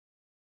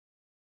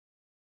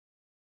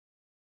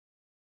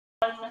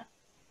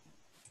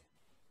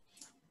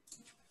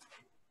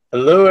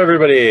Hello,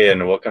 everybody,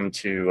 and welcome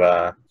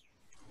to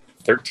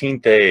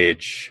 13th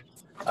Age.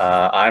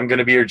 I'm going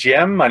to be your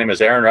GM. My name is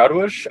Aaron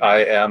Radwish.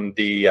 I am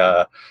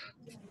the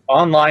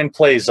online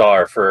play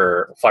czar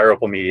for Fire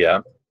Opal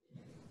Media.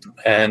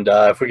 And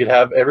if we could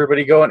have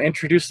everybody go and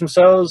introduce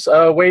themselves.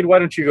 Wade, why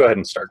don't you go ahead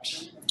and start?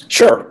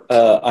 Sure.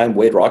 I'm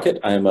Wade Rocket.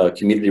 I'm a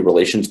community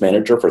relations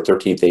manager for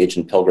 13th Age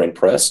and Pelgrane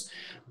Press.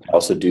 I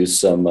also do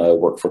some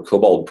work for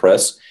Kobold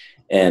Press.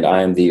 And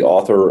I'm the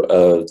author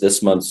of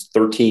this month's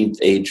 13th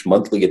Age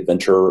monthly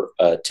adventure,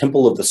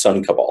 Temple of the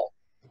Sun Cabal.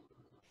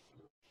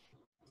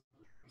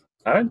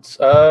 All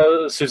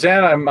right.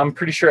 Suzanne, I'm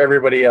pretty sure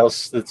everybody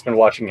else that's been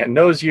watching it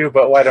knows you,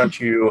 but why don't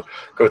you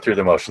go through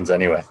the motions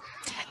anyway?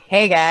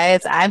 Hey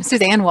guys, I'm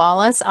Suzanne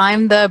Wallace.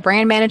 I'm the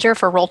brand manager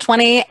for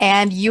Roll20,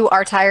 and you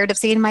are tired of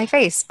seeing my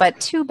face, but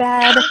too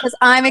bad, because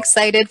I'm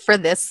excited for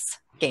this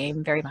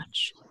game very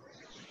much.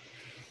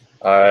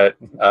 All right.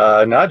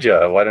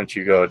 Nadja, why don't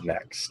you go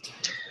next?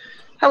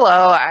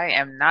 Hello, I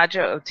am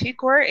Nadja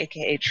Otikor,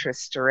 aka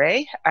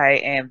Tristaray. I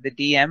am the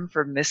DM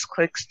for Miss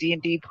Click's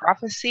D&D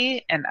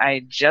Prophecy, and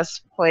I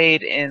just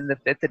played in the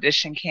 5th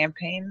edition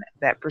campaign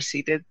that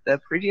preceded the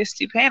previous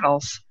two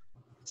panels.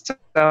 So,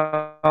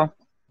 hi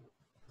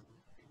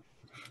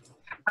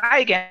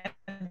again.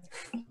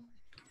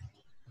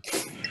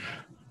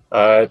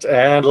 All right,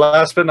 and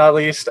last but not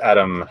least,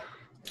 Adam.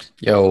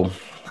 Yo,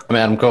 I'm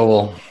Adam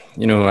Coble.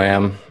 You know who I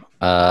am.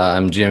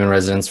 I'm GM in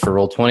residence for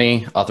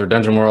Roll20, author of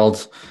Dungeon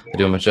World. I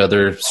do a bunch of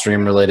other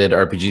stream-related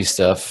RPG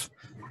stuff.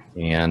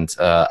 And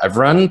I've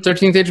run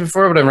 13th Age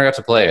before, but I never got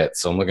to play it.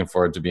 So I'm looking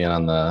forward to being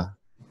on the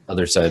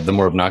other side, the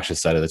more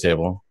obnoxious side of the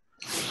table.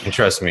 And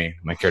trust me,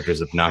 my character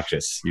is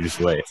obnoxious. You just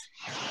wait.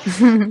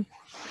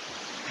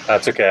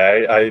 That's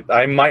okay.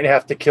 I might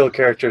have to kill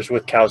characters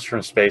with cows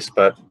from space,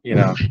 but, you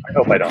know, I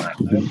hope I don't have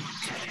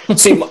to.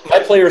 See,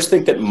 my players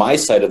think that my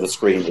side of the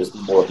screen is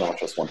the more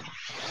obnoxious one.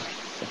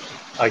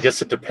 I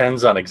guess it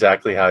depends on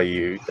exactly how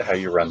you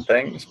run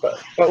things, but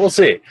we'll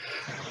see.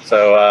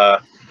 So,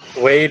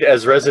 Wade,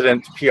 as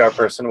resident PR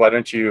person, why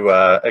don't you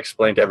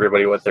explain to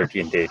everybody what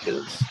 13th Age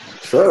is?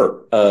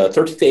 Sure.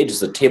 13th Age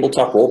is a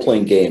tabletop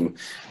role-playing game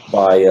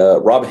by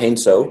Rob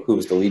Hainso, who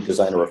is the lead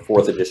designer of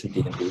 4th edition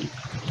D&D,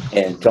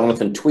 and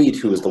Jonathan Tweet,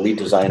 who is the lead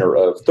designer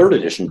of 3rd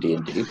edition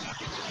D&D.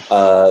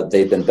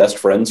 They've been best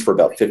friends for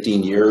about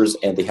 15 years,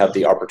 and they have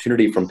the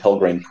opportunity from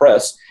Pelgrane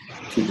Press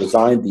to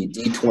design the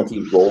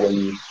D20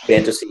 rolling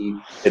fantasy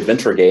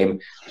adventure game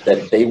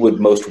that they would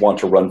most want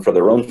to run for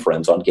their own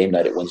friends on game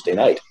night at Wednesday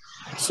night.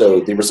 So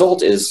the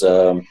result is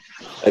a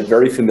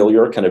very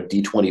familiar kind of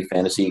D20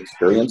 fantasy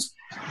experience,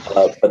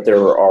 but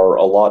there are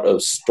a lot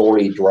of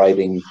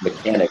story-driving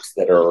mechanics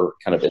that are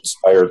kind of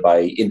inspired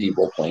by indie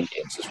role-playing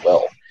games as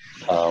well.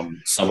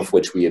 Some of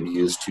which we have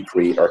used to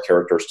create our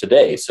characters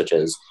today, such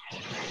as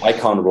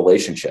icon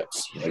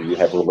relationships. You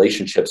have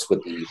relationships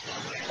with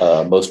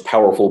the most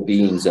powerful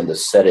beings in the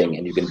setting,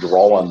 and you can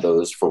draw on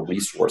those for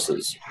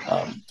resources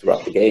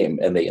throughout the game,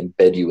 and they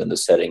embed you in the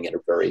setting in a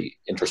very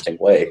interesting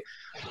way.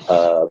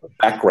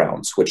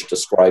 Backgrounds, which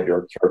describe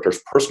your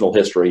character's personal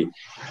history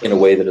in a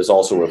way that is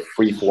also a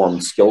free-form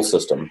skill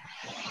system.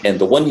 And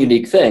the one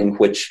unique thing,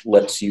 which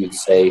lets you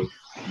say,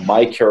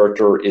 my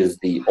character is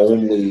the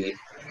only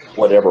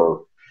whatever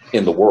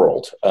in the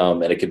world,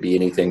 and it could be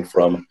anything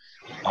from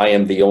I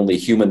am the only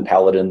human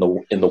paladin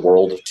in the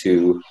world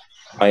to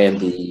I am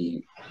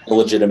the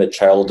illegitimate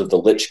child of the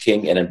Lich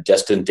King and am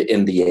destined to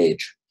end the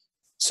age.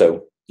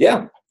 So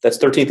yeah, that's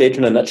 13th Age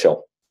in a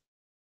nutshell.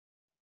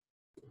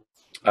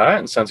 All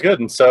right, sounds good.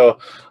 And so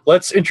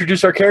let's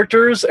introduce our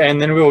characters,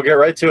 and then we will get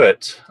right to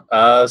it.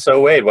 So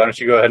Wade, why don't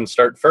you go ahead and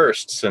start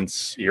first,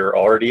 since you're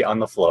already on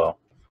the flow.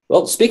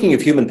 Well, speaking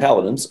of human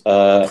paladins,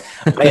 I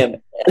am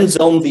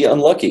Anselm the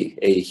Unlucky,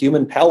 a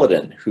human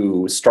paladin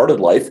who started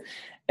life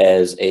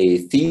as a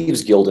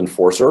Thieves Guild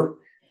enforcer,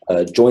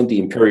 joined the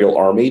Imperial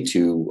Army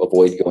to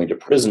avoid going to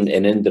prison,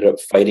 and ended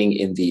up fighting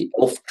in the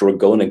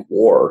Elf-Dragonic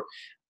War,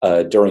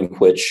 during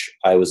which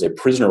I was a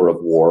prisoner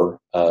of war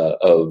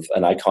of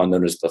an icon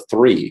known as the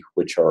Three,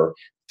 which are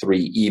 3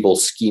 evil,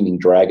 scheming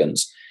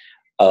dragons.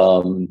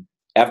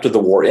 After the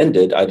war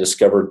ended, I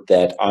discovered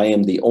that I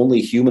am the only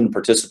human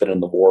participant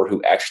in the war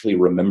who actually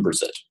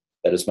remembers it.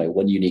 That is my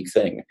one unique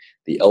thing.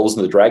 The elves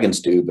and the dragons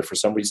do, but for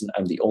some reason,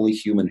 I'm the only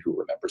human who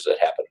remembers it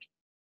happened.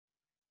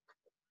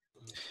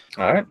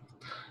 All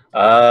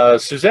right.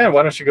 Suzanne,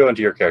 why don't you go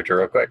into your character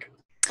real quick?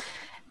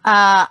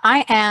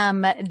 I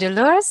am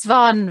Dolores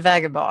von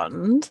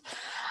Vagabond.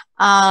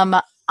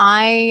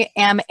 I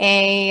am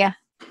a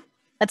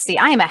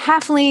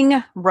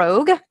halfling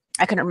rogue.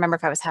 I couldn't remember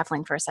if I was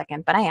halfling for a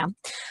second, but I am.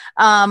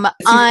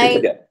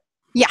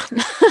 Yeah,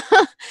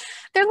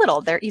 they're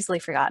little. They're easily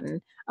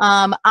forgotten.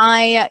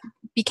 I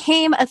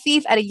became a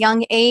thief at a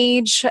young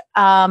age.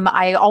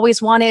 I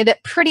always wanted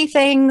pretty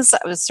things.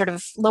 I was sort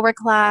of lower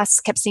class,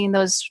 kept seeing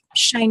those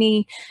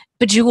shiny,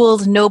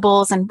 bejeweled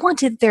nobles and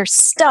wanted their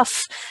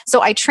stuff.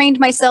 So I trained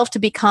myself to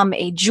become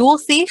a jewel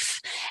thief,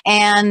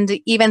 and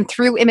even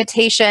through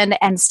imitation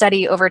and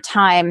study over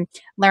time,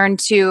 learned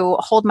to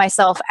hold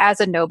myself as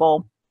a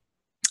noble.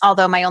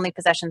 although my only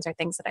possessions are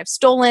things that I've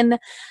stolen.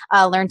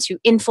 Learned to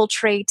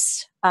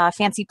infiltrate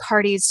fancy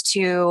parties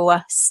to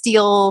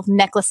steal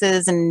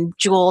necklaces and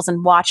jewels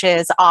and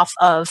watches off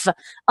of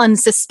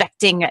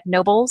unsuspecting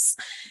nobles.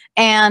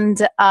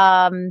 And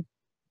I'm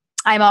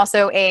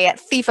also a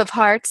thief of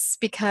hearts,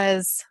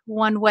 because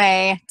one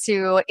way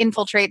to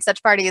infiltrate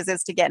such parties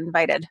is to get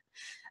invited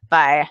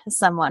by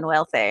someone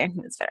wealthy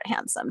who's very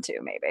handsome too,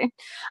 maybe.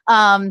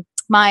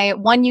 My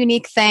one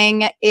unique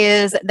thing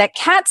is that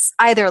cats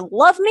either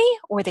love me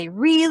or they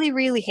really,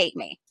 really hate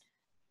me.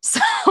 So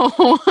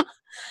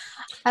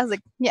I was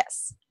like,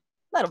 yes,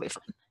 that'll be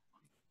fun.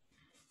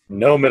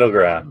 No middle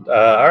ground.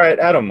 All right,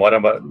 Adam, what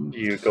about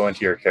you go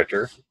into your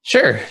character?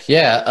 Sure.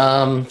 Yeah.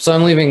 So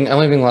I'm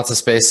leaving lots of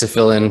space to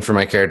fill in for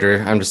my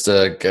character. I'm just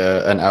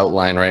an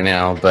outline right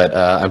now, but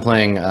I'm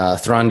playing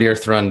Throndir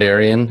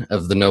Throndarian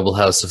of the noble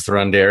house of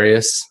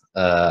Throndarius.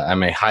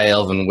 I'm a high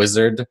elven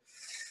wizard.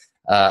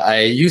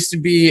 I used to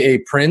be a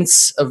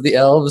prince of the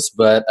elves,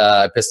 but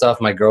I pissed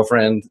off my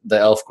girlfriend, the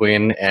elf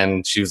queen,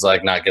 and she was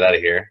like, "Nah, get out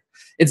of here."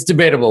 It's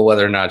debatable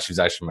whether or not she was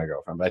actually my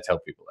girlfriend, but I tell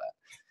people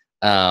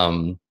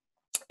that.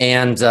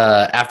 And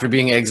after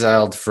being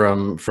exiled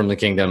from the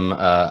kingdom,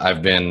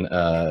 I've been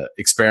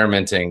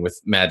experimenting with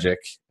magic,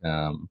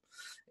 and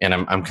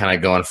I'm kind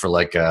of going for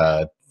like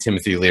a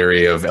Timothy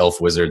Leary of Elf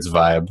Wizards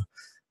vibe.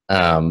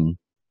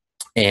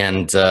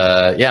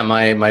 Yeah,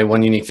 my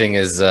one unique thing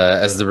is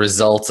as the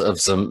result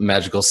of some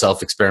magical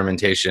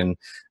self-experimentation,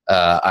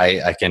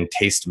 I can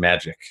taste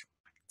magic.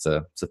 It's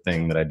a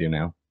thing that I do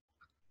now.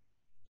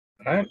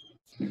 All right.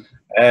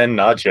 And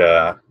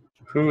Nadja,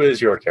 who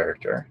is your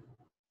character?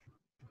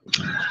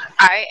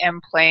 I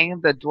am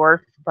playing the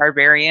dwarf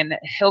barbarian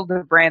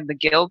Hildebrand the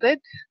Gilded.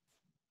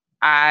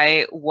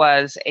 I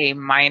was a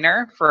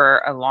miner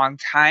for a long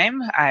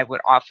time. I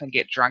would often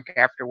get drunk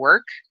after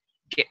work,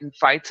 get in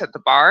fights at the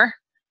bar.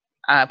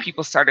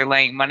 People started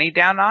laying money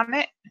down on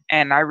it,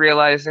 and I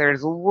realized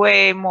there's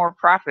way more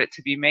profit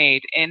to be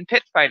made in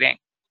pit fighting.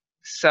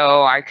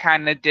 So I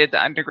kind of did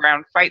the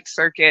underground fight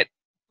circuit,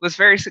 was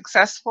very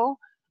successful.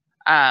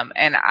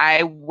 And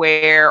I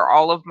wear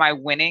all of my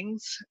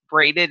winnings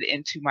braided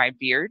into my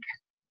beard,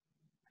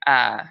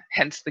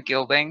 hence the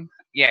gilding.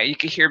 Yeah, you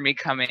can hear me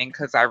coming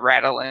because I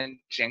rattle and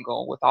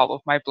jingle with all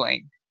of my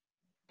bling.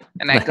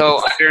 And I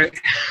go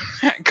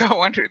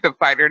under the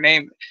fighter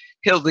name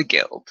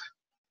Hildegild.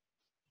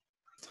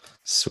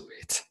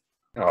 Sweet.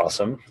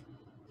 Awesome.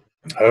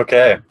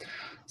 Okay.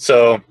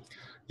 So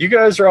you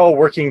guys are all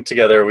working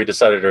together. We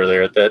decided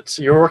earlier that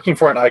you're working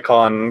for an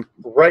icon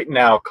right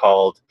now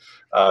called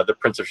the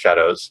Prince of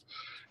Shadows.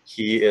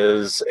 He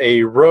is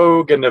a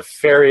rogue and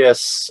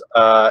nefarious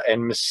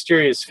and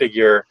mysterious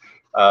figure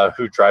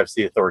who drives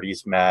the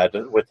authorities mad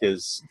with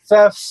his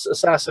thefts,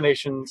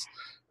 assassinations,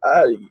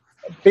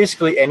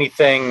 basically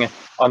anything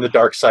on the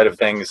dark side of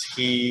things.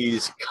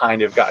 He's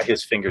kind of got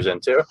his fingers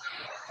into.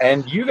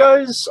 And you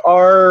guys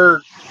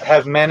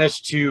have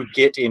managed to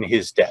get in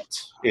his debt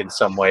in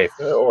some way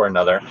or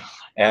another.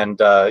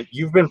 And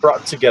you've been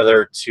brought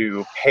together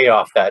to pay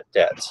off that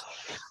debt.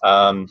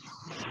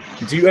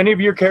 Do any of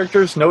your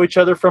characters know each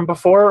other from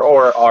before,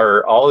 or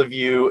are all of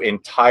you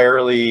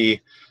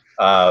entirely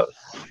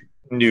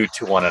new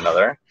to one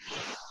another?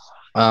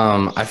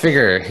 I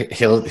figure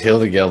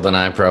Hildegild and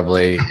I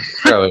probably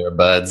are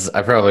buds.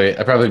 I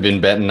probably been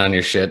betting on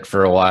your shit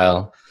for a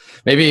while.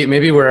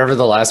 Maybe wherever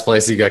the last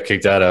place you got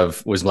kicked out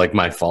of was like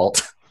my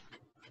fault.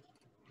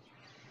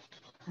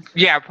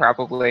 Yeah,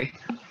 probably.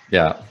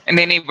 Yeah. And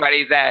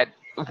anybody that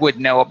would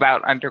know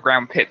about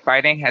underground pit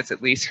fighting has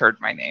at least heard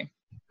my name.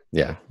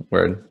 Yeah,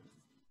 word.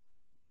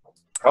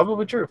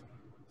 Probably true.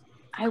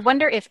 I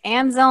wonder if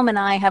Anselm and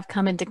I have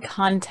come into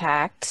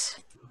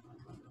contact.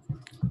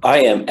 I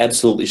am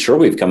absolutely sure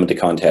we've come into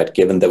contact,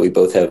 given that we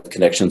both have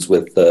connections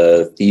with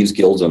thieves,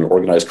 guilds, and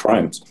organized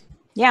crimes.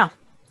 Yeah.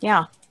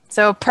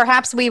 So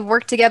perhaps we've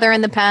worked together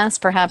in the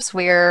past. Perhaps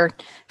we're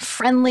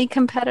friendly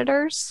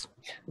competitors.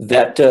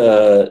 That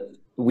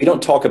we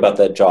don't talk about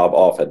that job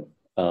often.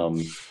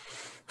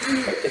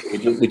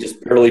 We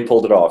just barely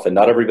pulled it off, and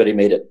not everybody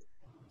made it.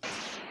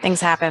 Things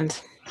happened.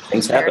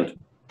 Things happened.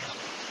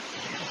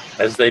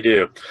 As they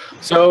do.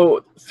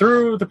 So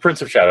through the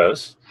Prince of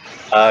Shadows,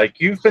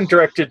 you've been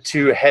directed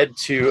to head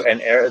to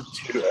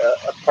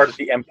a part of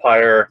the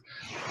Empire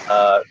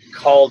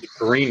called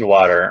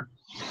Greenwater,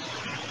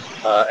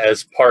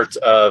 as part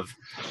of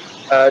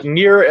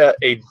near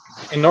a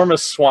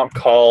enormous swamp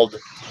called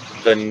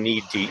the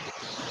Knee Deep.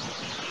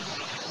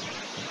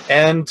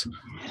 And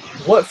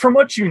from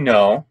what you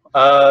know,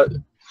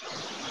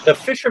 the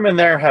fishermen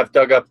there have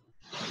dug up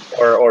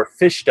or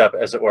fished up,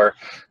 as it were,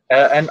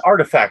 an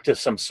artifact of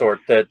some sort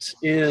that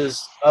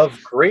is of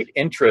great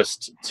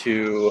interest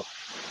to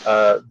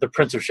the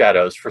Prince of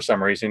Shadows for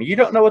some reason. You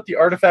don't know what the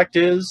artifact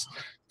is.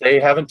 They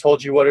haven't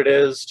told you what it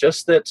is,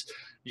 just that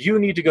you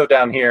need to go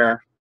down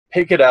here,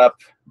 pick it up,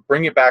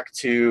 bring it back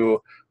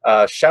to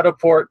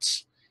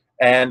Shadowport,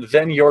 and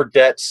then your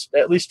debt,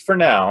 at least for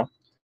now,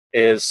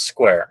 is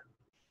square.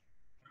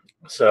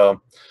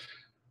 So,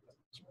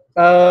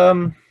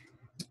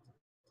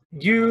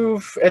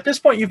 At this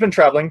point, you've been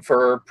traveling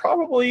for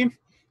probably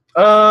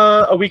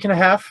a week and a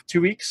half,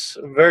 2 weeks,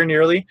 very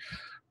nearly.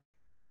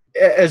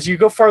 As you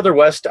go farther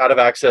west out of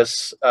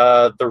access,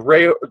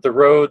 the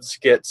roads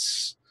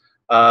gets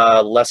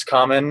less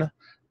common.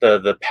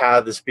 The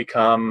paths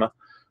become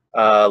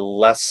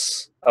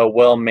less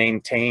well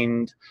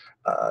maintained.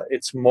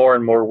 It's more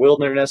and more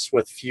wilderness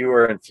with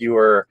fewer and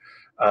fewer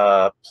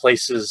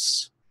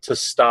places to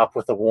stop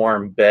with a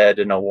warm bed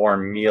and a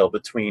warm meal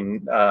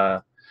between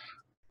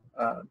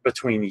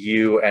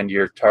you and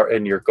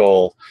your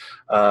goal.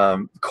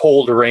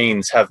 Cold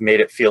rains have made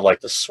it feel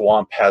like the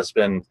swamp has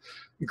been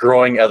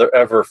growing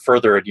ever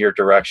further in your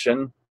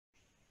direction.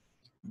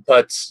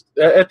 But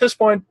at this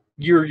point,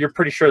 you're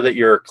pretty sure that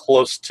you're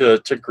close to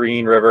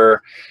Green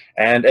River,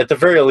 and at the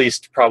very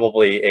least,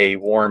 probably a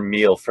warm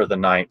meal for the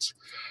night.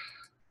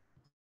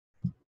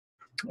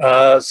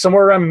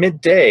 Somewhere around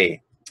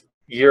midday,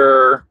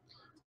 you're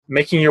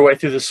making your way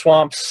through the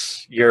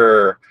swamps.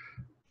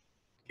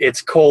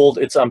 It's cold,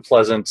 it's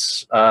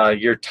unpleasant.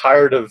 You're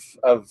tired of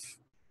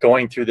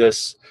going through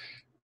this.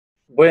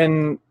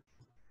 When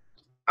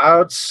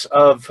out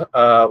of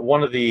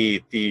one of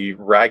the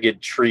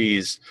ragged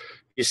trees,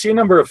 you see a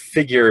number of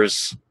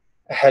figures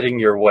heading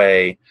your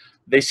way.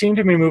 They seem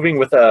to be moving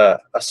with a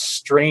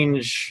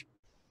strange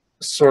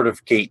sort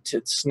of gait.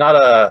 It's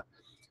not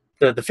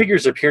the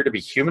figures appear to be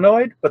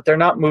humanoid, but they're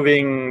not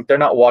moving, they're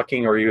not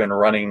walking or even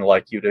running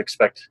like you'd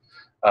expect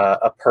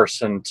a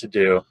person to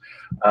do.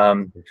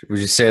 Would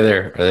you say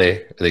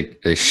are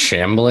they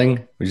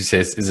shambling? Would you say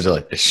is it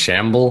like a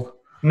shamble?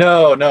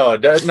 No,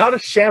 not a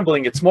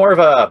shambling. It's more of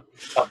a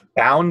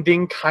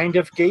bounding kind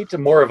of gait,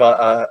 more of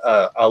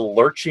a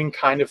lurching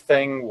kind of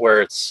thing,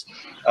 where it's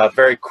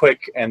very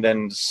quick and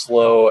then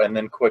slow and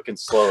then quick and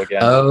slow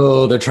again.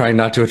 Oh, they're trying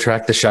not to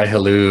attract the shy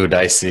halud.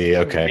 I see.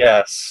 Okay.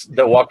 Yes,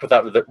 they walk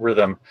without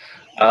rhythm.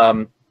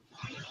 Could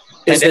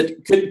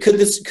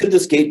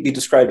this gait be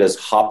described as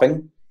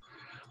hopping?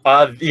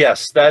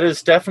 Yes, that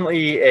is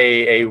definitely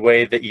a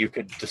way that you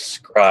could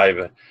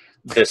describe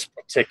this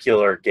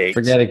particular gate.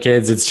 Forget it,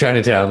 kids. It's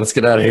Chinatown. Let's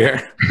get out of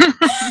here.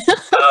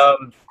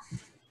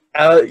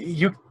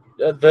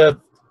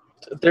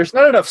 There's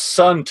not enough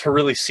sun to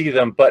really see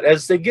them, but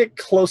as they get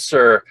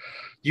closer,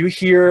 you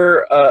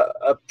hear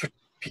a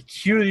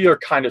peculiar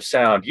kind of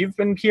sound. You've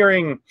been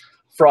hearing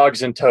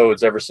frogs and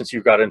toads ever since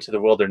you got into the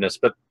wilderness,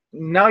 but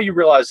now you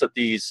realize that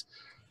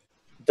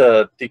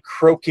the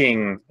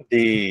croaking,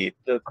 the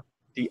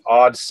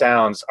odd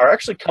sounds are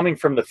actually coming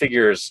from the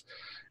figures,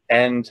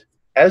 and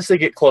as they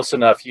get close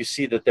enough, you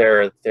see that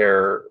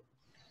they're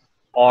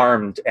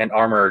armed and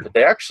armored.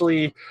 They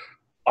actually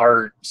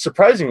are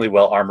surprisingly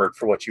well armored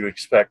for what you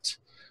expect,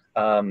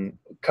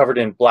 covered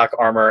in black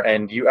armor,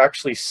 and you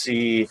actually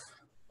see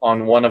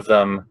on one of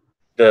them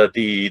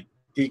the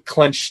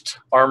clenched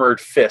armored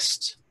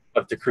fist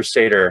of the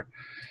Crusader,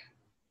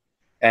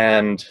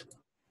 and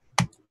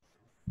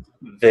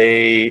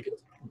they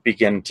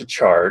begin to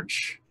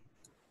charge.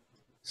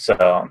 So,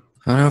 oh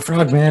no,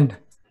 Frogman.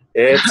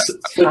 It's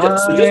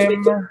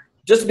time.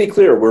 Just to be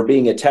clear, we're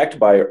being attacked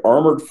by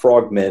armored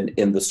frogmen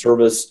in the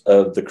service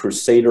of the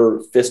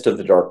Crusader Fist of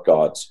the Dark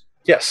Gods.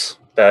 Yes,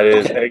 that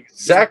is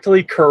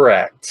exactly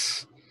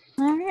correct.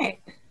 All right.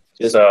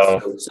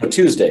 So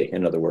Tuesday,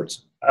 in other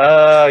words.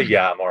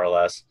 Yeah, more or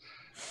less.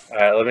 All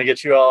right, let me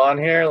get you all on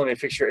here. Let me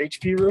fix your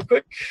HP real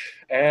quick,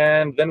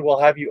 and then we'll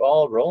have you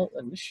all roll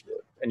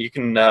initiative. And you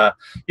can go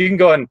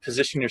ahead and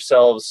position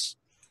yourselves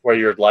where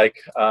you'd like.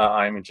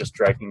 I'm just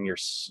dragging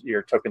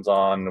your tokens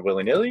on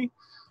willy-nilly,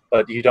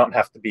 but you don't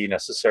have to be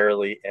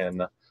necessarily in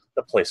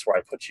the place where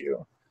I put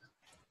you.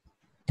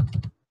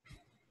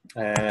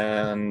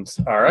 And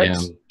all right, Yeah,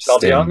 I'll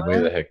be on way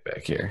there. the heck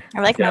back here.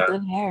 I like my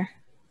blue hair.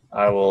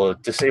 I will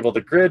disable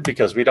the grid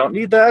because we don't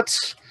need that.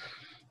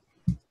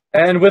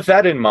 And with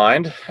that in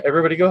mind,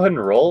 everybody go ahead and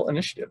roll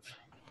initiative.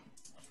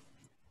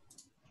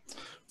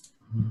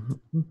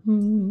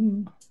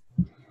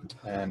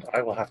 And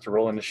I will have to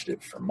roll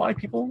initiative for my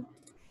people.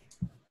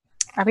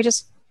 Are we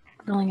just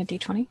rolling a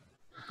d20?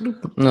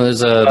 No,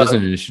 there's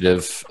an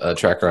initiative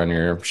tracker on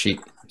your sheet.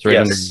 It's right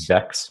under your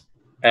decks.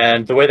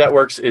 And the way that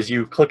works is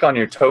you click on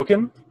your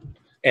token,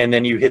 and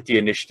then you hit the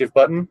initiative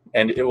button,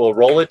 and it will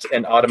roll it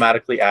and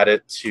automatically add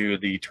it to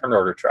the turn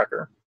order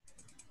tracker.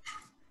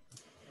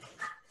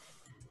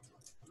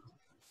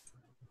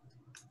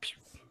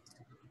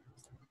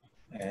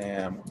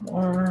 And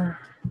one more.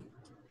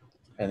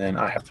 And then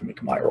I have to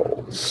make my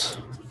rolls.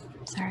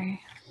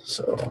 Sorry.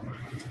 So.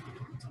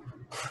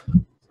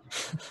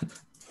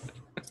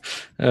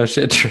 Oh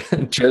shit,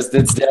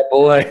 Tristan's dead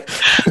boy.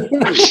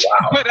 Wow.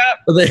 What up?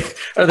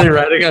 Are they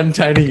riding on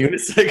tiny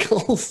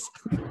unicycles?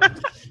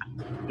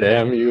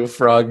 Damn you,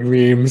 frog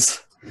memes.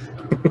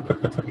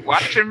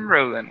 Watch him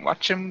rolling.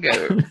 Watch him go.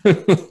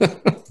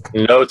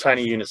 No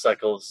tiny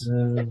unicycles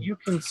that you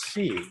can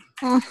see.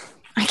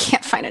 I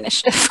can't find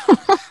initiative.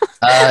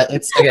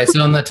 It's okay.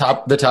 So on the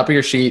top of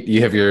your sheet,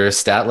 you have your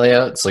stat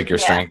layouts, like your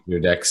strength, your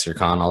dex, your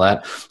con, all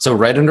that. So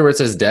right under where it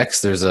says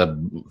dex, there's a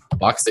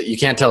box that you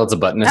can't tell it's a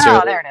button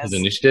necessarily. Oh, there it is. It's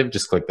initiative.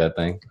 Just click that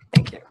thing.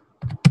 Thank you.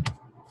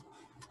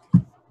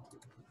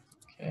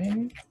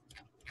 Okay.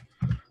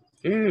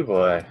 Ooh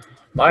boy.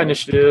 My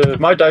initiative,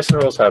 my dice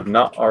rolls have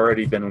not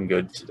already been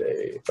good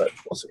today, but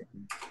we'll see.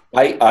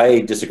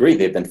 I disagree.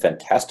 They've been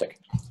fantastic.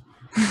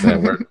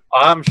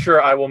 I'm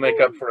sure I will make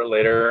up for it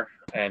later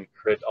and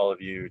crit all of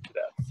you to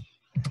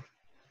death.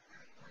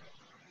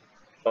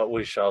 But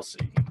we shall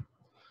see.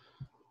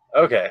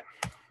 Okay.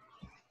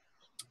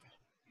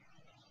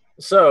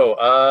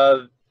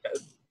 So,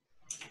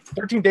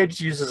 13 Days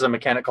uses a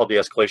mechanic called the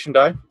escalation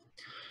die.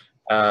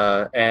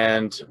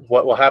 And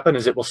what will happen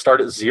is it will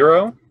start at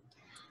 0.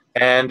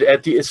 And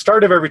at the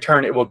start of every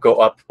turn, it will go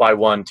up by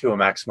 1 to a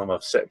maximum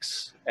of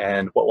 6.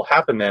 And what will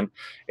happen then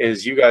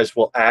is you guys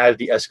will add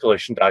the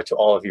escalation die to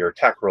all of your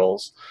attack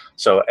rolls.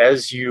 So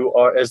as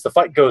the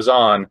fight goes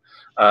on,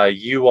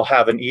 you will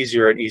have an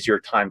easier and easier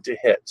time to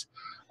hit.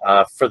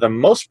 For the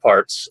most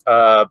part,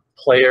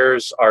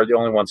 players are the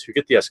only ones who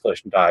get the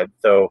escalation die,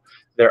 though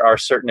there are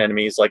certain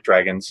enemies like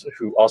dragons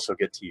who also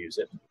get to use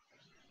it.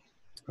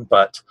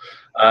 But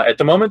at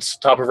the moment,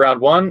 top of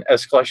round 1,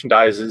 escalation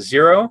die is at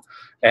 0.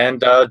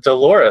 And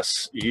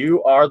Dolores,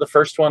 you are the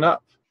first one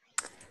up.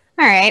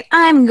 All right,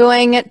 I'm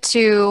going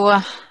to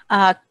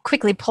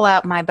quickly pull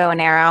out my bow and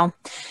arrow,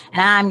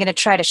 and I'm going to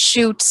try to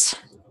shoot.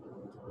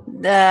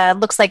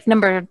 Looks like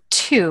number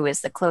 2 is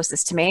the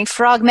closest to me.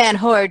 Frogman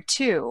Horde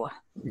 2.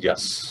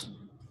 Yes.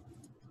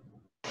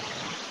 All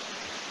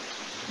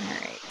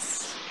right.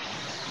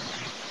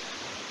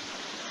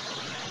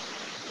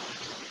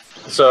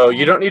 So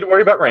you don't need to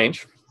worry about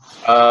range.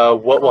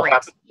 What will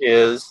happen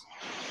is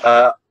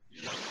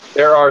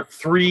there are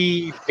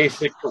 3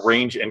 basic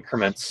range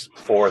increments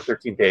for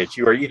 13th Age.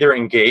 You are either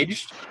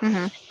engaged,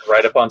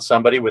 right up on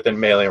somebody within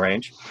melee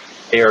range.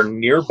 They are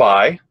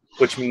nearby,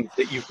 which means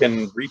that you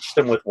can reach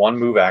them with 1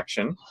 move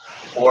action.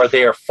 Or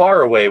they are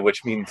far away,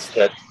 which means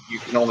that you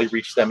can only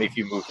reach them if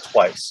you move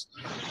twice.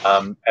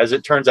 As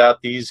it turns out,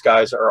 these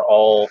guys are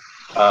all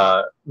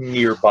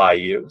nearby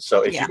you.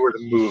 So if you were to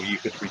move, you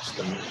could reach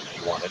them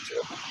if you wanted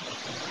to.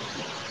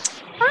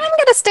 I'm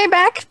going to stay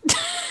back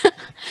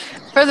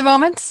for the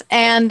moment,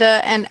 and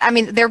I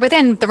mean they're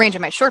within the range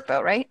of my short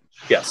bow, right?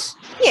 Yes.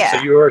 Yeah.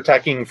 So you are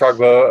attacking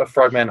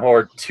Frogman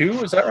Horde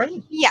 2, is that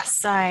right?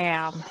 Yes, I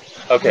am.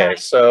 Okay,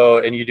 so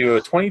and you do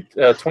a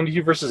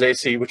 22 versus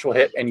AC, which will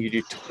hit, and you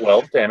do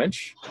 12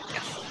 damage,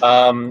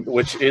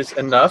 which is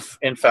enough,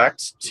 in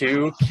fact,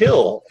 to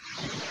kill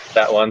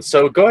that one.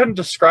 So go ahead and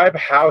describe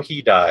how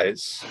he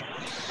dies.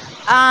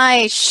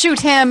 I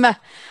shoot him.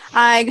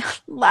 I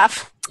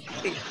laugh.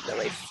 These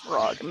silly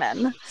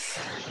frogmen.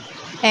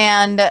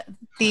 And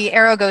the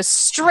arrow goes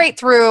straight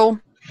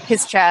through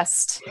his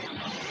chest,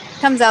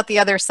 comes out the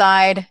other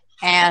side,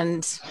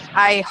 and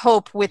I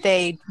hope with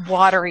a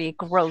watery,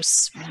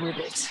 gross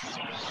rivet.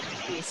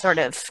 He sort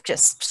of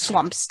just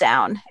slumps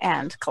down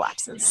and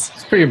collapses.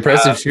 It's pretty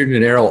impressive shooting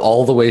an arrow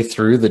all the way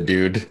through the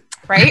dude.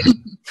 Right?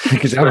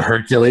 Because I'm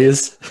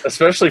Hercules.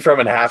 Especially from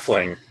a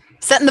halfling.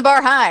 Setting the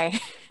bar high.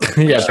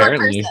 Yeah,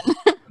 apparently.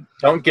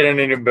 Don't get in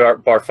any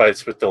bar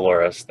fights with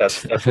Dolores.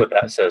 That's what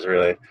that says,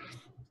 really.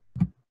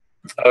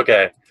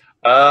 Okay.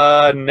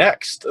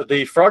 Next,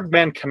 the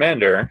Frogman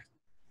Commander,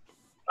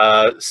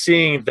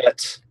 seeing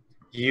that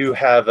you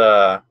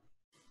have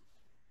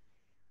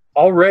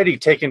already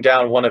taken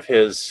down one of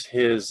his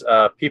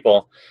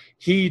people,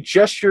 he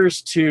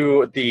gestures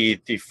to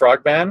the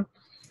Frogman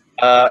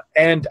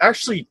and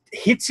actually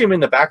hits him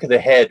in the back of the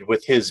head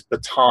with his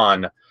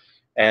baton,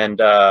 and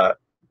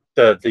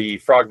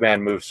the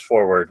Frogman moves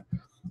forward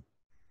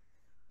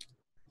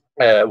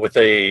with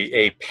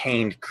a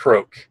pained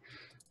croak.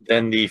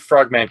 Then the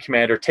Frogman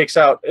Commander takes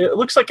out, it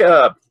looks like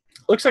a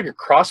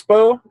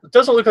crossbow. It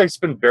doesn't look like it's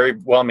been very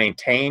well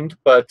maintained,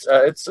 but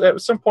it's at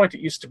some point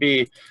it used to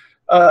be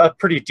a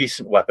pretty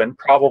decent weapon,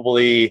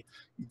 probably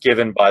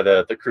given by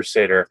the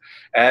Crusader.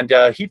 And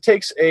he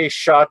takes a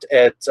shot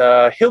at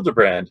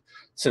Hildebrand,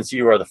 since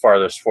you are the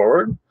farthest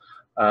forward.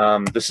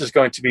 This is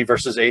going to be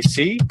versus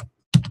AC,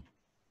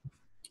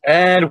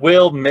 and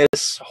will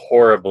miss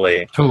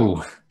horribly.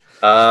 Ooh.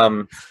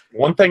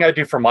 One thing I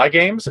do for my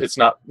games, it's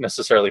not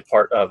necessarily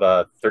part of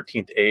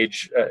 13th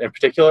Age in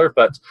particular,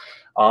 but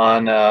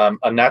on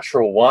a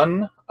natural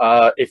 1,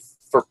 if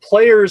for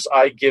players,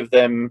 I give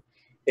them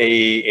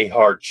a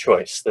hard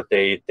choice, that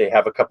they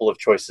have a couple of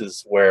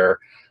choices where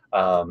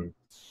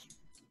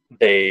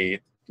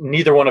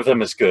neither one of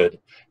them is good.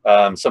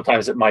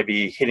 Sometimes it might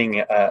be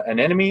hitting an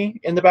enemy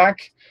in the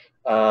back.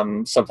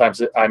 Sometimes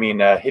hitting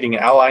an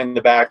ally in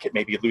the back. It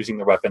may be losing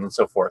the weapon and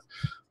so forth.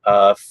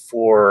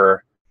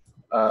 For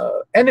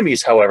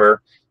enemies,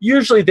 however,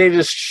 usually they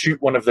just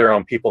shoot one of their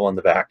own people in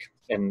the back,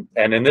 and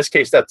in this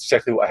case, that's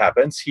exactly what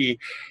happens. He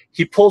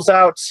pulls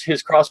out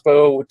his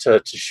crossbow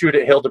to shoot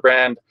at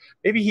Hildebrand.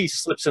 Maybe he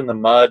slips in the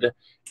mud,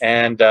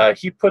 and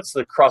he puts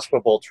the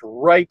crossbow bolt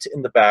right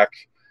in the back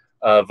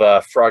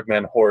of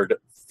Frogman Horde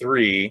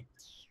 3,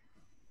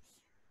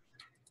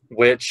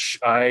 which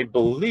I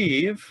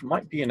believe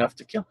might be enough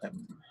to kill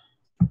him.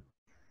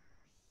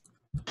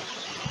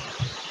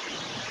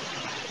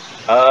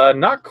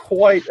 Not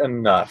quite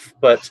enough,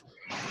 but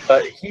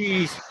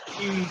he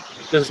he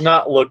does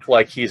not look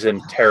like he's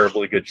in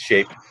terribly good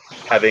shape,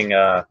 having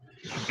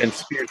been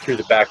speared through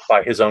the back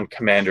by his own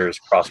commander's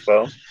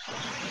crossbow.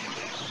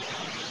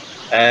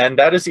 And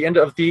that is the end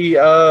of the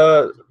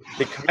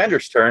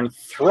commander's turn.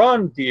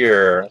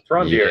 Throndir.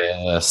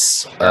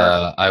 Yes.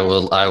 I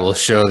will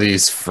show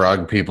these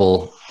frog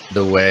people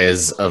the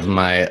ways of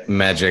my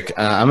magic.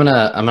 I'm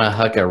gonna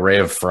huck a ray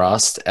of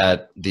frost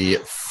at the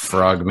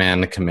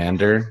frogman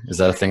commander. Is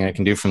that a thing I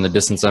can do from the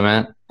distance I'm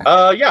at?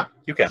 Yeah,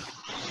 you can.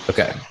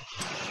 Okay.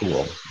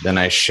 Cool. Then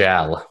I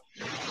shall.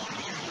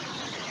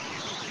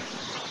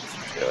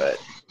 Do it.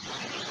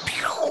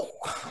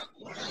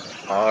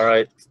 All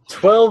right.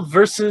 12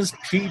 versus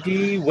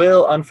PD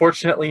will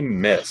unfortunately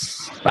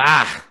miss.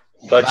 Ah!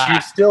 But Ah,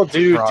 you still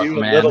do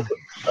frogman.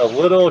 a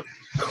little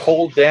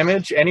cold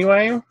damage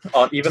anyway,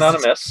 even on a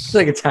miss. Just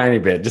like a tiny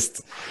bit.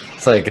 It's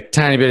like a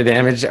tiny bit of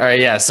damage. All right,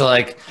 yeah. So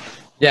like,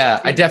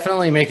 yeah, I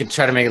definitely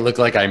try to make it look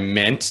like I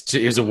meant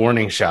to. It was a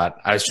warning shot.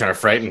 I was trying to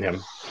frighten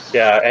him.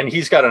 Yeah, and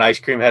he's got an ice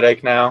cream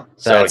headache now.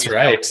 So That's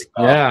right.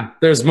 Yeah,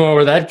 there's more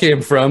where that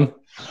came from.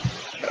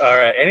 All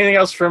right. Anything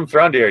else from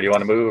Throndir? Do you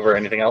want to move or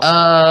anything else?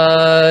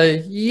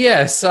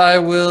 Yes, I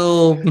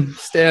will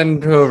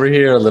stand over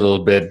here a little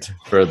bit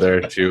further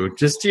to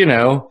just,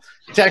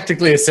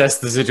 tactically assess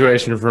the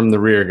situation from the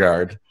rear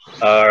guard.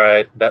 All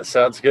right. That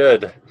sounds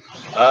good.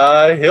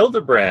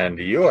 Hildebrand,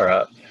 you are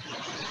up.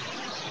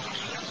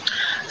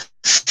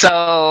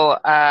 So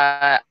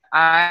I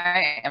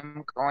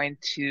am going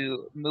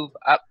to move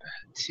up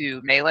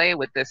to melee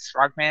with this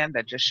frogman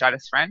that just shot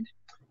his friend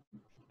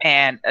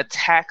and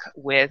attack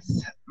with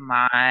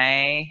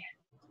my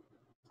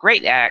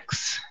great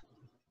axe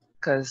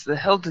because the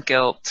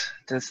Hildegilt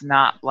does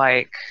not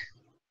like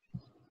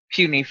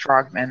puny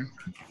frogmen.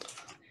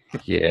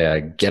 Yeah,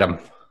 get him.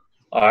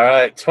 All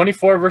right.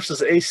 24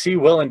 versus AC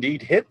will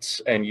indeed hit,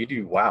 and you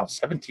do,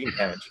 17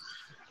 damage.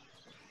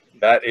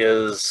 That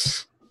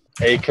is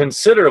a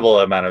considerable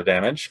amount of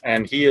damage,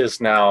 and he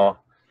is now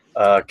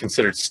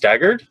considered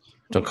staggered.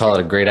 Don't call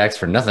it a great axe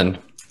for nothing.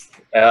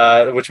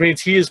 Which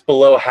means he is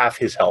below half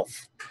his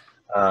health.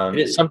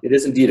 It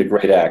is indeed a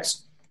great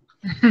axe.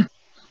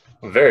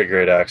 Very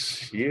great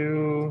axe.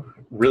 You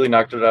really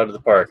knocked it out of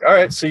the park. All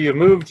right, so you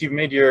moved. You've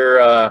made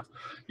your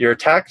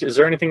attack. Is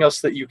there anything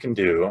else that you can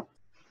do,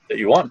 that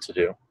you want to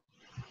do?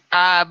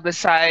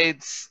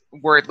 Besides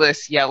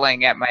wordless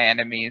yelling at my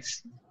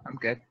enemies, I'm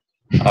good.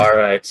 All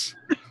right.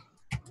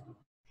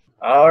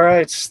 All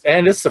right,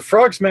 and it's the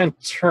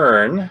Frogsman's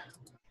turn,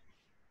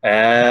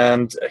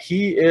 and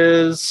he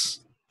is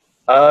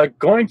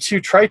going to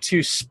try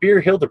to spear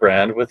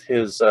Hildebrand with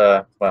his,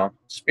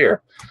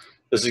 spear.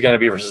 This is going to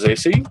be versus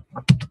AC.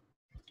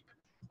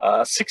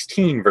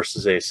 16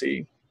 versus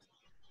AC.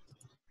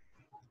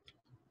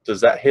 Does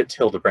that hit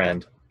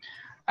Hildebrand?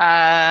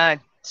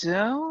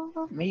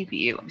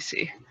 Maybe. Let me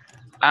see.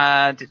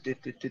 I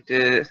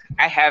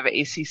have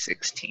AC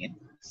 16,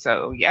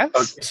 so yes.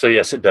 Okay, so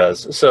yes, it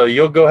does. So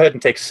you'll go ahead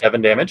and take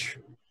 7 damage.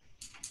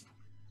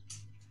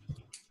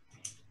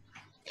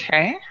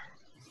 Okay.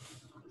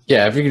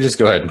 Yeah, if you could just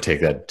go ahead and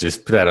take that,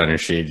 just put that on your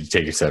sheet. You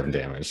take your 7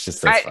 damage.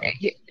 Just that's fine.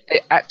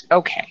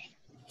 Okay.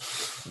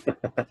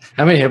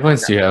 How many hit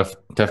points do you have,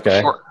 tough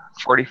guy?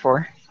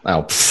 44.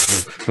 Oh,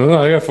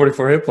 I got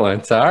 44 hit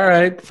points. All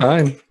right,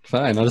 fine.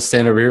 I'll just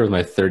stand over here with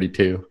my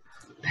 32.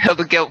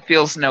 Hildegilt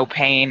feels no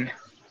pain.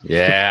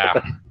 Yeah,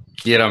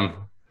 get him.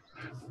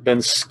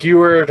 Been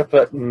skewered,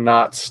 but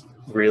not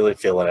really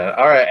feeling it.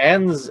 All right,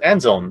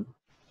 Anselm.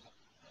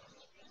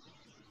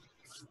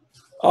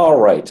 All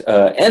right.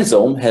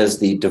 Anselm has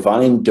the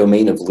divine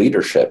domain of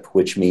leadership,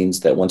 which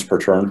means that once per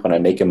turn, when I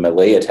make a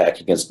melee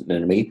attack against an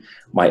enemy,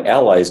 my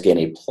allies gain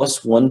a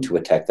 +1 to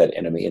attack that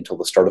enemy until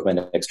the start of my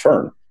next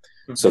turn.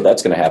 Mm-hmm. So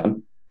that's going to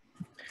happen.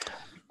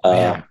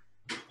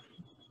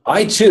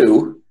 I,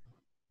 too,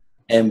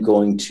 am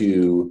going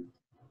to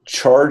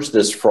charge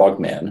this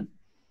frogman,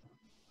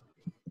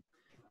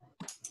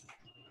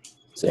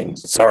 saying,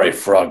 "Sorry,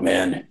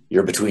 frogman,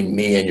 you're between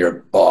me and your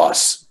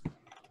boss."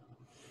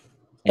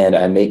 And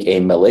I make a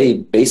melee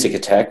basic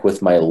attack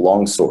with my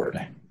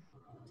longsword.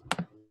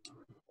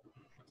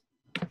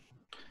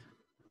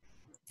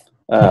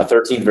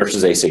 13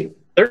 versus AC.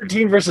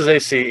 13 versus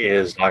AC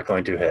is not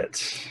going to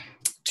hit.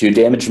 2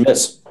 damage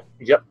miss.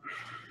 Yep.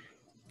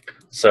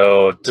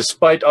 So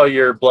despite all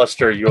your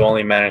bluster, you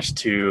only managed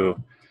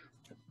to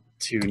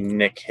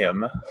nick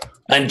him.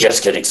 I'm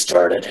just getting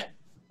started.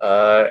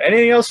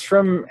 Anything else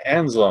from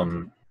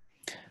Anselm?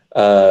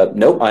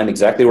 Nope, I'm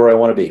exactly where I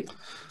want to be.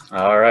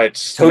 All right.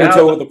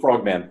 Toe-to-toe with the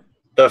frogman.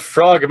 The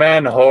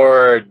frogman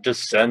horde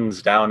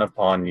descends down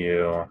upon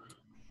you.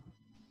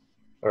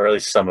 Or at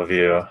least some of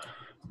you.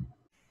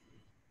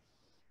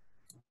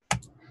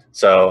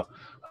 So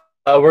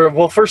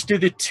we'll first do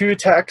the 2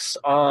 attacks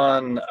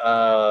on...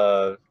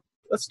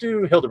 let's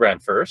do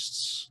Hildebrand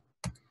first.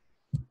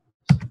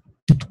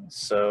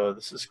 So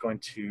this is going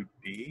to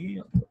be...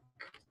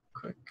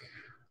 Quick.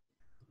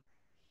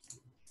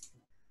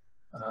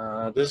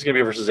 This is going to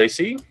be versus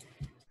AC.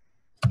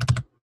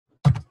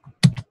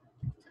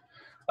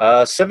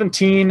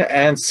 17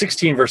 and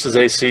 16 versus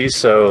AC,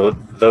 so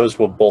those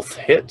will both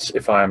hit,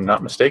 if I'm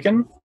not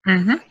mistaken.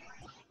 Mm-hmm.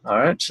 All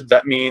right, so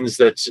that means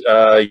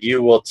that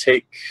you will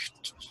take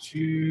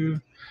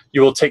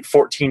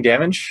 14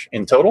 damage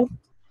in total.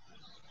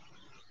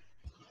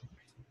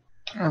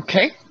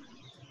 Okay.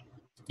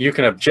 You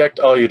can object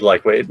all you'd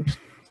like, Wade.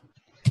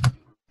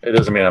 It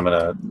doesn't mean I'm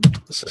going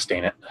to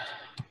sustain it.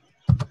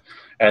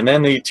 And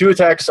then the 2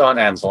 attacks on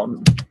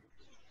Anselm.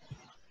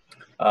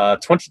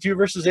 22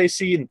 versus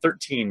AC and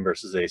 13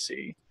 versus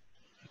AC.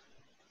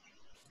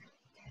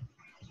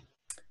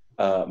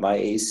 My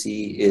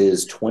AC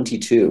is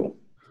 22.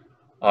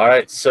 All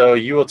right, so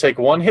you will take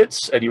 1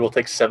 hit and you will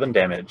take 7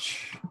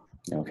 damage.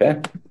 Okay.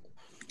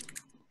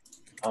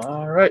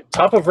 All right,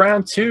 top of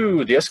round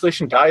 2. The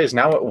escalation die is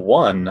now at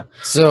 1.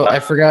 So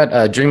I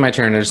forgot during my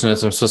turn, I just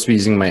noticed I'm supposed to be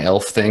using my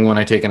elf thing when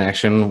I take an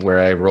action where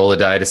I roll a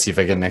die to see if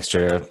I get an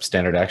extra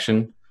standard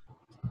action.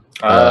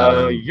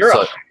 You're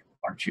so- up,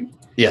 aren't you?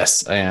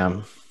 Yes, I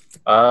am.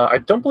 I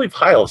don't believe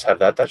high elves have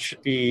that. That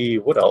should be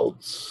wood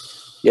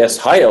elves. Yes,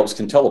 high elves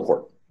can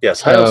teleport.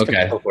 Yes, high elves can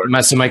Okay.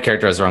 teleport. So my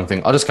character has the wrong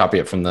thing. I'll just copy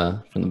it from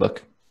the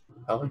book.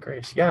 Ellen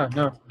Grace. Yeah,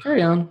 no.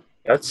 Carry on.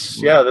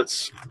 That's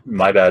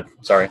my bad.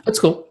 Sorry. That's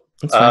cool.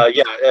 That's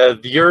fine.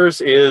 Yours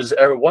is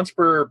once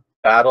per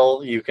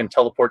battle, you can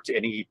teleport to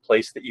any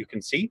place that you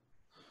can see.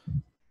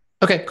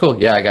 Okay,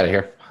 cool. Yeah, I got it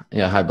here.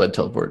 Yeah, high blood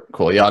teleport.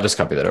 Cool. Yeah, I'll just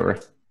copy that over.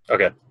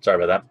 Okay,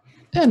 sorry about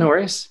that. Yeah, no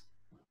worries.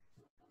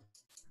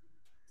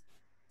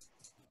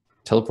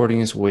 Teleporting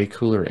is way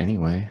cooler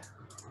anyway.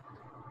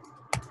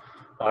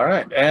 All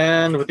right,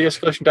 and with the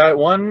escalation die at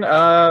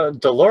 1,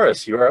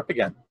 Dolores, you are up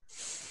again.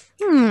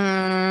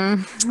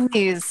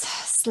 These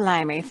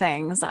slimy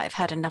things, I've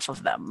had enough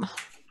of them.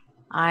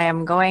 I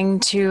am going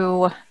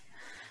to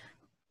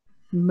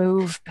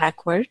move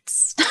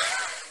backwards.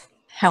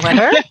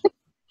 However,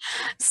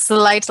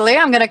 slightly,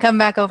 I'm going to come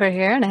back over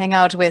here and hang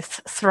out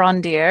with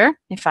Throndir,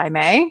 if I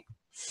may.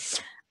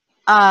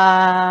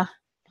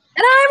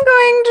 And I'm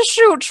going to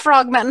shoot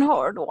Frogman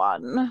Horde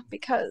 1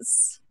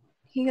 because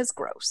he is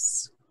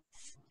gross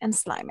and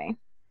slimy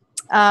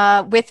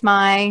with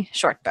my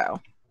short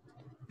bow.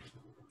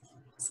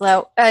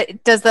 So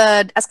does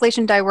the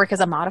escalation die work as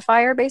a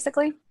modifier,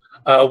 basically?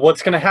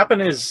 What's going to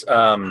happen is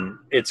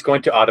it's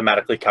going to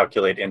automatically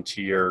calculate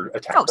into your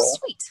attack roll. Oh,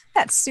 sweet.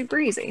 That's super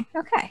easy.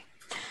 Okay.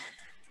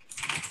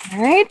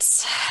 All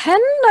right.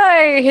 And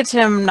I hit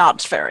him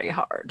not very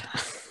hard.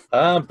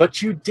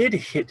 But you did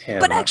hit him.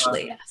 But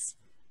actually, yes.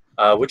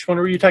 Which one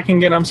were you attacking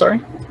again? I'm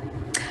sorry.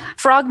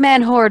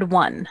 Frogman Horde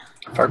 1.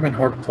 Frogman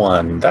Horde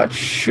 1. That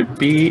should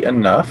be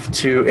enough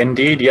to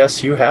indeed,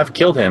 yes, you have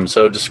killed him.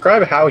 So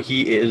describe how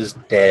he is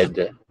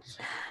dead.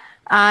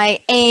 I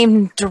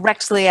aim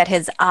directly at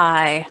his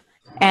eye,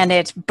 and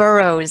it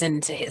burrows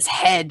into his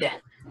head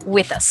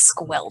with a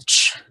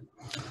squelch.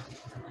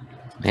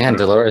 Man,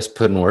 Dolores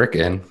putting work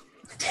in.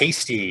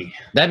 Tasty.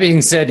 That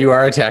being said, you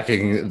are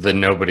attacking the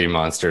nobody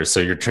monster, so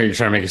you're trying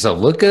to make yourself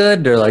look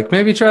good, or like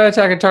maybe try to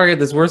attack a target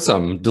that's worth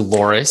something.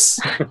 Dolores.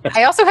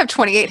 I also have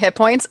 28 hit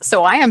points,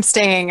 so I am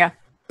staying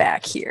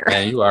back here.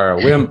 Yeah, you are a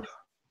wimp.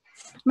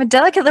 I'm a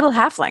delicate little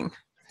halfling.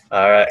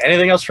 All right.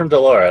 Anything else from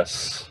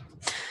Dolores?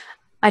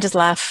 I just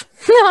laugh.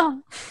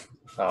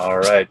 All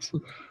right.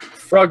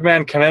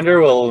 Frogman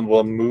Commander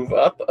will move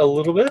up a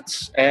little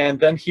bit, and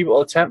then he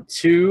will attempt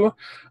to...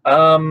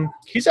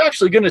 he's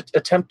actually going to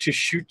attempt to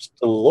shoot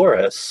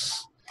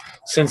Dolores,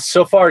 since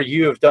so far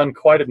you have done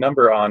quite a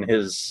number on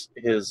his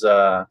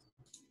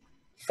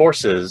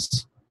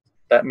forces.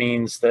 That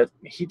means that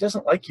he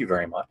doesn't like you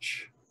very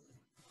much.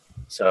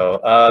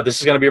 So this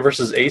is going to be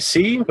versus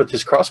AC with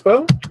his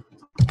crossbow.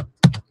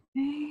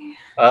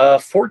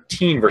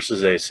 14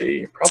 versus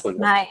AC. Probably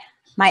won't.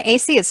 My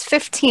AC is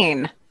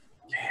 15.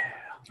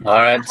 All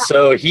right,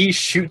 so he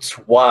shoots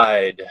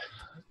wide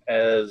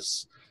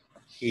as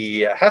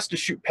he has to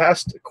shoot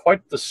past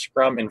quite the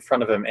scrum in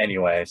front of him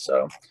anyway.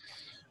 So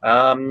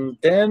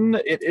then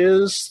it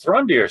is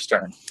Throndir's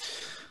turn.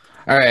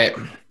 All right.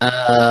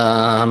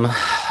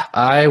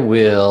 I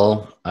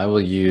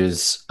will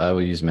use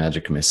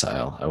magic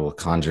missile. I will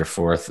conjure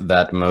forth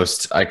that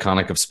most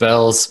iconic of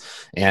spells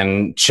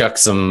and chuck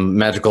some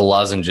magical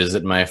lozenges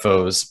at my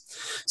foes.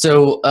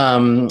 So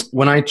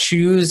when I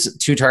choose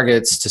 2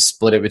 targets to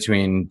split it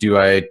between, do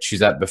I choose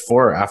that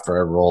before or after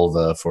I roll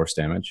the force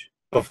damage?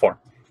 Before.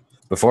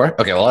 Before?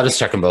 Okay, well, I'll just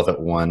check them both at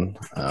one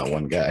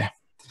guy.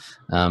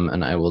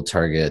 And I will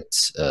target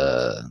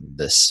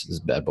this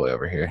bad boy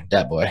over here.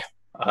 Dat boy.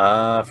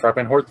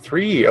 Frogman Horde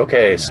 3.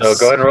 Okay, Yes. so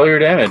go ahead and roll your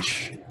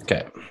damage.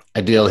 Okay.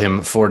 I deal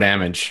him 4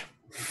 damage.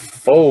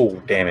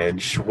 4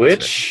 damage,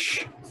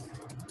 which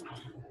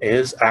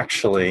is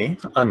actually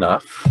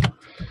enough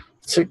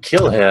to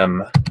kill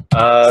him.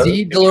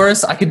 See,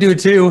 Dolores, I could do it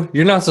too.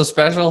 You're not so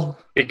special.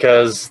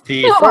 Because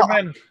the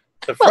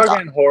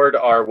Frogman Horde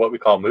are what we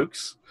call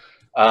mooks.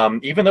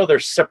 Even though they're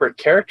separate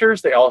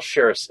characters, they all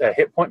share a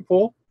hit point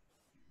pool.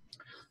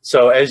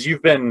 So as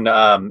you've been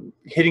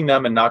hitting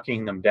them and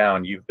knocking them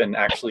down, you've been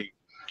actually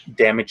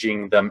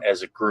damaging them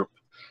as a group.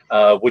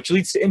 which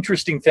leads to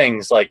interesting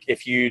things. Like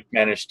if you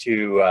manage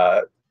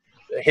to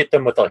hit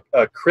them with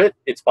a crit,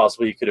 it's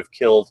possible you could have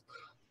killed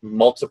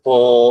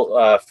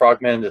multiple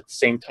frogmen at the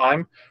same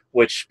time,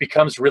 which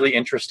becomes really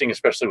interesting,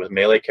 especially with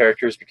melee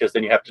characters, because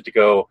then you have to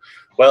go,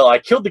 well, I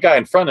killed the guy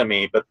in front of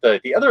me, but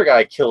the other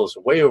guy kills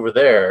way over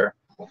there.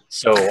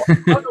 So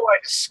how do I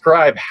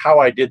describe how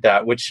I did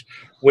that? Which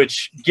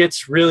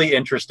gets really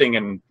interesting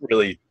and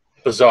really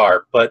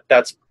bizarre, but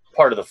that's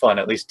part of the fun,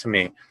 at least to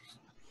me.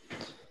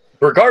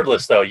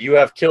 Regardless, though, you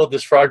have killed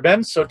this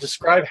frogman, so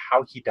describe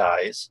how he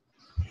dies.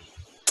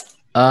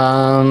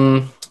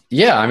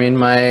 Yeah, I mean,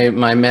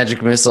 my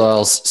magic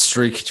missiles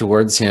streak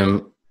towards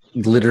him,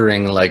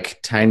 glittering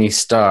like tiny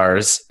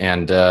stars,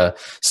 and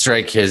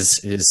strike his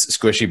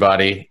squishy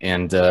body,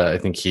 and I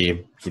think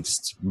he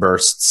just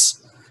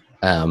bursts.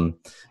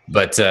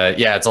 But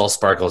yeah, it's all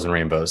sparkles and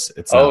rainbows.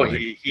 It's not like,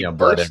 he blood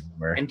bursts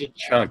everywhere. into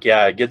chunk.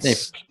 Yeah, it gets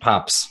It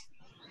pops.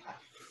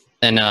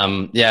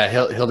 And yeah,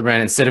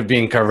 Hildebrand, instead of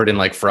being covered in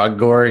like frog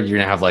gore, you're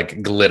gonna have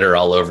like glitter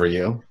all over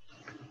you.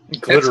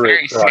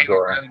 glittery frog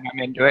gore. I'm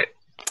into it.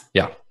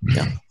 Yeah.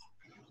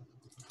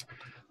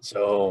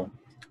 So,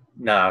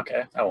 no,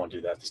 okay, I won't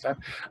do that this time.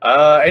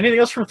 Anything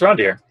else from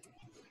Throndir?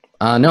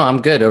 No,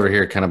 I'm good over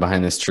here, kind of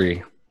behind this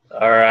tree.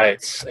 All right,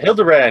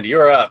 Hildebrand,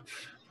 you're up.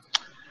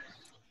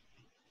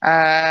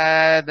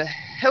 The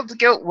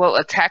Hildegilt will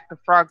attack the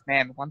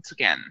frogman once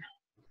again.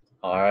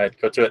 All right,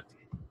 go to it.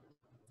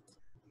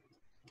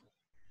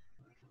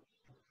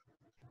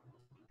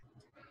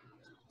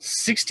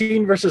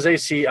 $16 versus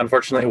AC,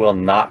 unfortunately, will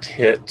not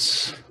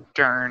hit.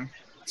 Darn.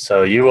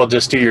 So you will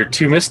just do your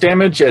 2 miss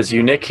damage as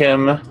you nick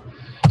him.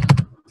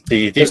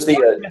 Does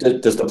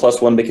the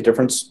 +1 make a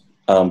difference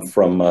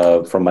from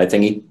my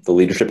thingy, the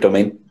leadership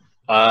domain?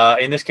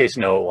 In this case,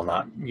 no, it will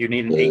not. You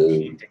need an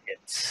 18 to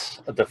hit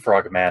the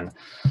frogman.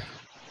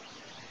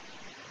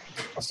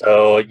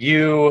 So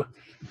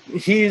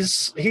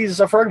he's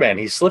a frogman.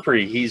 He's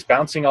slippery. He's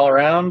bouncing all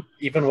around,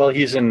 even while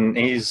he's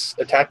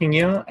attacking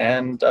you.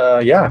 And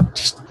yeah,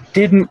 just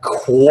didn't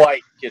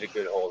quite get a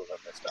good hold of him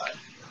this time.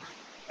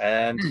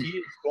 And he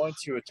is going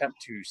to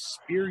attempt to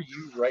spear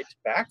you right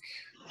back.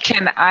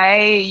 Can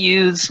I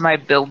use my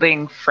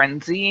building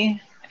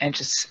frenzy and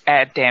just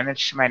add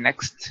damage to my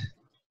next?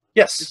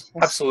 Yes,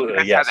 absolutely.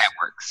 That's yes. how that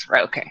works.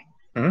 Right. Okay.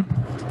 All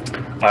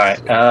right.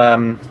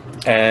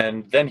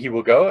 And then he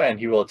will go and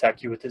he will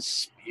attack you with his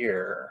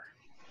spear.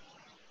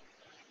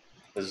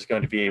 This is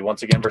going to be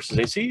once again versus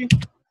AC.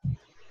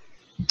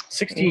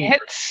 16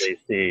 hits. versus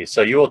AC.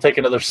 So you will take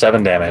another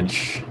 7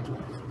 damage.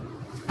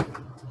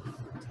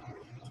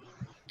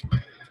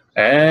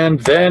 And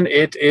then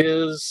it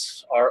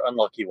is our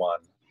unlucky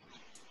one.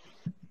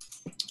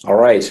 All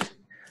right.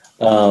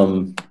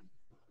 I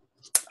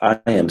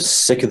am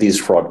sick of these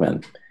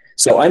frogmen.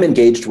 So I'm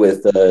engaged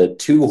with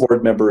 2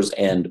 horde members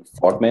and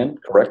frogman,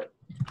 correct?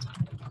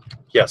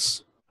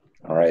 Yes.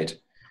 All right.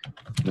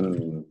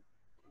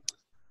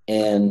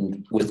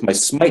 And with my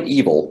Smite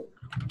Evil,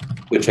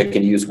 which I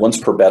can use once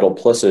per battle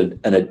plus a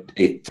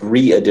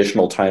 3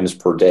 additional times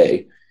per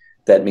day,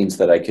 that means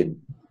that I could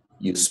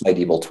use Smite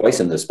Evil twice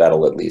in this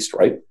battle at least,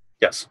 right?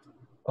 Yes.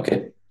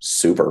 Okay,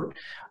 super.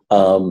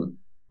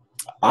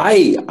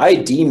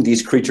 I deem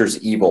these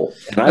creatures evil.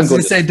 And I was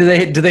going to say,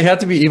 do they have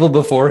to be evil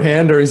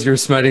beforehand, or is your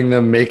smiting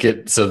them make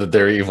it so that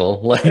they're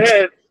evil? Like,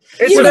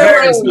 it's a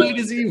very smite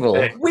is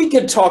evil. We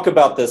could talk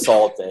about this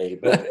all day,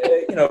 but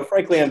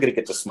frankly, I'm going to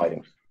get to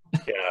smiting.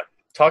 Yeah,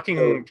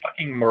 talking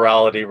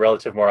morality,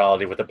 relative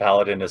morality with a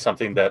paladin is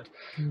something that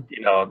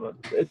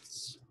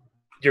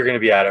you're going to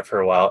be at it for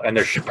a while, and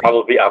there should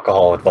probably be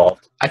alcohol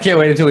involved. I can't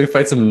wait until we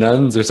fight some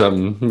nuns or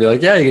something. And be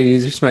like, yeah, you can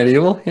use your smite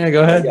evil. Yeah,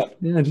 go ahead.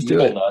 Yeah, just do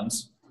it.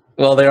 Nuns.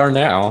 Well, they are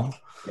now.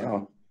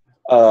 Yeah.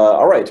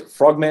 All right.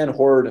 Frogman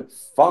Horde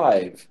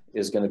 5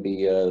 is going to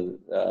be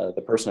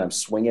the person I'm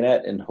swinging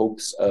at in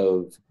hopes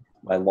of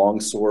my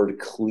longsword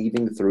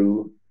cleaving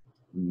through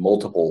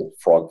multiple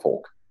frog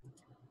folk.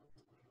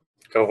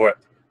 Go for it.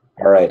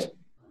 All right.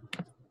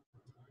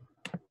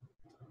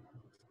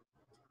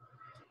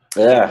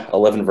 Yeah,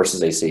 11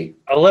 versus AC.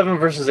 11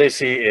 versus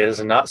AC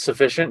is not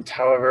sufficient.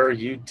 However,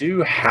 you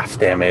do half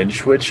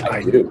damage, which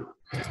I do.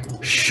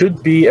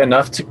 Should be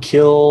enough to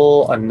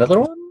kill another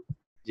one?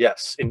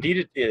 Yes, indeed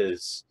it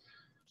is.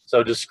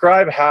 So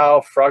describe how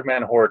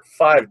Frogman Horde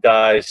 5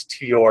 dies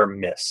to your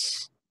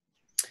miss.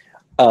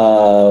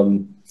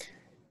 So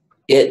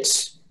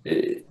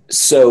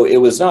it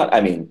was not,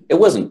 it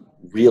wasn't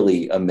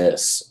really a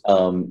miss.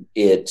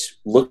 It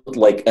looked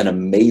like an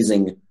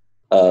amazing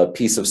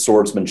piece of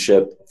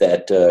swordsmanship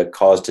that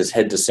caused his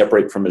head to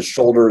separate from his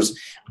shoulders,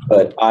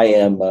 but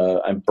I'm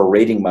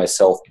berating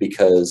myself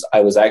because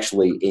I was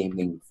actually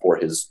aiming for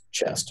his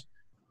chest,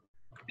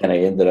 and I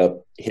ended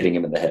up hitting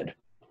him in the head.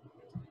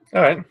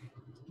 All right,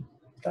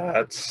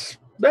 that's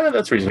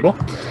reasonable.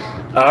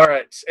 All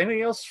right,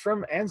 anything else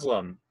from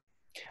Anselm?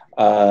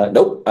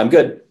 Nope, I'm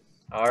good.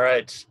 All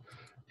right,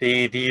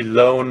 the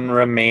lone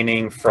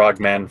remaining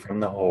frogman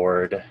from the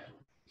horde.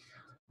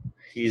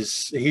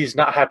 He's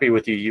not happy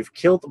with you. You've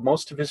killed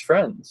most of his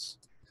friends.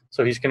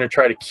 So he's going to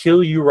try to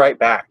kill you right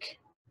back.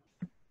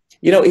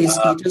 You know, he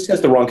just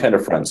has the wrong kind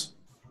of friends.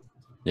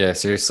 Yeah,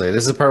 seriously.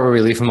 This is the part where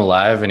we leave him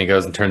alive and he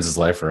goes and turns his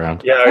life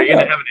around. Yeah, are you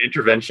going to have an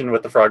intervention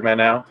with the Frogman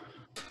now?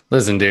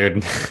 Listen,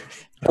 dude.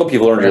 I hope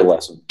you've learned your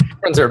lesson.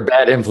 Friends are a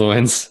bad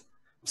influence,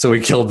 so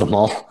we killed them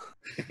all.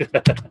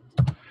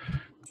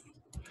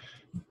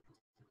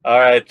 All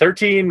right,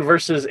 13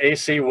 versus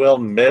AC will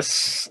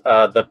miss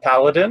the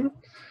Paladin.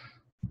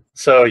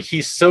 So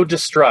he's so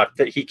distraught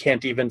that he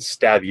can't even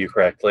stab you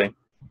correctly.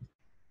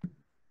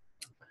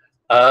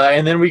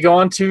 And then we go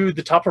on to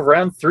the top of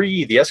round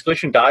 3. The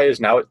escalation die is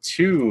now at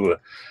 2.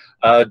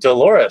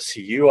 Dolores,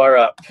 you are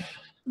up.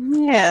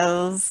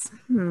 Yes.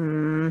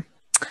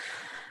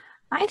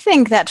 I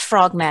think that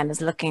Frogman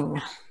is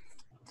looking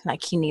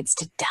like he needs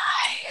to die.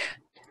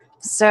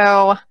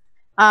 So,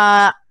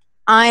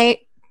 I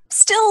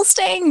still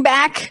staying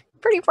back,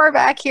 pretty far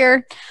back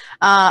here.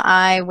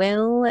 I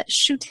will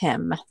shoot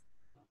him.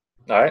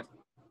 All right.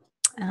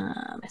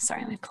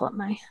 Sorry, let me pull up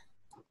my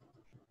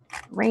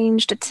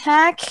ranged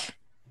attack.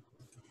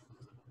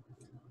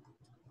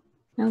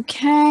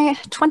 Okay,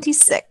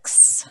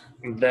 26.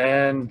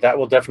 Then that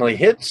will definitely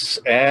hit,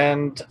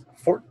 and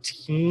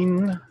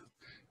 14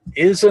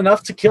 is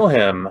enough to kill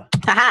him.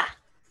 Haha.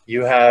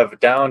 You have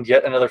downed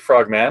yet another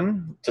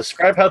Frogman.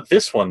 Describe how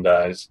this one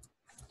dies.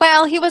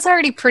 Well, he was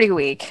already pretty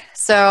weak,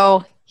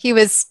 so it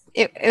was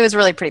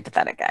really pretty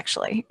pathetic,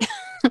 actually.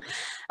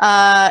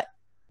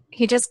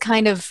 He just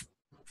kind of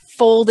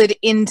folded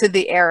into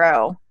the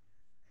arrow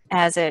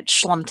as it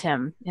schlumped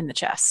him in the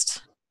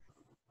chest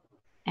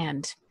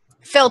and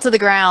fell to the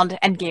ground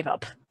and gave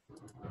up.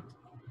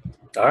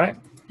 All right.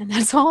 And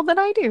that's all that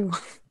I do.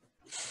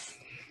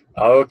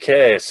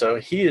 Okay, so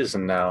he is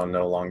now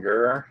no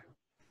longer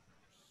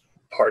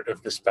part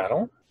of this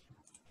battle.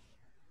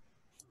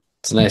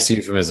 It's a nice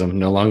euphemism.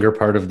 No longer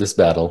part of this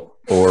battle,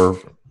 or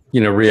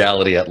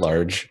reality at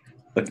large.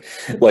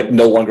 Like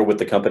no longer with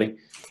the company.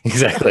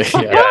 Exactly.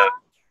 Yeah.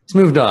 He's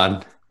moved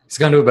on. He's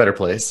gone to a better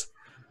place.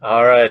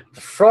 All right,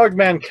 the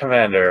Frogman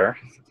Commander,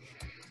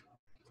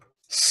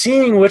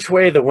 seeing which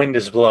way the wind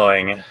is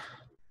blowing,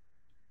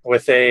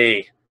 with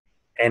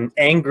an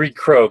angry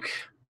croak,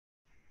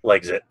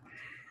 legs it,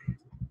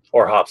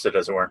 or hops it,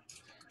 as it were,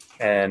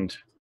 and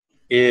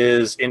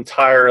is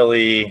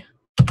entirely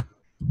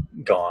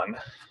gone,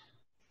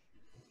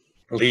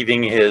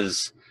 leaving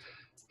his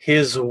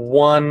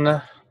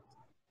one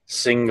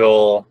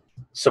single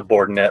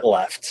subordinate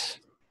left.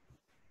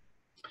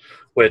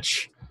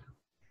 Which,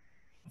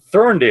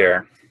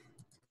 Thorndeer,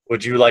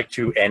 would you like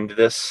to end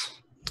this?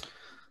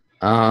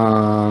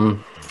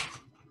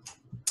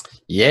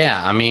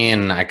 Yeah, I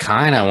mean, I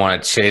kind of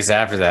want to chase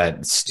after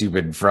that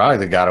stupid frog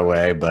that got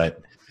away,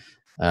 but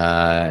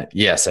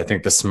yes, I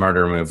think the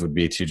smarter move would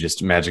be to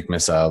just magic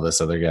missile this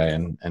other guy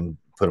and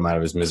put him out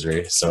of his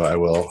misery. So I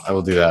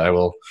will do that. I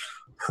will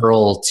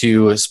hurl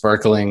 2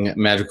 sparkling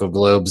magical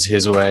globes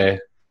his way,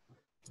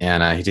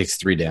 and he takes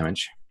 3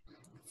 damage.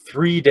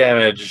 3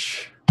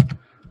 damage.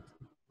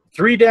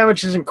 3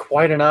 damage isn't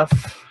quite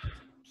enough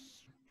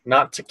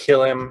not to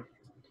kill him,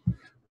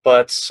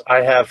 but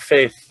I have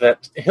faith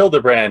that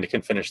Hildebrand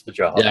can finish the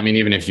job. Yeah, I mean,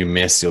 even if you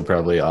miss, you'll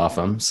probably off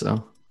him,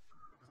 so.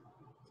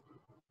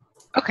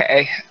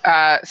 Okay,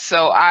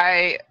 so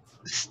I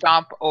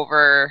stomp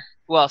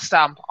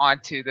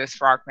onto this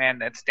frogman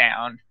that's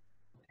down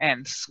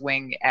and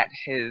swing at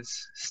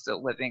his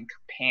still living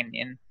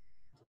companion.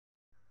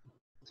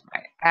 It's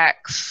my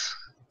axe.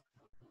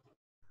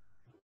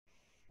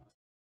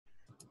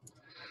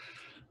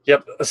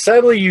 Yep.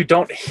 Sadly, you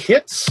don't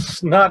hit,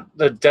 not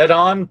dead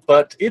on,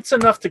 but it's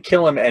enough to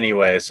kill him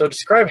anyway. So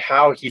describe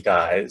how he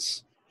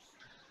dies.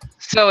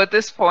 So at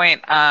this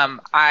point,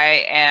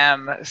 I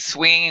am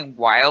swinging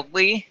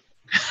wildly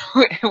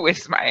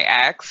with my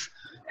axe,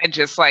 and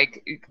just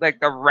like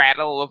the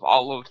rattle of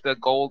all of the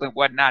gold and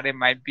whatnot in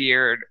my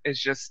beard is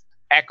just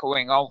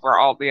echoing over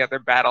all the other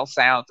battle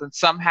sounds. And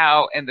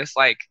somehow, in this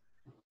like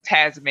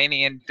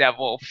Tasmanian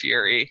devil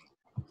fury,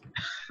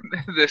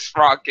 this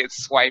frog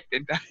gets swiped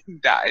and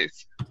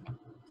dies.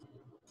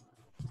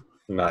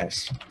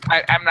 Nice.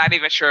 I'm not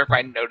even sure if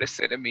I notice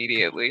it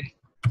immediately.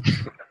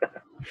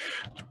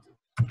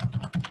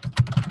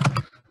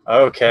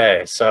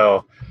 Okay,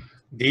 so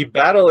the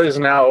battle is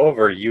now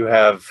over. You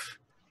have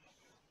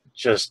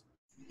just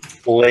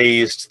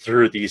blazed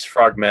through these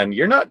frogmen.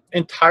 You're not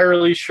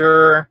entirely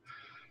sure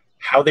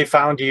how they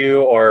found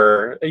you,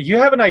 or you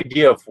have an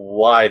idea of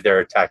why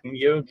they're attacking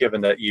you,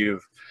 given that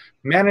you've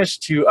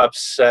managed to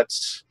upset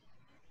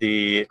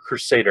the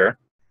Crusader.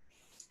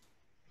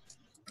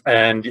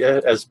 And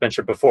as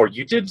mentioned before,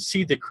 you did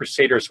see the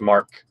Crusader's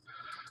mark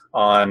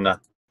on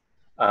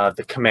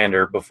the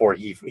commander before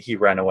he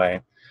ran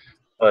away.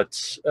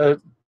 But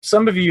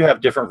some of you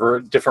have different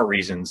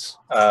reasons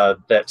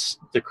that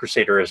the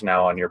Crusader is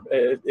now on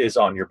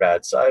your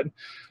bad side.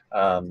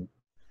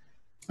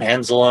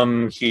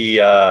 Anselm,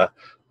 he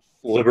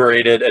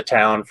liberated a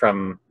town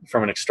from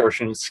an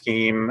extortion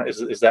scheme.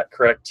 Is that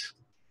correct?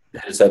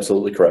 That is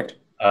absolutely correct.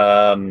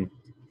 I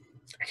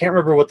can't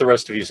remember what the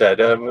rest of you said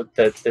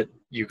that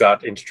you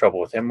got into trouble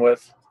with him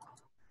with.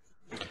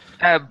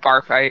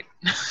 Bar fight.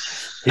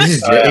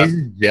 He's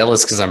he's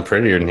jealous because I'm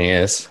prettier than he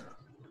is.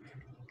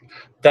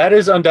 That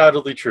is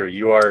undoubtedly true.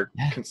 You are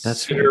Yeah, that's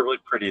considerably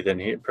prettier than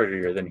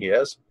he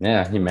is.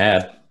 Yeah, he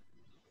mad.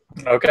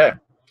 Okay,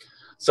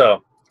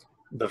 so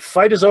the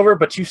fight is over,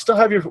 but you still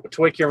have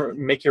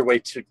make your way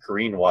to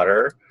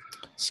Greenwater.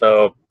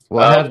 So,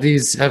 well, have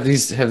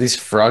these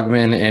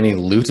frogmen any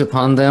loot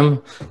upon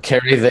them?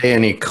 Carry they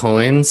any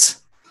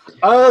coins?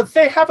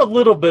 They have a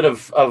little bit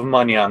of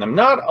money on them,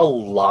 not a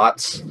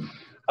lot.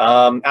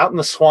 Out in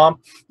the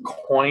swamp,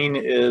 coin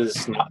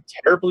is not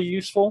terribly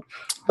useful,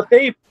 but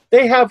they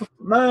have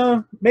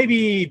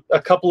maybe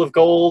a couple of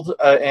gold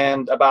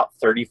and about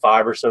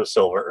 35 or so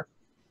silver.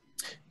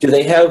 Do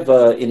they have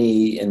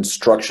any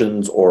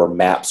instructions or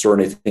maps or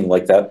anything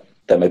like that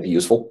that might be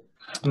useful?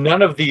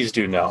 None of these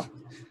do, no.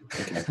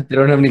 Okay. They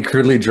don't have any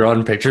crudely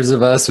drawn pictures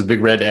of us with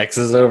big red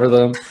X's over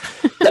them.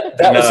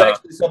 That was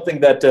actually something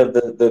that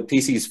the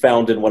PCs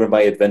found in one of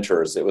my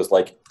adventures. It was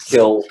like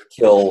kill.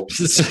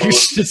 just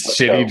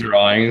shitty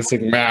drawings.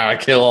 Like, nah,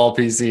 kill all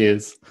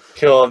PCs.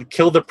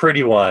 Kill the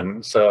pretty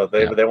one. So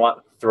they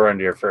want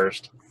Thorndir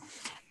first.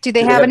 Do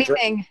they have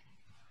anything?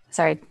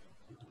 Sorry.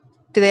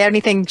 Do they have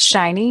anything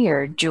shiny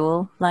or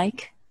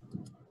jewel-like?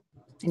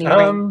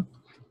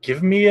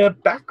 Give me a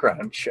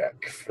background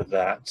check for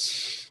that.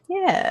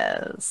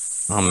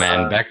 Yes. Oh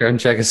man, background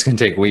check is gonna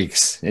take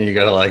weeks, and you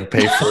gotta like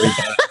pay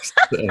 $40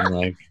 and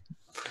like.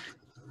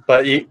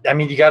 But you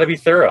got to be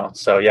thorough.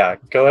 So yeah,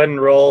 go ahead and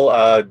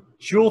roll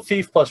Jewel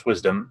Thief plus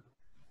Wisdom.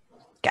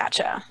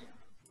 Gotcha.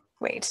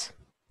 Wait.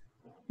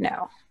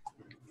 No.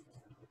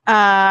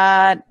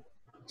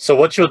 So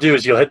what you'll do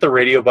is you'll hit the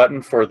radio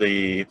button for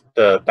the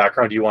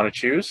background you want to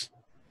choose,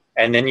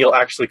 and then you'll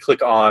actually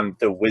click on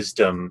the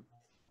Wisdom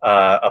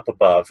up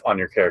above on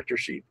your character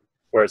sheet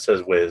where it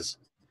says Wiz.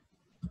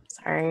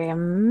 Sorry,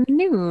 I'm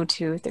new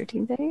to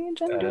 13th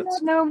age. I do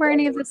not know where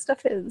any of this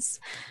stuff is.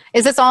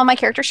 Is this all on my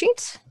character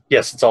sheet?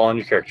 Yes, it's all on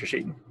your character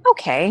sheet.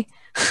 Okay.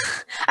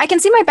 I can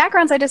see my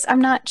backgrounds. I'm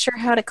not sure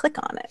how to click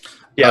on it.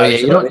 Yeah,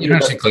 you don't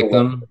actually click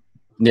them.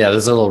 Yeah,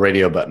 there's a little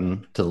radio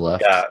button to the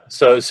left. Yeah,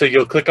 so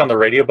you'll click on the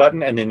radio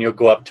button, and then you'll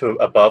go up to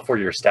above where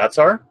your stats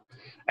are,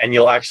 and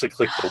you'll actually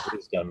click the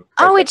Wisdom.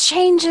 Oh, it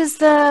changes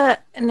the...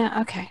 No,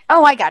 okay.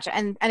 Oh, I gotcha.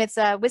 And it's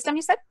Wisdom,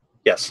 you said?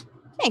 Yes.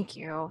 Thank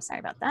you. Sorry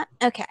about that.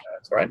 Okay.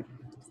 That's right.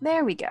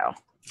 There we go.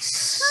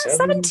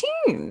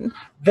 17.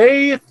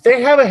 They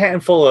have a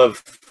handful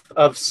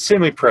of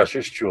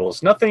semi-precious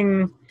jewels.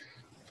 Nothing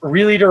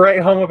really to write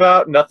home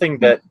about. Nothing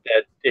that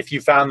if you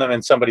found them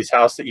in somebody's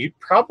house that you'd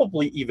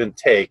probably even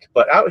take.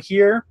 But out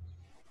here,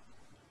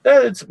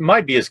 that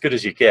might be as good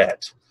as you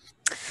get.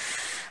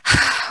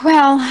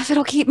 Well, if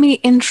it'll keep me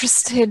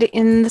interested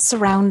in the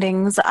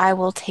surroundings, I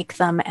will take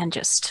them and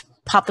just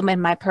pop them in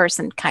my purse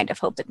and kind of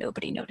hope that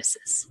nobody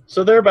notices.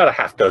 So there are about a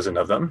half dozen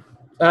of them.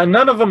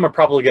 None of them are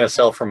probably going to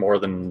sell for more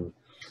than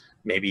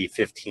maybe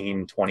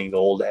 15, 20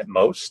 gold at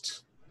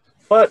most.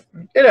 But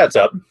it adds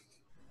up.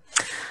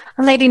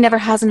 A lady never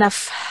has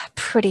enough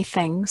pretty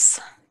things.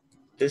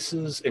 This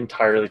is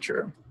entirely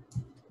true.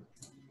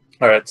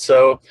 All right,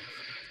 so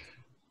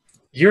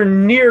you're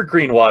near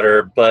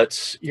Greenwater,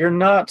 but you're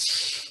not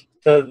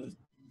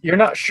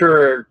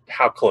sure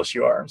how close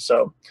you are.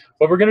 So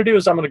what we're going to do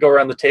is I'm going to go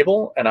around the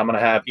table, and I'm going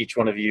to have each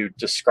one of you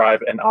describe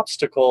an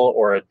obstacle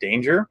or a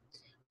danger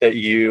that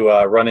you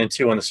run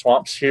into in the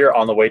swamps here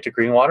on the way to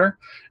Greenwater.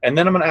 And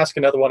then I'm going to ask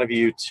another one of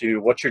you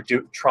to what you're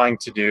trying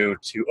to do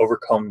to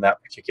overcome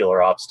that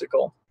particular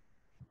obstacle.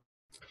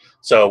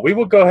 So we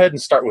will go ahead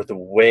and start with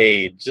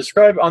Wade.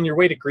 Describe on your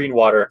way to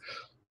Greenwater,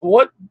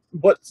 what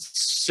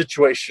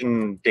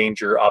situation,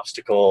 danger,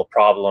 obstacle,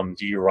 problem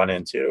do you run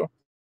into?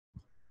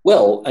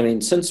 Well, I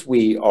mean, since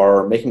we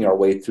are making our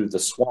way through the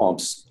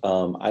swamps,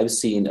 I've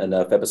seen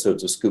enough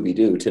episodes of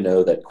Scooby-Doo to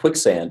know that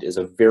quicksand is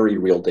a very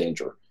real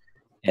danger.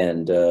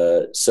 And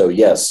so,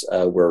 yes,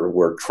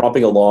 we're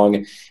tromping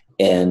along,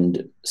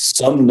 and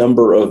some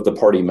number of the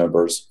party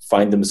members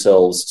find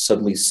themselves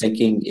suddenly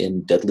sinking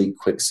in deadly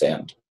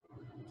quicksand.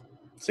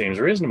 Seems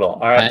reasonable.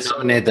 All right. I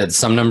nominate that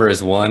some number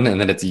is 1,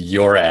 and then it's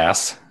your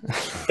ass.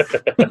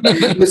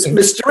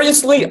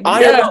 Mysteriously,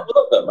 I am not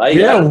one of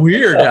them.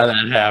 Weird how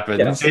that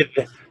happens.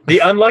 Yeah. The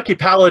unlucky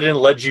paladin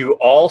led you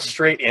all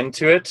straight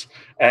into it,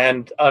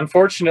 and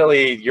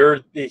unfortunately,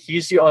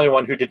 he's the only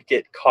one who did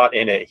get caught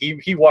in it.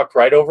 He walked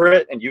right over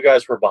it, and you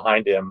guys were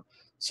behind him,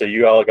 so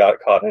you all got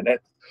caught in it.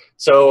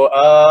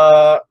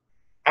 So,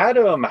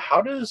 Adam,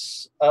 how do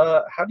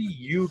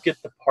you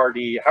get the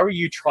party? How are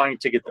you trying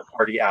to get the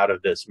party out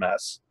of this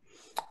mess?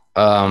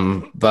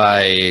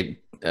 By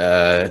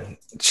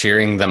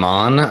cheering them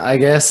on, I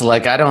guess.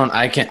 Like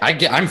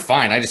I'm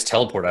fine. I just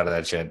teleport out of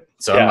that shit.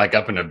 So I'm like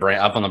up on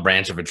the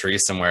branch of a tree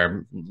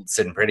somewhere,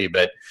 sitting pretty.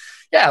 But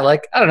yeah,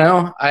 like I don't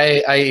know.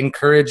 I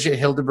encourage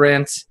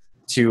Hildebrandt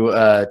to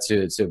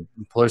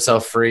pull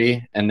herself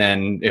free, and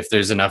then if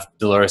there's enough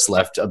Dolores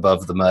left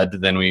above the mud,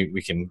 then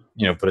we can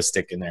put a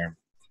stick in there,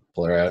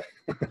 pull her out.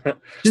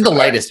 She's the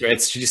lightest,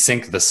 right? She just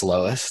sink the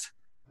slowest.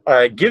 All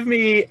right, give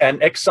me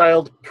an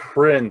exiled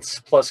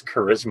prince plus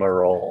charisma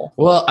roll.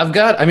 Well,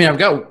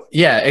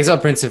 yeah,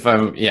 Exiled Prince.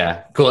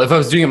 Cool. If I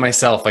was doing it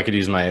myself, I could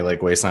use my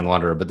like Wasteland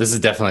Wanderer. But this is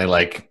definitely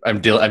like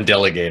I'm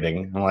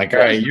delegating. I'm like,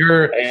 all right,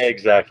 you're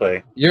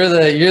the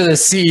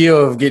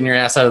CEO of getting your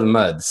ass out of the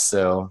mud.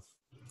 So,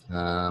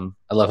 I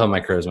love how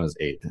my charisma is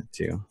 8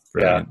 too.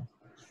 Brilliant. Yeah.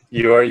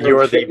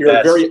 You're the you're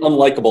best. very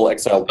unlikable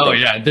exiled. Oh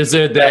yeah,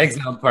 the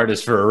exile part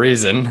is for a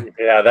reason.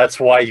 Yeah, that's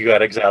why you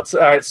got exiled. So,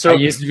 all right, so I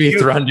used to be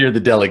Thrundir the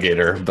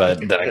Delegator,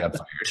 but then I got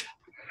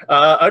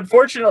fired.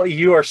 Unfortunately,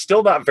 you are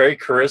still not very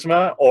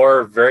charisma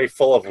or very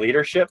full of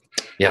leadership.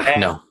 Yeah,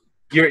 and no.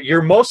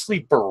 You're mostly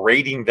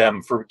berating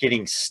them for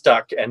getting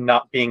stuck and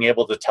not being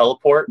able to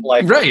teleport.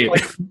 Like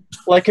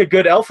a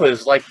good alpha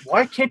is like,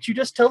 why can't you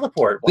just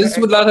teleport? This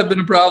would not have been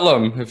a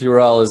problem if you were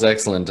all as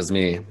excellent as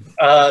me.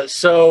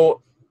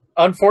 So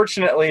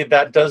unfortunately,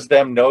 that does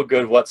them no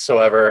good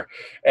whatsoever,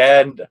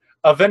 and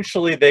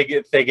eventually they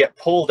get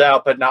pulled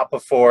out, but not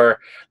before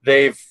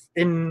they've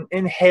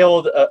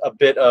inhaled a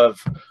bit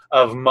of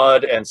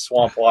mud and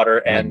swamp water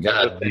and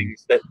other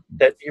things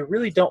that you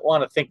really don't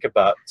want to think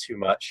about too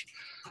much.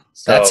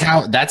 So,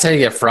 that's how you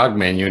get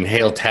frogmen. You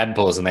inhale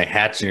tadpoles and they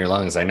hatch in your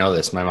lungs. I know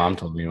this. My mom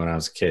told me when I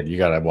was a kid. You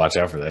gotta watch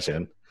out for that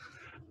shit.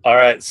 All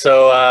right,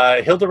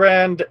 so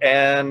Hildebrand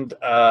and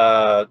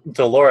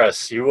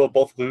Dolores, you will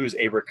both lose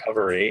a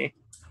recovery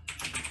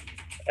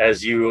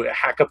as you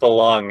hack up a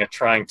lung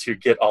trying to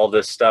get all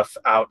this stuff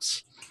out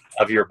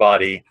of your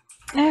body.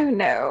 Oh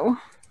no.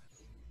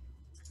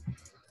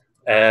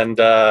 And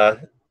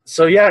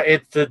so yeah,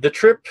 the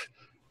trip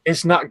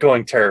is not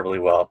going terribly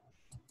well.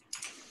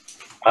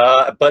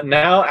 But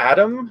now,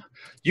 Adam,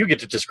 you get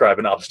to describe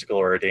an obstacle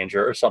or a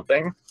danger or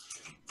something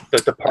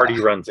that the party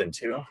runs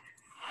into.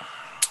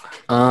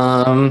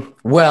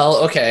 Well,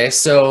 okay,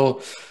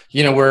 so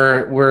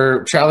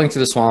we're traveling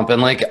through the swamp,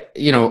 and like,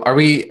 there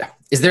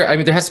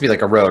has to be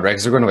like a road, right?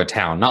 Because we're going to a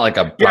town, not like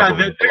a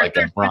road, but like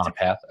we're on a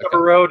path. Okay. A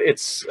road.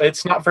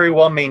 It's not very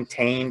well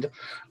maintained.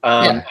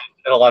 In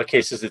a lot of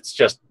cases, it's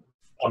just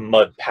a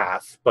mud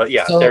path. But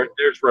yeah, so,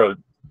 there's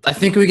road. I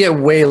think we get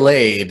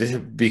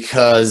waylaid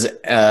because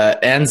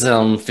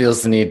Anselm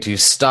feels the need to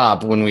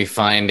stop when we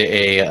find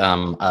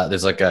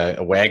there's like a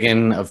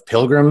wagon of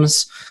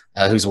pilgrims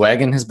whose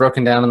wagon has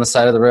broken down on the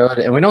side of the road,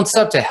 and we don't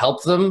stop to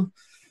help them.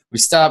 We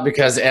stop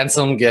because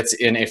Anselm gets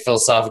in a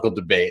philosophical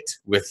debate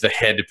with the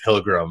head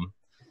pilgrim,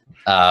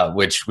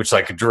 which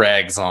like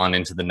drags on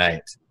into the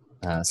night.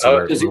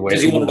 Does he want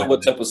to know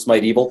what's up with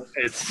Smite Evil?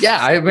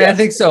 I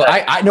think so.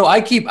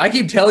 I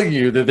keep telling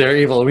you that they're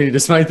evil. We need to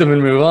smite them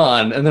and move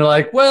on. And they're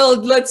like, well,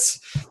 let's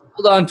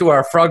hold on to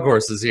our frog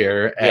horses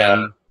here.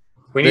 And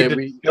we need to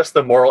discuss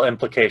the moral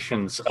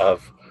implications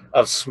of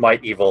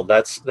Smite Evil.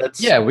 That's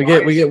we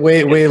get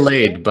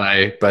waylaid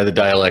by the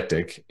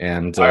dialectic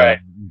and all right.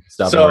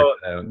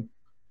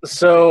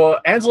 So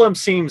Anselm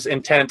seems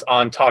intent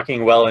on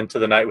talking well into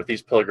the night with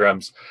these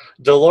pilgrims.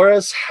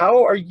 Dolores,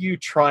 how are you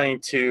trying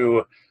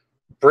to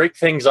break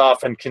things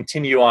off and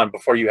continue on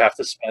before you have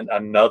to spend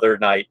another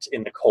night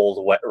in the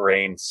cold, wet,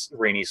 rainy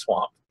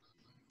swamp?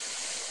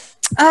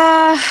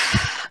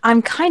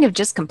 I'm kind of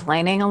just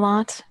complaining a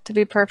lot, to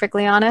be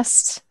perfectly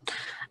honest.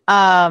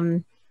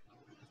 I'm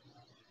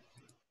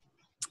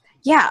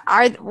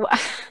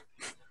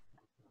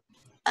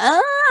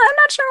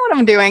not sure what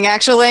I'm doing,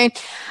 actually.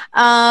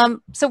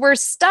 So we're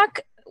stuck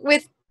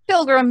with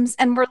pilgrims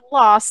and we're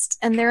lost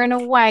and they're in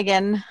a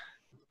wagon.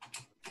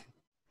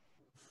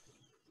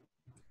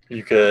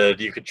 You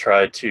could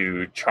try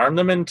to charm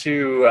them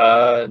into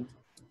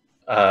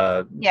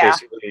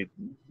basically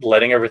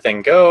letting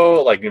everything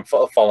go, like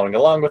following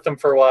along with them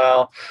for a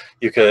while.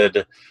 You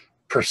could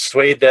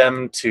persuade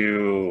them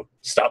to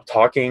stop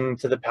talking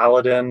to the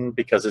paladin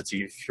because it's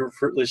a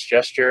fruitless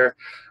gesture.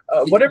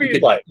 Whatever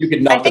you'd like.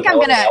 I think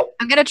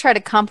I'm gonna try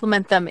to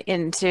compliment them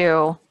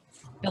into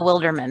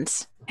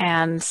bewilderment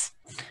and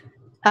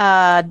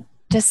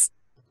just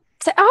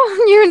say,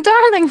 "Oh, you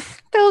darling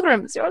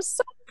pilgrims, you're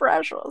so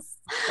precious.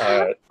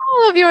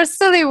 All of your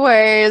silly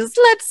ways.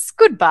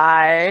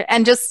 Goodbye."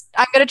 And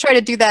I'm gonna try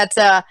to do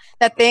that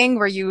thing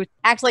where you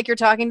act like you're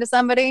talking to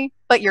somebody,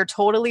 but you're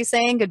totally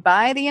saying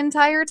goodbye the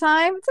entire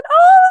time. It's like,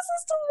 oh, this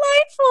is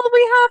delightful.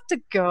 We have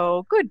to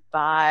go.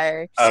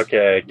 Goodbye.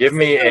 Okay, give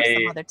me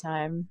some other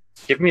time.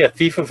 Give me a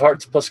Thief of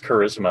Hearts plus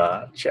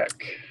Charisma check.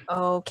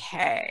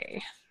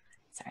 Okay.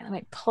 Sorry, let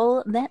me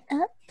pull that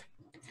up.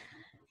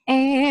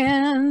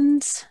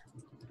 And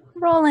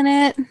rolling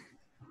it.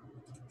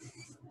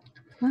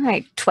 All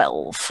right,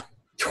 12.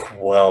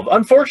 12.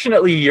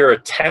 Unfortunately, your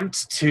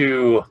attempt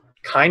to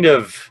kind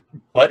of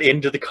butt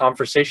into the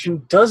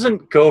conversation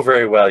doesn't go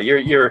very well.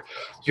 You're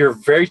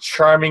very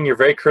charming, you're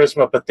very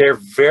charisma, but they're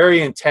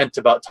very intent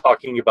about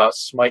talking about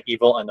Smite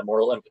Evil and the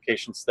moral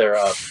implications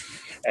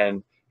thereof,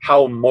 and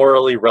how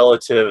morally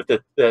relative that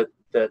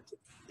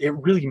it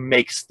really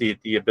makes the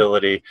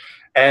ability,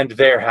 and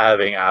they're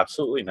having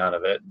absolutely none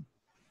of it.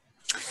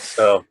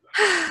 So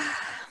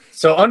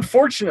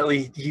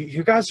unfortunately,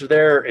 you guys are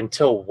there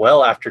until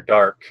well after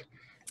dark,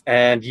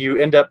 and you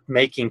end up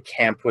making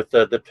camp with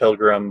the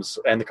pilgrims,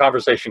 and the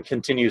conversation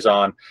continues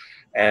on,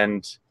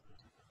 and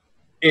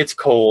it's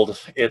cold,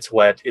 it's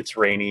wet, it's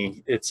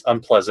rainy, it's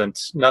unpleasant.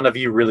 None of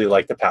you really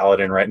like the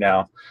paladin right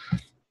now.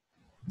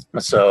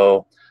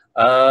 So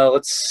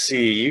let's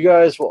see. You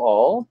guys will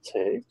all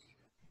take...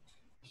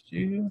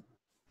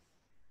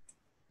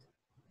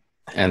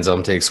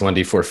 Anselm takes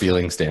 1d4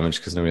 feelings damage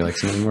because nobody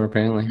likes him anymore,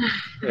 apparently.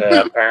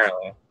 Yeah,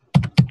 apparently.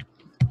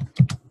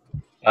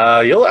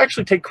 You'll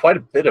actually take quite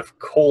a bit of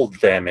cold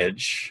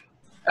damage.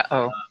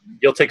 Uh-oh.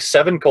 You'll take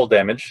 7 cold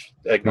damage.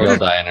 We all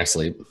die in our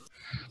sleep.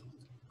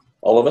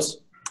 All of us?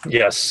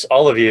 Yes,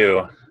 all of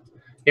you.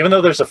 Even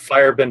though there's a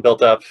fire been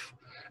built up,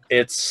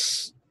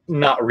 it's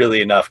not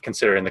really enough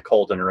considering the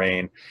cold and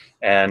rain.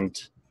 And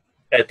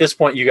at this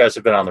point, you guys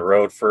have been on the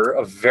road for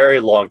a very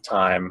long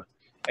time,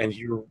 and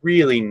you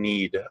really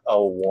need a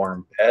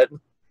warm bed.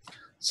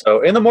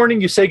 So in the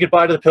morning, you say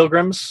goodbye to the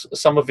pilgrims,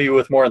 some of you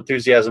with more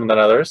enthusiasm than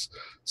others,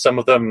 some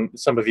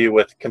of you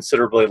with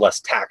considerably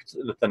less tact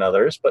than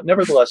others, but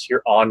nevertheless,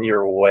 you're on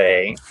your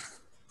way.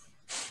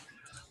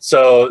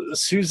 So,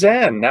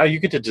 Suzanne, now you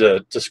get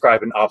to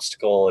describe an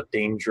obstacle, a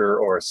danger,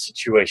 or a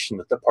situation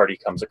that the party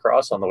comes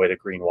across on the way to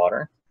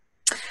Greenwater.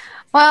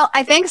 Well,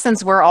 I think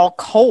since we're all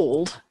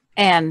cold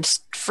and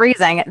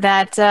freezing,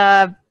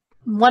 that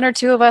one or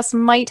two of us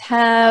might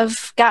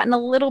have gotten a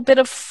little bit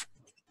of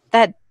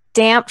that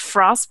damp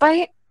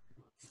frostbite.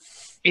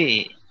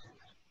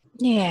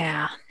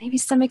 Yeah, maybe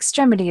some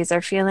extremities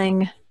are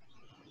feeling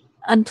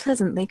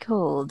unpleasantly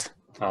cold.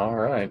 All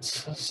right.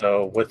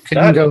 So with You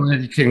that,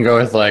 can go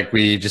with like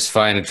we just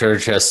find a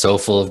treasure chest so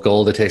full of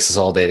gold it takes us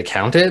all day to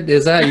count it.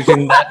 Is that you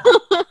can?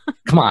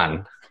 Come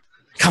on.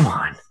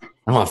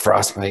 I want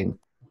frostbite.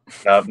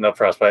 no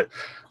frostbite.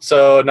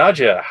 So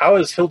Nadia, how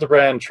is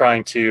Hildebrand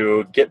trying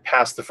to get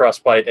past the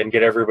frostbite and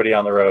get everybody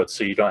on the road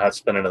so you don't have to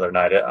spend another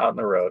night out on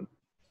the road?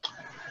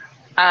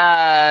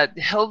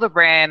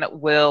 Hildebrand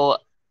will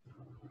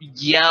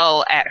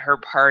yell at her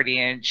party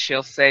and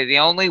she'll say, the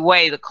only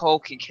way the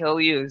cold can kill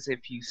you is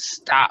if you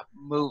stop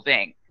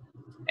moving,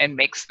 and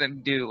makes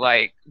them do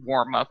like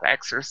warm-up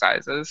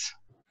exercises.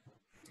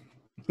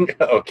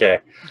 Okay.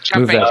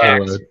 Jumping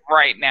jacks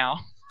right now.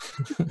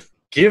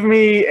 Give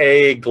me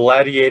a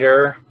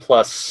gladiator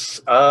plus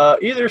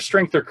either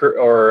strength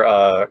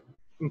or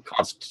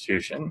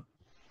constitution.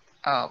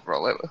 I'll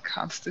roll it with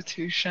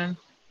constitution.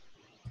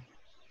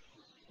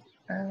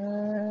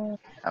 Oh.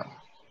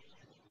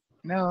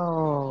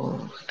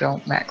 No,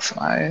 don't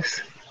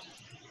maximize.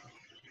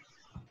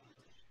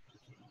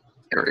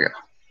 There we go.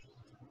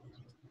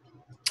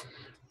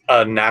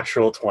 A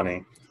natural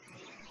 20.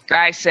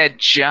 I said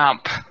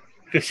jump.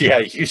 Yeah,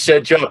 you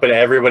said jump, and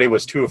everybody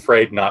was too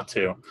afraid not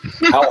to.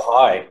 How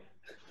high?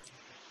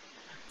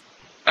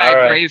 I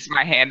right. raise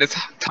my hand as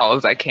tall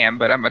as I can,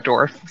 but I'm a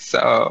dwarf,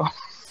 so...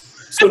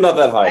 So not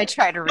that high. I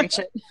try to reach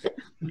it.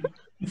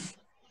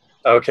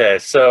 Okay,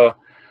 so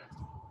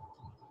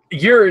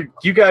you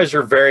guys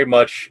are very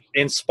much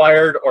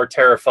inspired or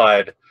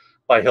terrified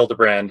by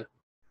Hildebrand,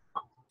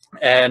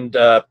 and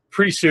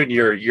pretty soon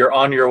you're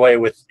on your way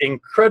with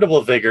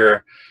incredible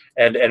vigor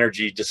and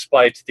energy,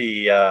 despite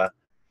the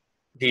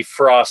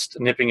frost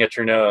nipping at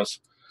your nose.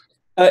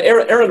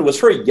 Aaron, was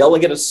her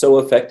yelling at us so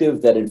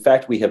effective that in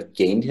fact we have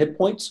gained hit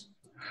points?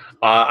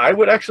 I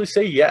would actually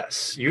say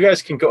yes. You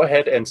guys can go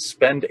ahead and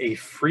spend a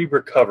free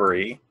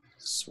recovery.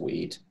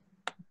 Sweet.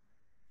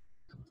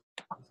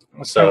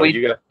 So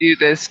you do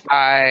this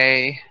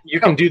by... You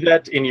can do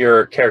that in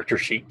your character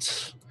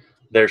sheets.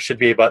 There should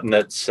be a button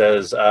that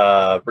says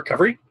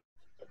recovery.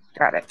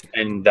 Got it.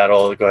 And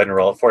that'll go ahead and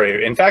roll it for you.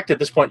 In fact, at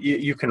this point,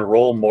 you can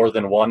roll more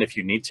than one if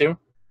you need to.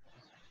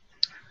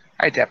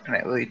 I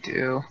definitely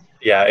do.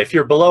 Yeah, if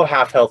you're below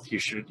half health,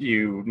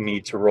 you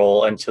need to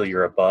roll until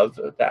you're above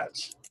that.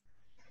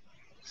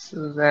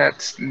 So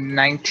that's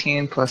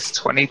 19 plus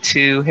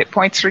 22 hit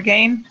points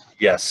regained?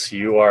 Yes,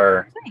 you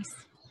are. Nice.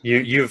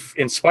 You've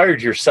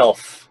inspired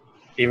yourself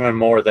even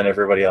more than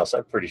everybody else,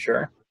 I'm pretty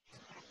sure.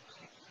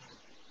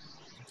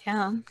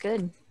 Yeah,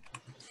 good.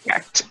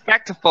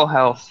 Back to full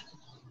health.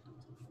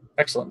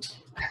 Excellent.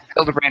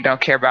 Hildebrand don't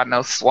care about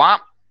no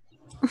swamp.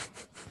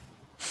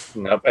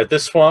 Nope. At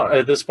this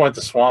point,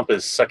 the swamp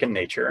is second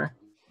nature.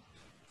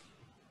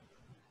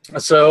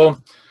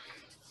 So,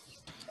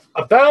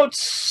 about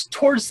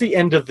towards the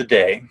end of the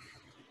day,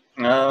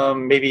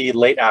 maybe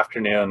late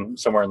afternoon,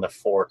 somewhere in the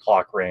 4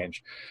 o'clock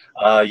range,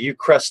 you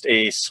crest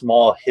a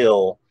small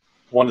hill,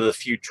 one of the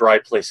few dry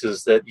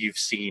places that you've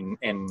seen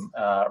in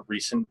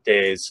recent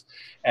days,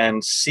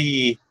 and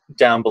see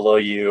down below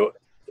you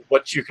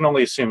what you can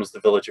only assume is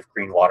the village of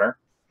Greenwater.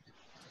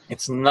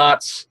 It's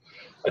not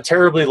a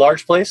terribly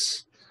large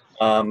place.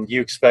 You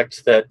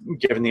expect that,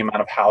 given the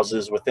amount of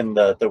houses within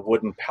the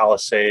wooden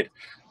palisade,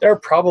 there are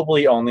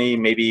probably only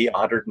maybe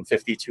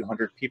 150,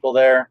 200 people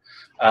there,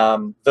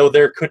 though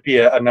there could be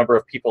a number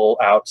of people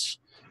out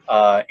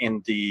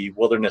in the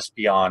wilderness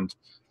beyond,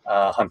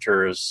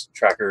 hunters,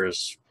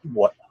 trackers,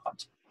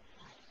 whatnot.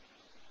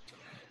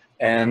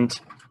 And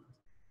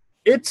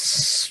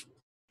it's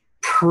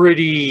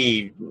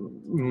pretty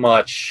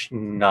much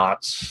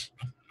not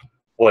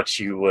what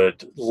you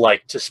would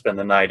like to spend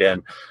the night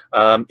in.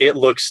 It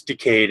looks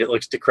decayed. It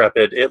looks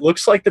decrepit. It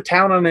looks like the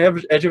town on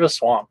the edge of a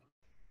swamp.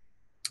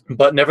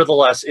 But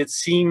nevertheless, it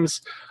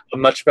seems a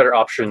much better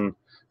option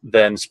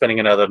than spending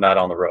another night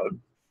on the road.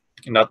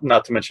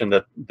 Not to mention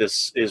that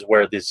this is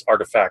where this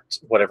artifact,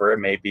 whatever it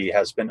may be,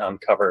 has been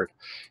uncovered,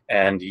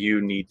 and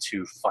you need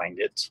to find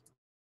it.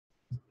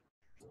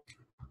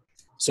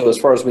 So as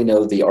far as we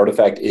know, the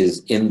artifact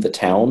is in the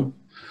town?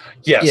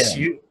 Yes,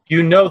 Yeah.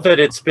 you know that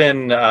it's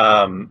been...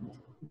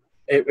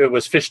 It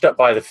was fished up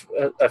by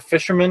a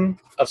fisherman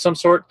of some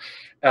sort,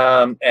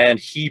 and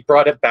he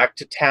brought it back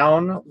to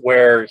town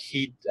where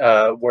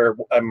where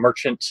a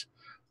merchant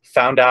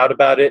found out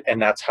about it,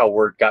 and that's how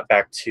word got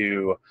back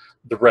to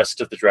the rest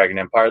of the Dragon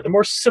Empire, the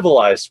more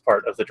civilized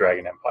part of the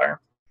Dragon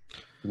Empire.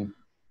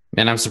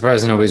 Man, I'm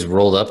surprised nobody's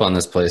rolled up on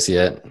this place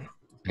yet.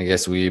 I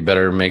guess we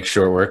better make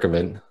short work of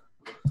it.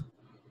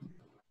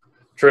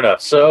 True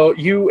enough. So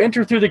you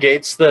enter through the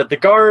gates. The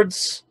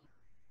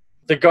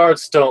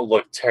guards don't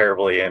look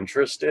terribly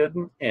interested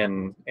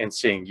in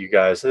seeing you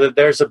guys.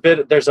 There's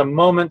a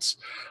moment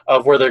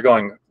of where they're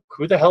going,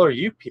 "Who the hell are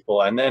you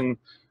people?" And then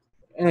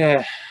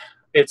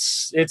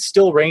it's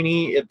still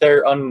rainy.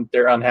 They're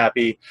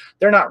unhappy.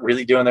 They're not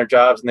really doing their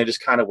jobs, and they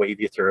just kind of wave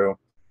you through.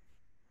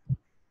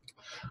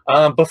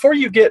 Before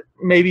you get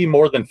maybe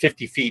more than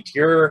 50 feet,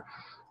 you're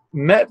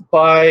met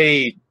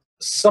by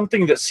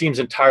something that seems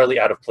entirely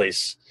out of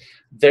place.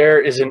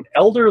 There is an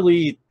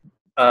elderly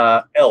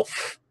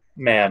elf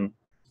man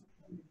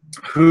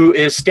who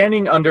is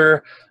standing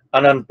under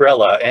an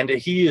umbrella, and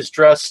he is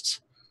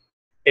dressed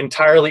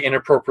entirely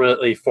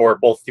inappropriately for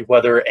both the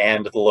weather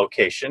and the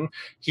location.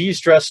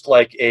 He's dressed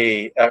like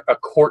a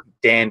court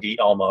dandy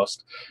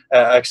almost,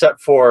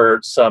 except for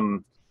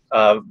some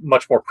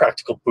much more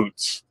practical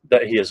boots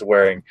that he is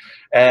wearing.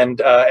 And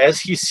as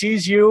he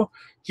sees you,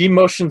 he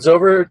motions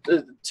over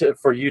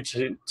for you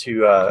to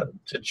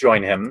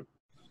join him.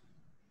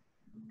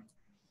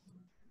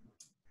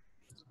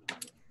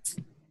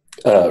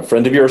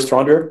 Friend of yours,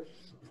 Throndir?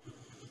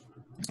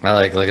 I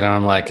like looking at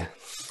him like,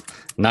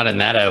 not in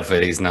that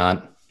outfit, he's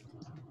not.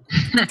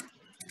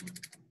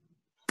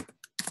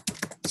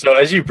 So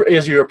as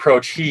you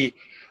approach, you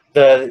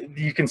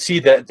can see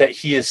that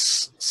he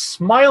is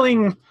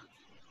smiling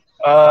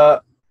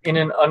in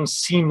an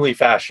unseemly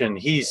fashion.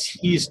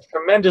 He's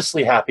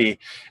tremendously happy,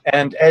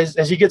 and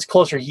as he gets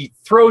closer, he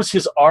throws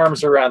his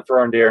arms around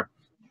Throndir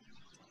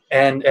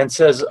and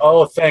says,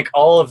 "Oh, thank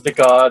all of the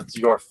gods,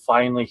 you're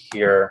finally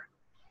here.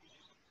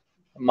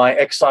 My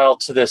exile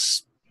to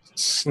this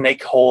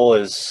snake hole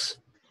is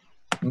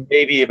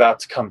maybe about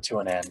to come to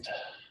an end."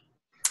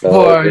 Who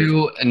are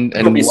you, and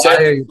be why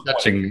sad. are you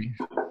touching me?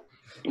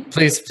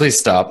 Please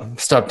stop.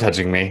 Stop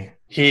touching me.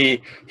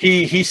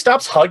 He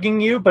stops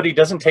hugging you, but he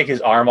doesn't take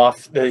his arm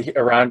off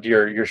around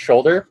your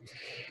shoulder,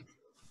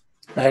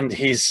 and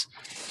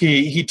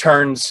he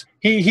turns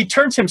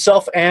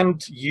himself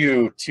and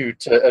you to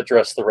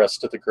address the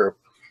rest of the group.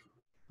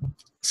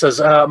 Says,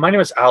 "My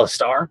name is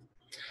Alistar,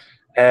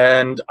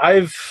 and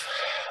I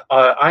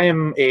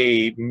am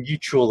a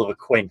mutual of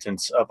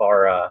acquaintance of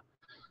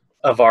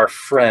our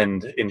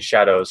friend in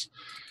Shadows.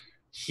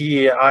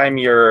 I'm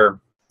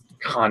your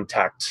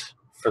contact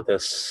for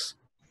this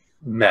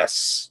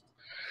mess,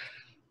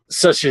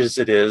 such as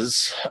it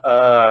is.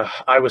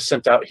 I was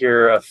sent out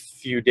here a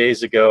few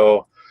days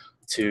ago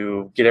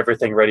to get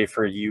everything ready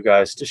for you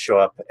guys to show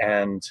up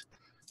and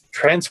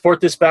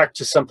transport this back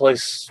to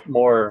someplace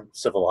more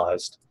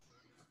civilized.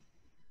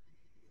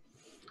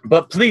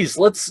 But please,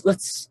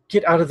 let's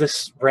get out of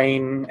this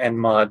rain and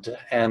mud.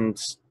 And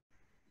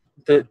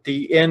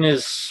the inn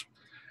is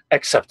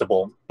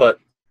acceptable, but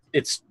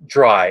it's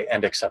dry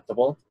and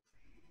acceptable."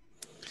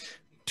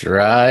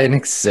 Dry and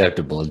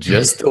acceptable,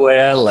 just the way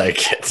I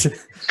like it.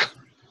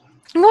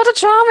 What a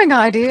charming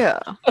idea.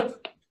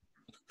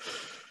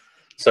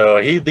 So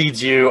he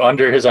leads you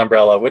under his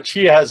umbrella, which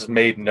he has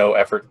made no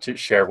effort to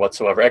share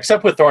whatsoever,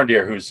 except with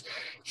Throndir,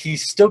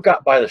 he's still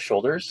got by the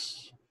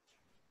shoulders,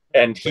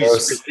 and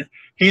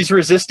he's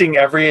resisting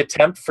every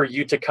attempt for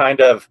you to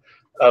kind of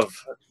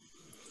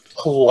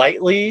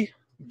politely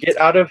get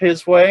out of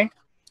his way.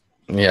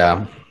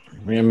 Yeah.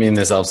 I mean,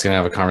 this elf's going to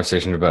have a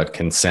conversation about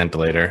consent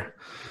later.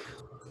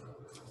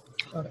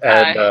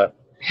 And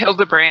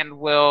Hildebrand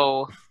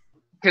will,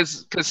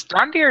 because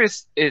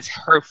Throndir is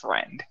her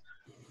friend,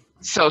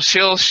 so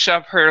she'll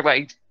shove her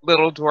like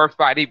little dwarf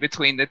body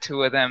between the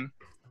two of them,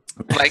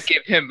 like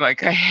give him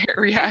like a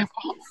hairy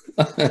eyeball.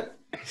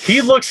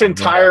 he looks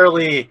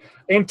entirely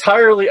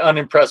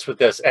unimpressed with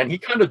this, and he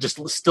kind of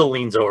just still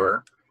leans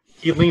over.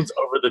 He leans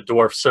over the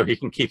dwarf so he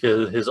can keep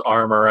his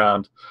arm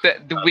around.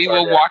 We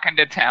will walk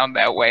into town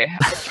that way.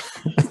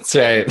 That's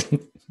right.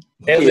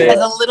 And As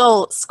a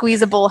little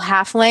squeezable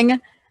halfling,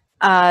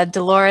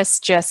 Dolores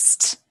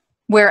just,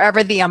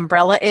 wherever the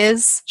umbrella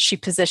is, she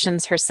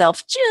positions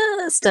herself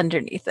just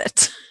underneath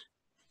it.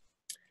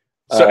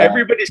 So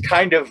everybody's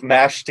kind of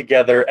mashed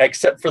together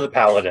except for the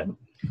paladin.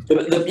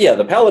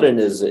 The paladin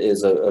is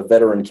a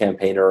veteran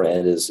campaigner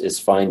and is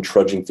fine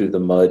trudging through the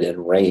mud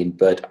and rain.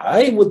 But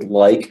I would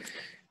like,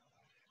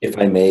 if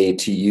I may,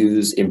 to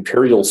use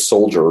Imperial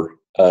Soldier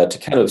to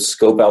kind of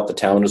scope out the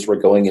town as we're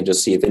going and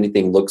just see if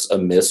anything looks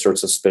amiss or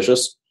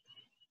suspicious.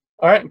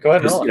 All right, go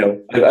ahead and roll. You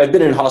know, I've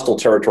been in hostile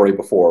territory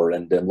before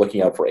and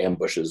looking out for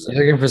ambushes. If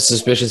you're looking for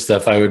suspicious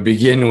stuff, I would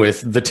begin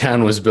with the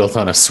town was built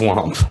on a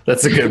swamp.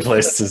 That's a good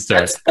place to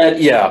start.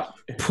 Yeah.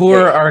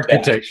 Poor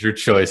architecture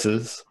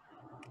choices.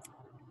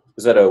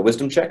 Is that a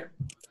wisdom check?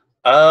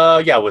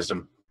 Yeah,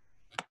 wisdom.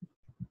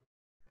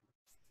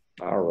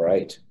 All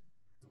right.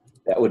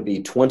 That would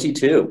be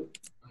 22.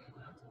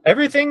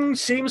 Everything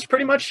seems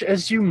pretty much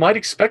as you might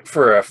expect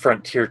for a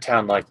frontier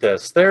town like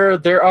this.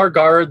 There are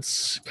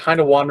guards kind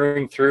of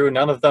wandering through.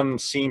 None of them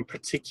seem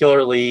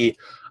particularly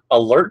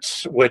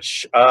alert,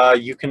 which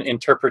you can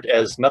interpret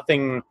as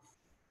nothing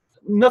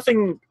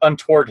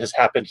untoward has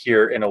happened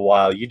here in a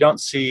while. You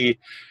don't see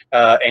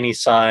any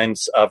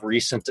signs of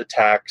recent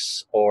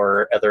attacks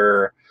or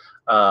other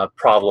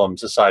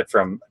problems aside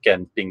from,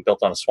 again, being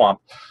built on a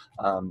swamp.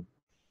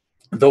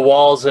 The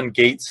walls and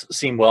gates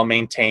seem well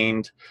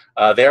maintained.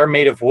 They are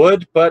made of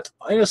wood, but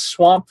in a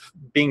swamp,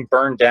 being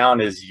burned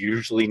down is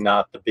usually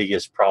not the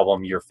biggest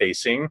problem you're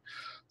facing.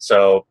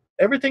 So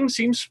everything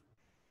seems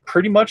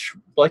pretty much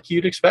like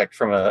you'd expect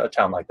from a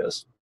town like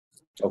this.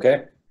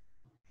 Okay.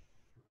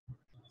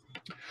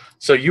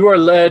 So you are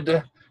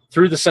led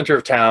through the center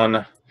of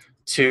town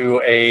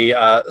to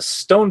a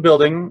stone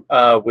building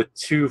with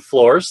 2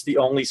 floors, the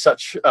only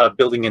such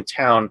building in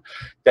town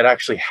that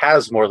actually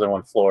has more than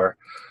 1 floor.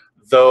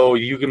 Though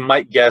you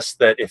might guess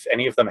that if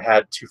any of them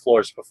had 2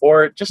 floors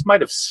before, it just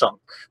might have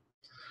sunk.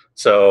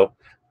 So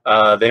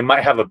they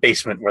might have a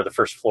basement where the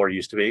first floor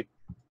used to be.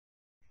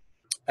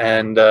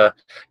 And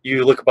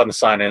you look up on the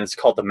sign, and it's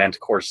called the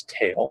Manticore's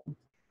Tail.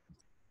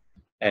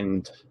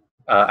 And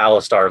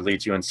Alistar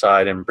leads you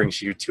inside and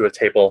brings you to a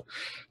table,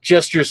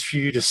 gestures for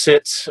you to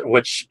sit,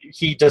 which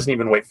he doesn't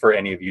even wait for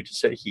any of you to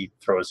sit. He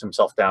throws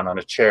himself down on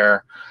a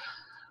chair,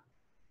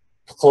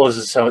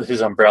 closes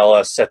his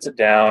umbrella, sets it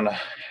down,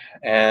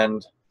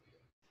 and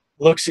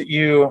looks at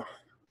you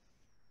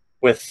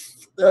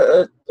with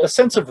a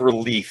sense of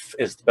relief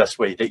is the best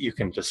way that you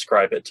can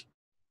describe it.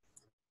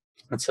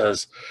 And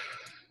says,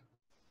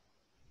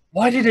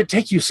 "Why did it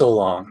take you so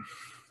long?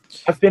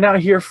 I've been out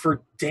here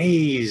for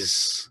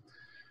days,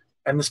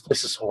 and this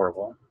place is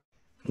horrible."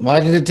 Why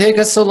did it take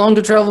us so long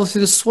to travel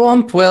through the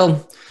swamp?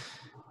 Well,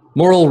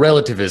 moral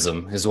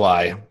relativism is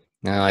why.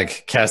 And I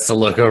cast a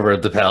look over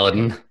at the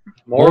paladin.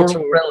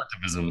 Moral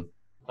relativism.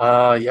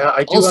 Yeah,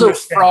 I do also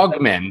understand.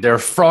 Frogmen. There are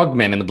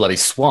frogmen in the bloody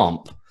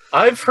swamp.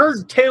 I've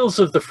heard tales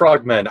of the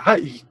frogmen.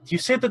 You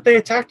say that they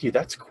attacked you.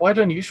 That's quite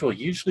unusual.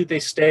 Usually they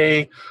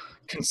stay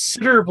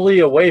considerably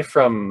away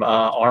from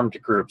armed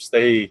groups.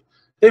 They've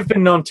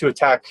been known to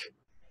attack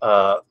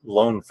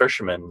lone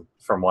fishermen,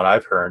 from what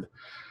I've heard.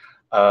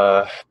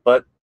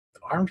 But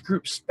armed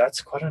groups,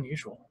 that's quite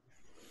unusual.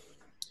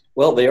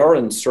 Well, they are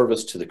in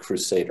service to the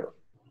Crusader.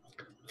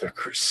 The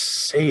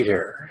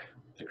Crusader.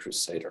 The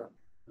Crusader.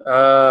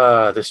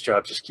 This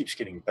job just keeps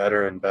getting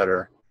better and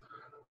better.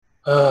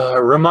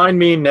 Remind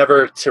me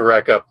never to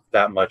rack up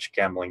that much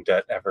gambling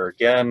debt ever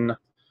again,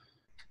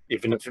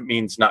 even if it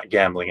means not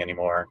gambling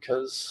anymore,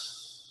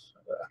 because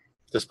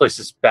this place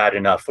is bad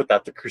enough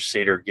without the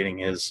Crusader getting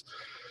his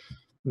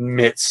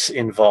mitts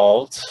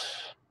involved.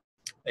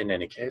 In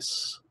any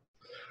case.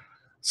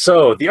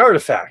 So, the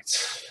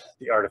artifact.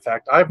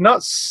 I've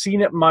not seen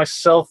it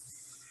myself,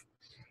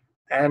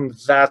 and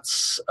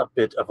that's a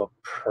bit of a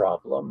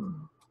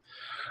problem.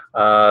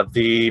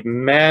 The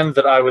man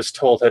that I was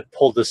told had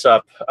pulled this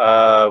up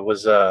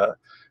was a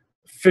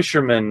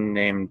fisherman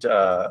named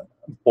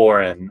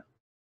Boren,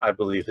 I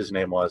believe his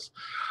name was.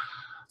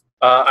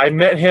 I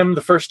met him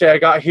the first day I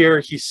got here.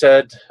 He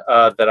said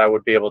that I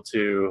would be able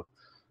to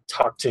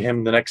talk to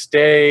him the next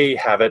day,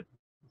 have it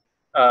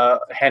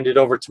handed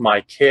over to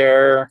my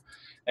care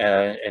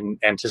in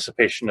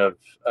anticipation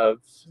of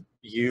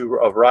you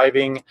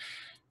arriving,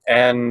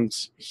 and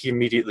he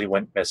immediately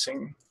went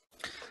missing.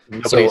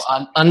 So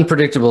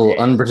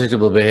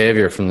unpredictable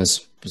behavior from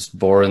this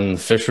Boren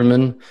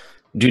fisherman.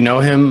 Do you know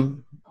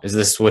him? Is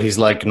this what he's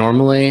like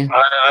normally?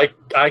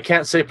 I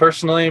can't say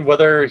personally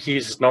whether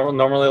he's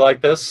normally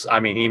like this. I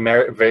mean, he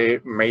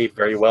may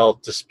very well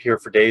disappear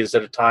for days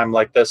at a time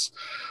like this.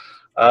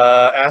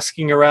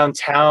 Asking around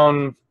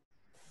town,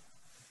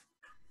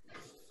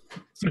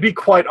 to be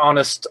quite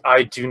honest,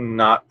 I do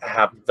not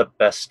have the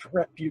best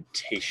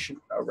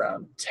reputation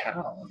around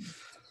town.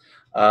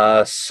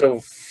 So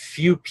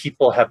few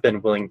people have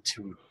been willing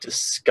to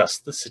discuss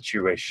the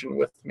situation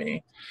with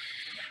me.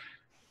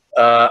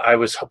 I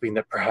was hoping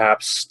that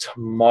perhaps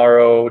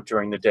tomorrow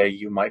during the day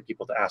you might be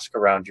able to ask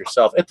around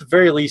yourself. At the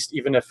very least,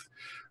 even if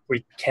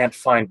we can't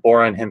find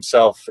Boren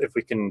himself, if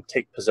we can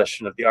take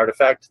possession of the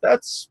artifact,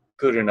 that's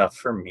good enough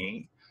for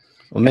me.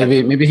 Well,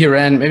 maybe he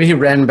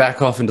ran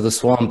back off into the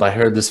swamp. I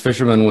heard this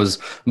fisherman was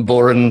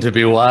born to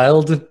be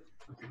wild.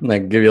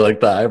 Like give you like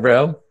the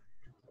eyebrow.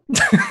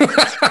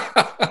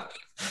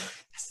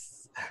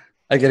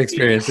 I get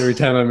experience every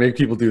time I make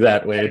people do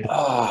that, Wade.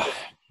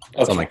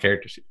 That's on my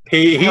character sheet.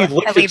 He I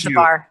looks leave at the you.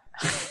 bar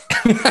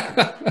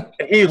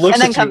He looks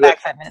and then at come you back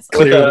 5 minutes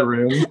later. Clear the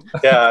room.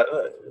 Yeah,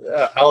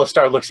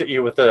 Alistar looks at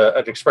you with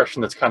an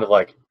expression that's kind of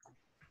like,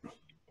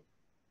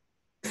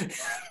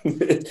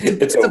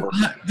 It's over.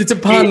 It's a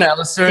pun,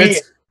 Alistair.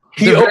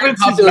 he They're very opens his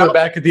popular mouth.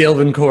 back at the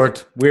Elven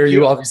Court, where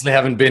you obviously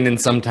haven't been in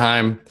some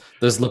time.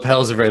 Those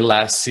lapels are very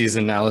last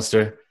season,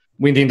 Alistair.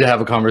 We need to have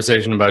a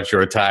conversation about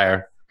your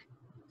attire.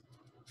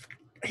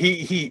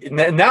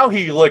 Now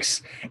he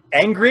looks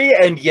angry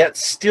and yet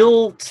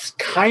still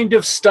kind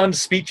of stunned,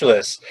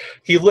 speechless.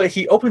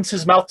 He opens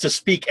his mouth to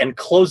speak and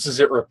closes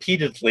it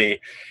repeatedly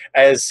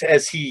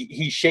as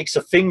he shakes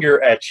a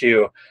finger at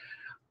you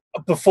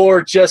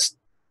before just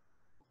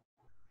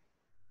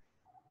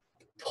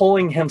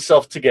pulling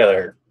himself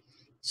together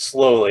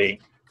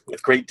slowly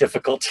with great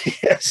difficulty,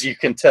 as you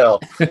can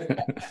tell.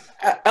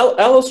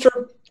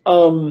 Alistair,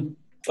 all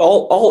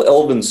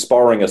elven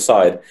sparring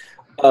aside,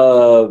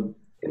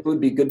 it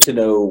would be good to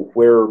know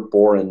where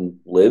Boren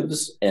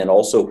lives and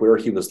also where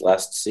he was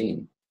last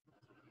seen.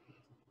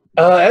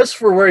 As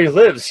for where he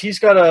lives, he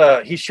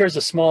shares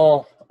a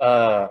small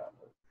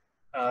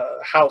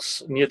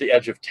house near the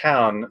edge of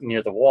town,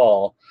 near the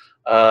wall.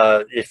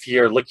 If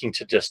you're looking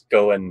to just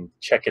go and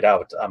check it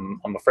out,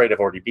 I'm afraid I've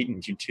already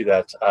beaten you to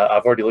that.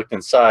 I've already looked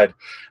inside,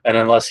 and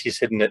unless he's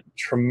hidden it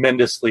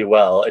tremendously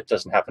well, it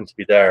doesn't happen to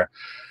be there.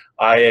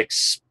 I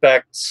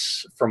expect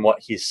from what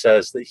he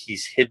says that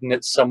he's hidden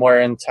it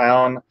somewhere in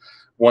town.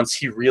 Once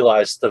he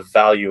realized the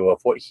value of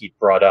what he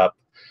brought up,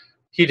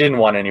 he didn't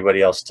want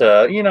anybody else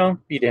to,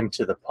 beat him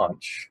to the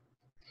punch.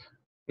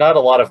 Not a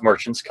lot of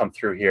merchants come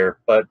through here,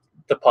 but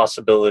the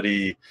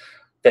possibility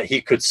that he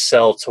could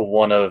sell to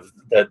one of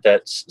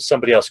that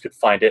somebody else could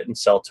find it and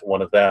sell to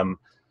one of them,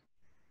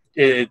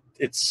 it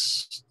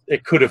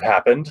could have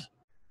happened,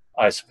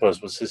 I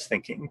suppose, was his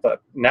thinking.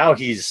 But now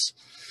he's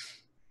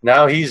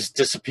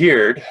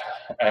disappeared,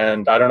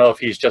 and I don't know if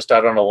he's just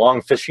out on a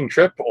long fishing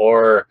trip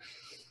or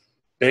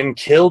been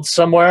killed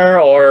somewhere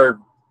or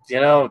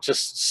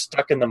just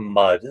stuck in the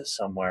mud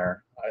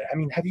somewhere. I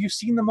mean, have you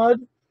seen the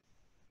mud?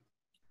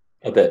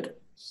 A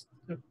bit.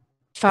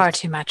 Far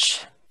too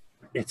much.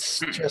 It's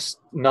just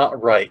not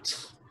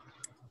right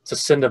to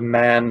send a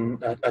man,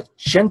 a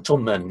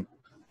gentleman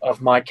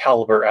of my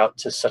caliber out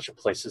to such a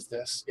place as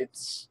this.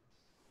 It's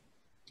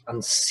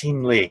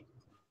unseemly,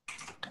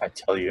 I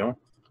tell you.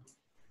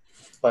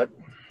 But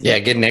yeah,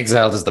 getting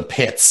exiled is the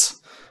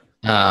pits.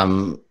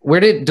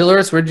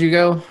 Dolores, where did you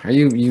go? I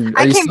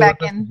came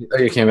back in.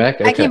 Oh, you came back?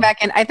 Okay. I came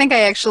back in. I think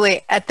I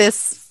actually, at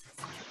this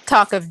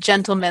talk of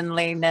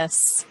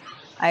gentlemanliness,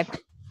 I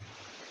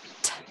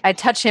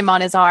touch him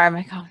on his arm.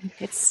 I go,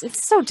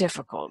 it's so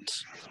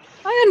difficult.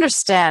 I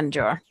understand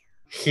your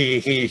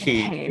pain.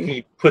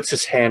 He puts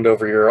his hand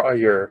over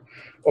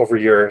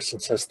yours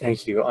and says,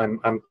 "Thank you.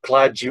 I'm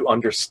glad you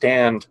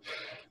understand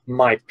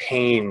my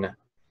pain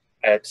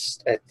at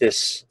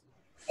this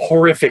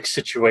horrific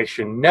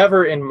situation.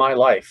 Never in my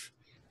life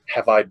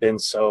have I been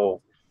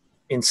so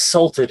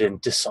insulted and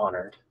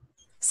dishonored."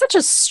 Such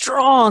a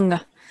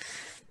strong,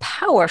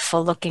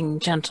 powerful-looking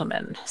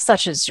gentleman,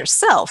 such as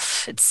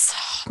yourself.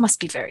 Must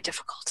be very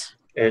difficult.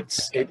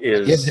 It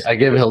is. I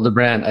give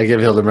Hildebrand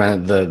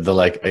the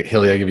like,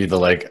 Hilly, I give you the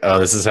like, oh,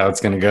 this is how it's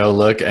gonna go.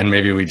 Look, and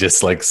maybe we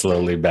just like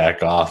slowly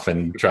back off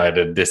and try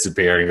to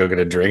disappear and go get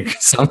a drink or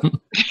something.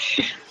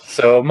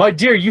 So, my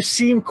dear, you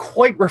seem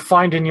quite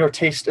refined in your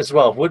taste as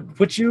well.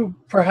 Would you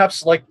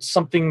perhaps like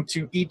something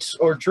to eat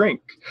or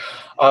drink?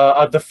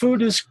 The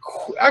food is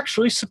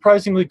actually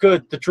surprisingly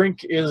good. The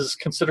drink is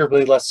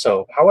considerably less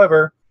so.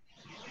 However,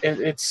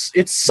 it's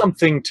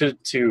something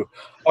to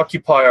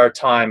occupy our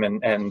time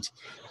and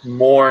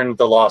mourn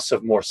the loss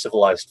of more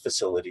civilized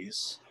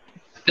facilities.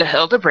 The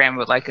Hildebrand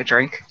would like a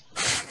drink.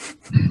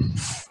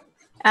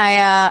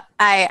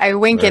 I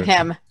wink at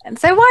him and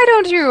say, "Why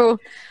don't you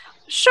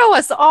show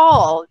us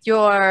all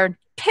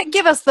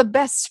give us the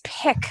best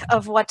pick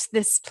of what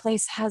this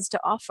place has to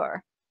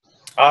offer?"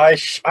 I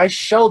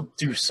shall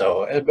do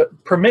so,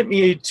 but permit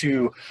me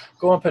to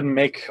go up and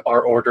make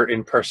our order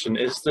in person.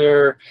 Is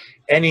there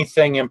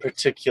anything in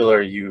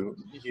particular you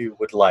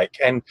would like?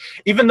 And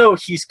even though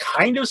he's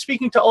kind of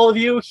speaking to all of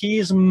you,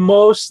 he's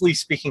mostly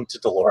speaking to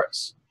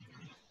Dolores.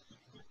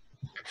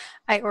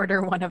 I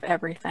order one of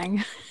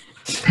everything.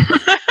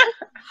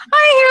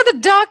 I hear the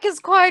duck is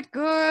quite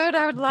good.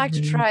 I would like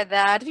to try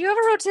that. If you have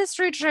a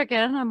rotisserie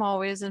chicken, I'm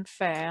always a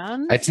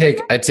fan. I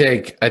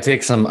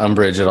take some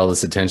umbrage at all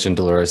this attention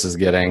Dolores is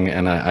getting,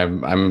 and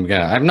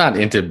I'm not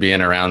into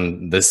being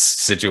around this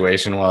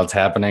situation while it's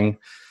happening.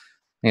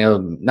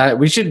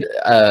 We should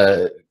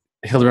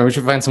Hildebrand, we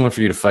should find someone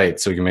for you to fight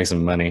so we can make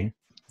some money.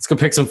 Let's go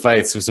pick some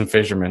fights with some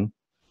fishermen.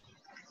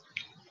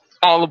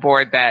 All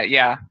aboard that,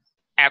 yeah.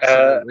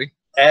 Absolutely.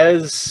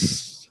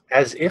 As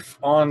if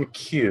on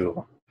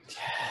cue,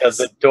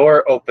 the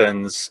door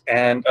opens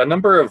and a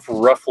number of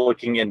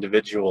rough-looking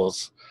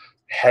individuals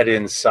head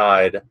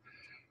inside.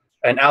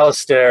 And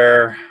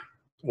Alistair,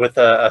 with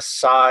a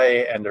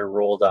sigh and a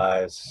rolled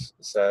eyes,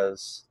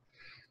 says,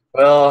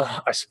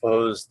 Well, I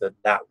suppose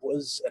that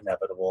was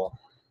inevitable.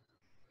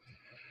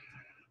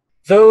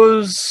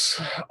 Those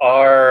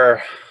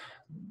are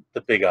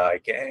the Big Eye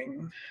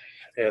Gang.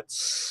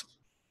 It's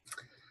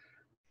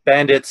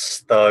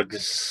bandits,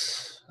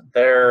 thugs.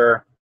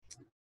 They're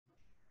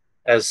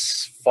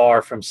as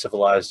far from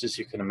civilized as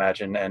you can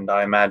imagine, and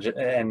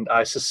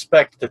I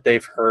suspect that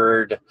they've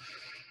heard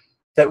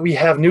that we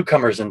have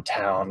newcomers in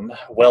town,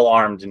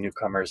 well-armed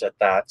newcomers at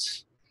that,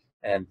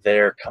 and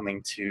they're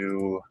coming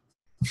to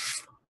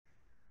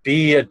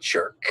be a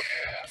jerk,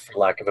 for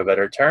lack of a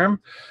better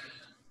term.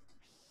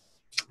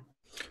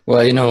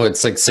 Well, you know,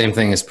 it's like the same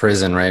thing as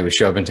prison, right? We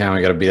show up in town,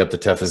 we got to beat up the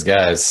toughest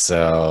guys,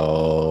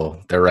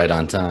 so they're right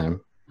on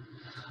time.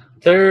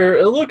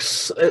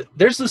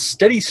 There's a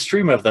steady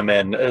stream of them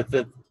in. In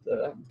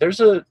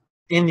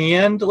the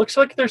end, it looks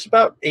like there's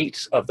about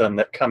 8 of them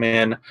that come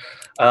in.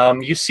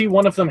 You see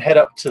one of them head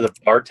up to the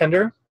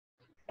bartender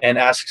and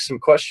ask some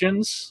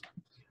questions,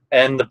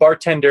 and the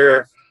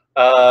bartender,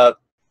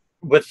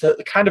 with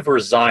a kind of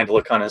resigned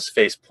look on his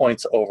face,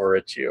 points over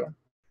at you.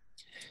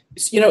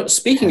 You know,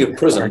 speaking of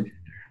prison,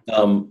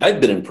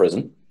 I've been in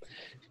prison,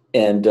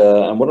 and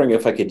I'm wondering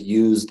if I could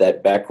use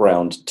that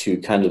background to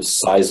kind of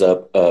size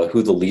up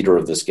who the leader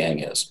of this gang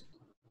is.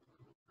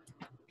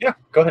 Yeah,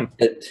 go ahead.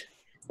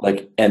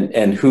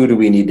 And who do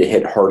we need to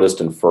hit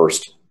hardest and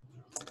first?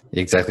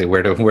 Exactly,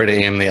 where to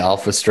aim the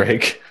alpha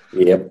strike.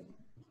 Yep.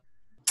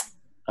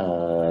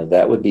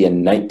 That would be a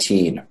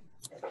 19.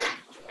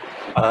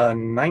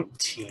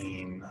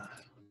 19.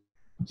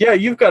 Yeah,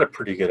 you've got a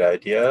pretty good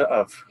idea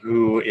of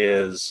who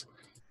is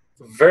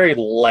very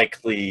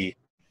likely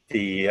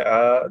the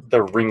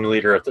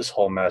ringleader of this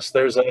whole mess.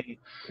 There's a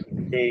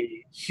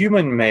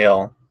human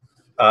male,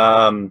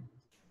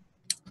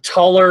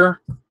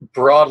 taller,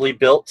 broadly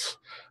built,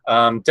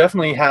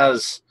 definitely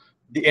has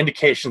the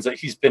indications that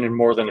he's been in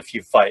more than a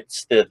few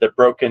fights. The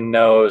broken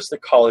nose, the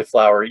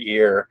cauliflower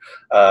ear,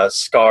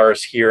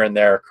 scars here and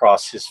there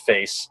across his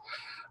face.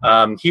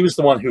 He was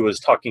the one who was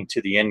talking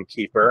to the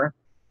innkeeper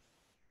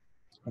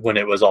when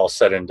it was all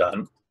said and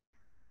done.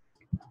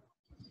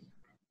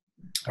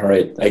 All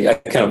right. I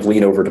kind of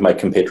lean over to my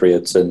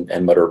compatriots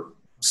and mutter,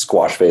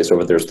 "Squash face,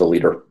 over there's the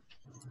leader."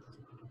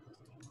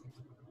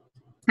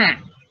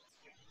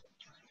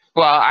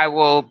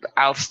 Well,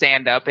 I'll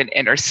stand up and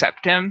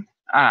intercept him.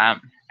 I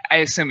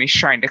assume he's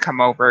trying to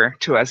come over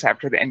to us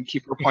after the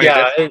innkeeper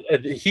pointed. Yeah,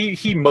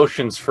 he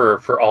motions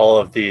for all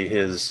of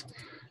his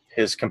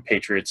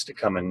compatriots to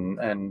come in,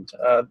 and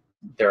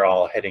they're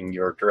all heading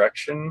your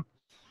direction.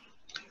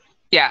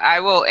 Yeah, I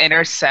will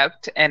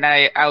intercept, and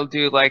I'll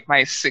do like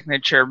my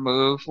signature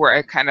move where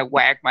I kind of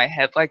wag my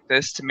head like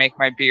this to make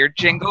my beard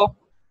jingle.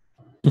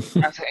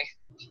 I'll say,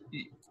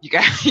 "You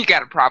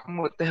got a problem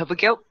with the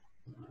Hillegilt?"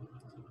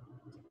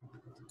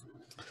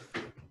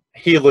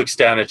 He looks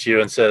down at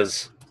you and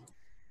says,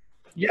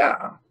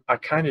 "Yeah, I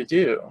kind of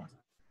do.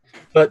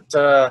 But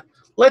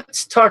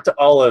let's talk to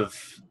all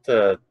of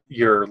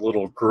your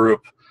little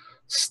group,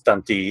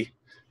 stunty,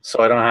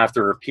 so I don't have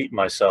to repeat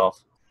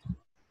myself."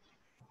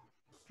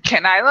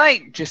 Can I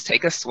like just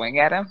take a swing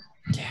at him?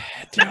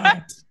 Yeah, do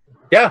it.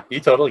 Yeah, you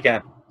totally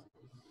can.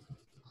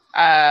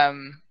 I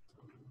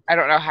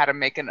don't know how to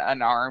make an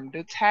unarmed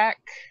attack.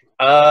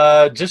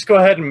 Just go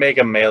ahead and make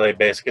a melee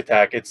basic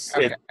attack.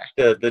 Okay.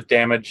 The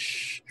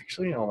damage.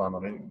 Actually, hold on.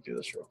 Let me do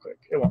this real quick.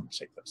 It won't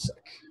take that a sec.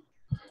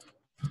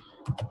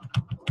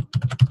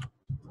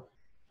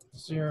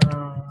 0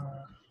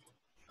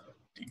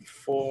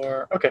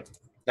 D4. Okay.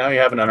 Now you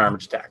have an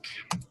unarmed attack.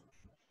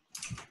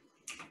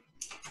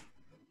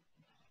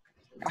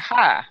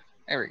 Aha!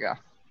 There we go.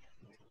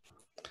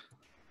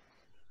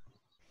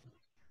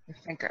 I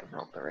think I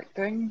rolled the right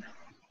thing.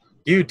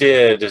 You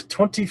did.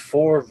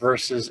 24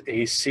 versus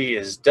AC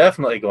is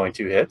definitely going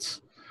to hit.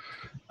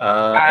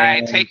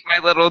 I take my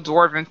little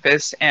dwarven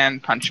fist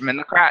and punch him in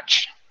the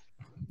crotch.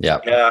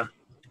 Yeah.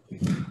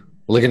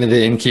 Looking at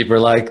the innkeeper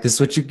like, "This is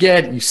what you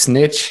get, you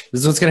snitch. This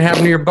is what's going to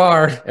happen to your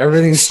bar.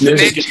 Everything's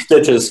Snitches get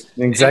stitches.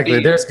 Exactly.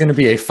 Indeed. There's going to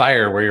be a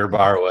fire where your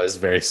bar was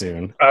very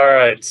soon." All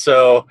right.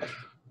 So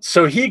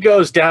he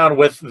goes down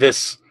with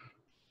this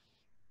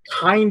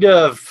kind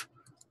of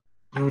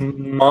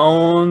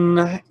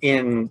moan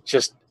in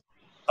just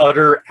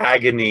utter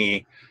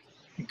agony,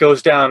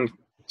 goes down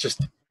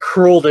just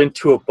curled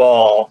into a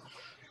ball,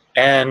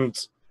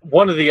 and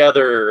one of the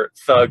other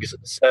thugs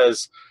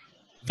says,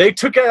 "They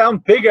took down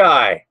Big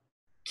Eye.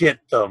 Get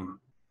them."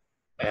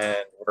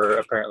 And we're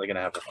apparently going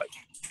to have a fight.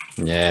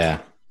 Yeah.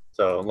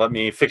 So let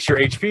me fix your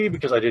HP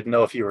because I didn't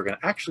know if you were going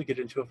to actually get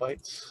into a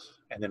fight,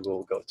 and then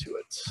we'll go to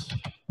it.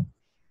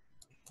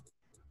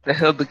 The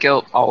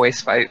Hillegilt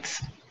always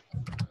fights.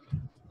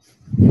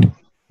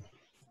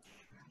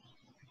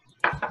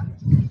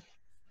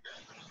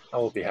 I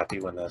will be happy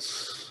when that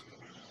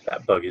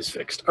bug is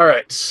fixed. All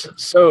right,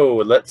 so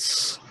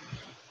let's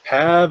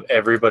have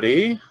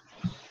everybody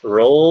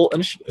roll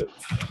initiative.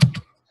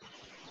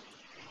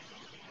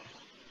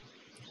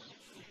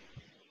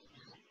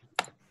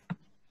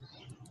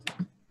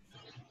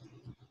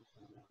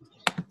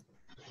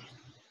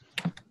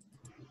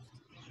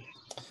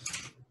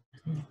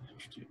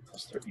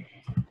 30.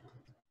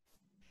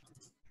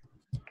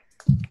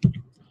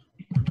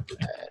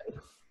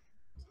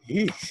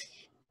 Yeesh.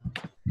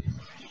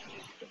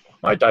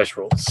 My dice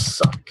rolls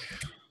suck.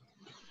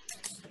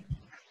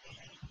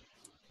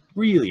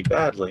 Really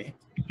badly.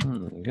 There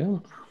we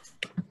go.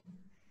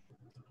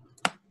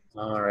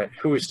 All right,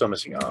 who are we still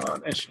missing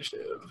on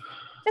initiative?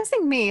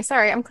 Missing me.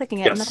 Sorry, I'm clicking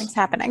it. Yes. Nothing's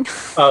happening.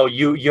 Oh,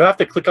 you have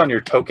to click on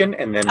your token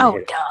and then Oh,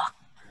 hit it. duh.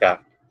 Yeah.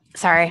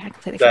 Sorry, I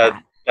completely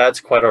forgot. That's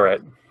quite all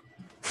right.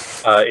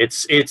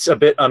 It's a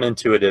bit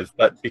unintuitive,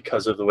 but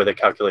because of the way the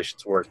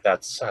calculations work,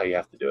 that's how you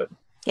have to do it.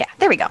 Yeah,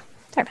 there we go.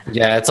 Sorry.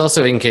 Yeah, it's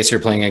also in case you're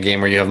playing a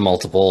game where you have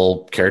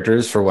multiple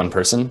characters for one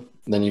person,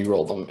 then you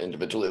roll them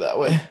individually that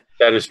way.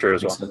 That is true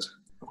as Makes well. sense.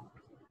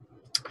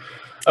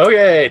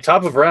 Okay,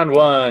 top of round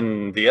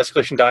 1. The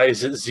escalation die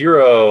is at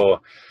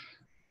 0.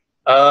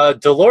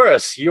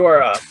 Dolores, you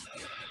are up.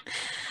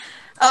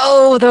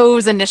 Oh,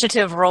 those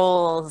initiative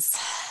rolls.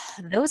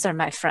 Those are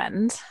my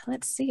friend.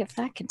 Let's see if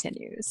that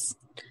continues.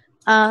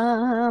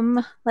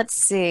 Let's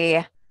see.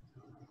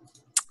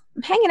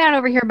 I'm hanging out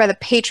over here by the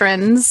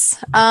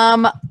patrons.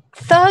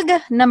 Thug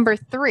number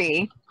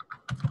 3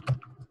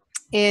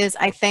 is,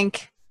 I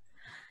think,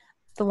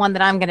 the one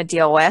that I'm going to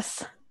deal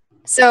with.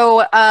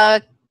 So,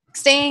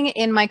 staying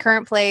in my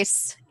current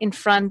place in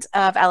front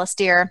of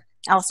Alistar,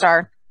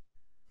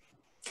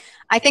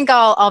 I think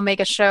I'll make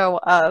a show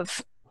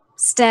of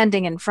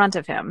standing in front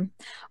of him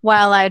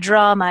while I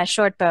draw my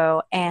short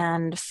bow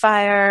and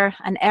fire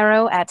an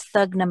arrow at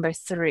thug number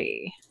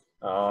 3.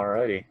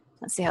 Alrighty.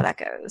 Let's see how that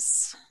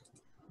goes.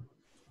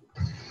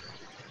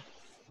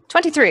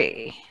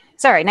 23.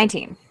 Sorry,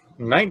 19.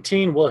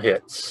 19 will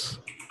hit.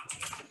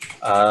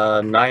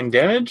 9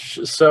 damage.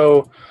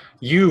 So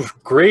you've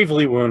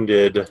gravely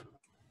wounded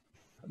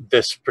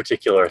this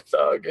particular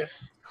thug.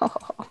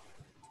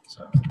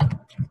 So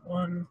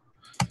 1.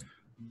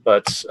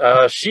 But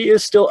she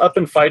is still up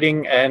and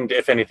fighting, and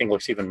if anything,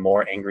 looks even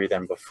more angry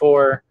than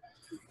before.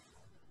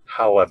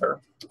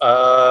 However,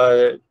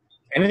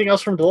 anything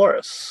else from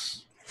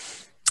Dolores?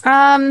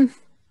 No,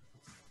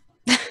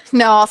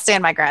 I'll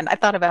stand my ground. I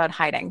thought about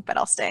hiding, but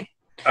I'll stay.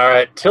 All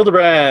right,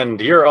 Hildebrand,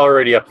 you're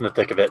already up in the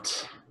thick of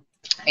it.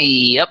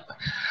 Yep.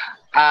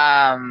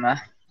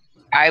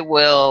 I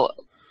will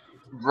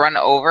run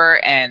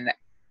over and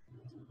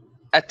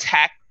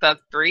attack Thug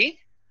 3.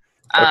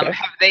 Okay.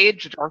 Have they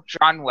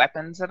drawn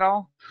weapons at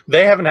all?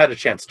 They haven't had a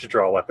chance to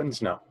draw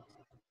weapons, no.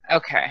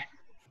 Okay.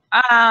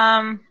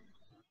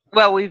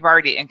 Well, we've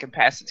already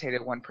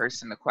incapacitated one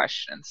person to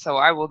question, so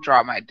I will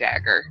draw my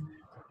dagger.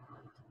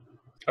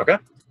 Okay.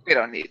 We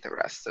don't need the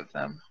rest of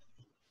them.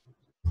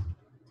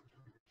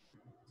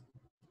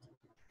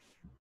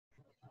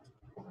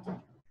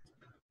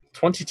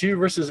 .22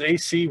 versus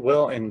AC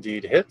will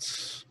indeed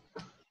hit.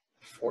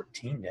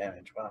 14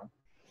 damage, wow.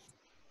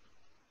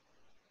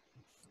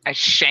 I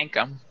shank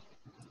them.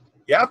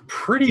 Yeah,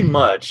 pretty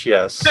much,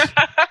 yes.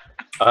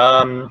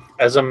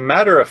 As a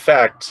matter of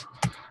fact,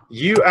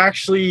 you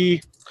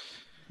actually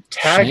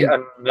tag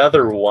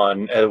another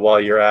one while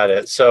you're at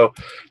it. So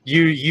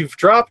you've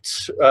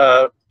dropped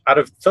out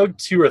of Thug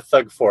 2 or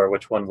Thug 4,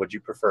 which one would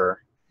you prefer?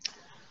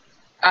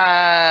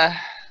 Thug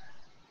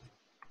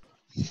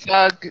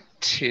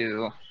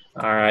 2.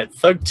 All right,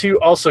 Thug 2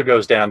 also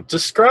goes down.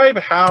 Describe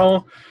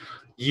how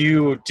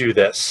you do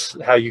this,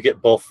 how you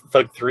get both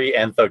Thug 3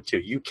 and Thug 2.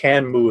 You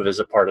can move as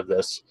a part of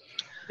this.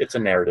 It's a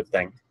narrative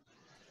thing.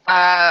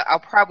 I'll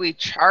probably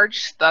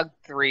charge Thug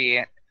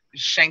 3,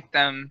 shank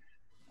them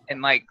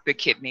in like the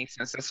kidney,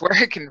 since that's where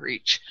I can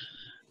reach,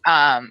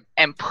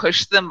 and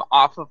push them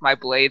off of my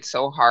blade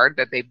so hard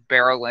that they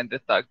barrel into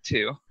Thug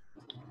 2.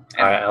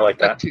 And I like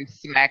Thug that. 2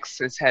 smacks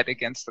his head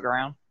against the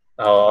ground.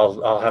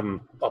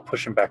 I'll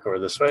push him back over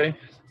this way,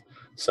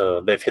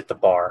 so they've hit the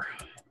bar.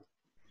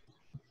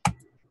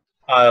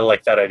 I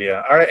like that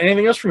idea. All right,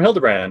 anything else from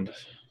Hildebrand?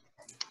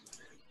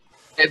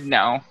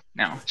 No,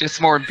 just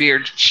more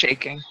beard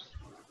shaking.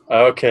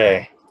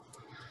 Okay.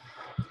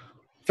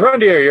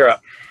 Throndir, you're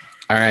up.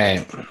 All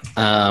right.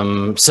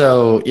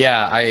 So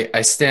yeah,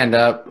 I stand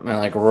up and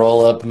like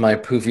roll up my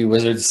poofy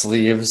wizard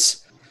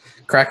sleeves,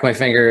 crack my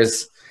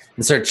fingers,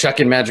 and start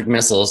chucking magic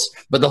missiles.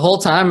 But the whole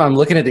time I'm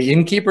looking at the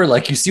innkeeper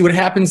like, you see what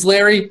happens,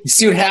 Larry? You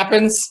see what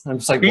happens? I'm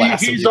just like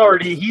blasting.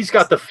 He's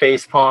got the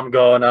face palm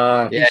going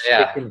on. Yeah, He's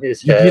shaking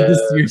his You head. did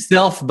this to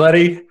yourself,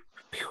 buddy.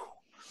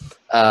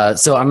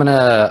 So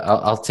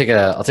I'll take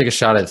a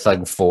shot at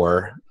Thug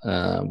 4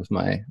 with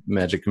my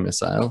magic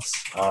missiles.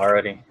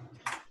 Alrighty.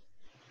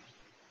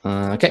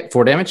 Okay,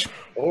 4 damage.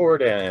 4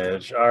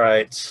 damage. All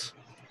right.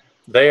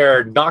 They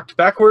are knocked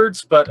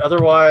backwards, but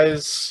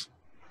otherwise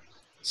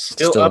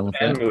still up okay.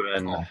 and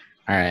moving. All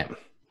right.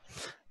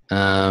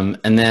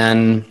 And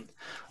then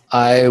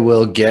I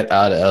will get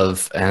out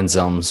of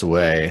Anselm's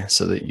way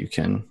so that you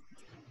can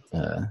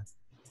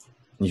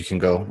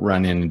go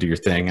run in and do your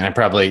thing. And I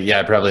probably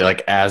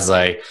like as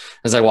I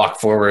walk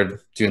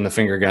forward doing the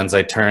finger guns,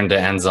 I turn to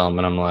Anselm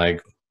and I'm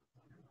like,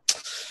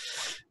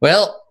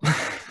 well.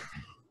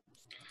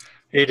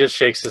 He just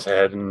shakes his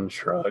head and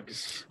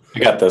shrugs. I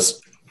got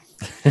this.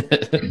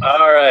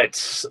 All right,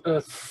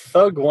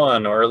 Thug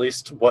 1, or at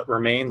least what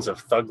remains of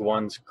Thug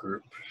 1's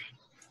group,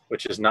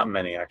 which is not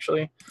many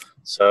actually.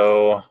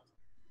 So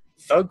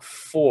Thug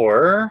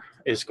 4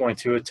 is going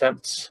to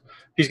attempt.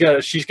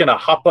 She's gonna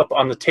hop up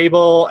on the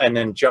table and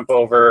then jump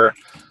over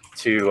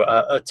to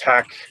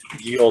attack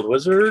the old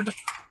wizard.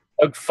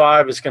 Thug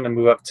 5 is going to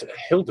move up to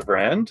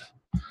Hildebrand,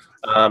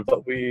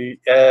 but we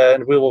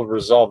will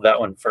resolve that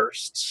one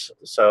first.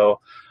 So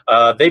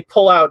they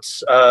pull out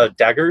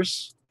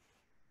daggers.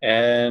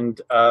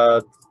 And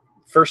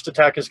first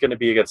attack is going to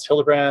be against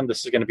Hildebrand.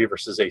 This is going to be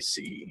versus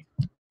AC.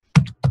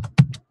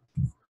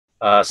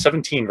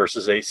 17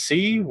 versus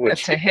AC,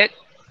 which That's a hit.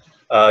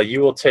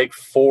 You will take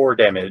 4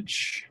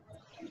 damage.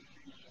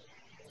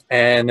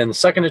 And then the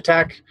second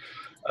attack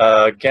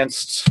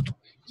against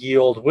Ye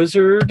Old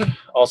Wizard,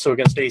 also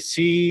against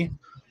AC.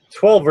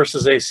 12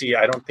 versus AC,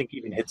 I don't think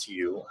even hits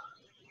you.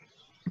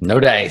 No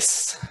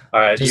dice. All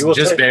right,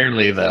 just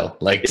barely though.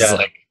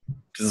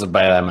 Just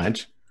by that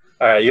much.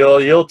 All right,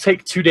 you'll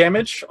take 2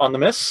 damage on the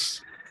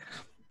miss.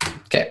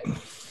 Okay.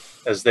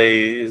 As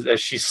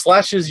she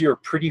slashes your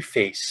pretty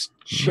face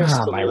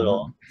just a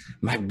little.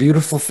 My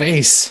beautiful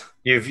face.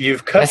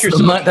 You've cut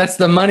yourself. That's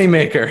the money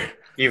maker.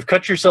 You've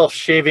cut yourself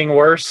shaving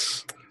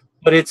worse,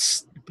 but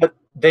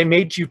they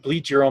made you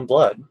bleed your own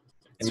blood,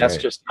 and that's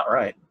right. just not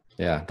right.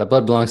 Yeah, that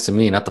blood belongs to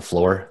me, not the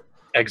floor.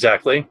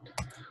 Exactly.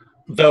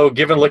 Though,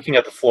 given looking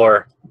at the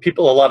floor,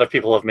 a lot of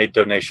people have made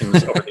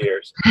donations over the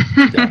years.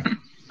 Yeah.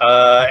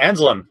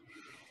 Anselm.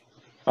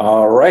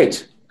 All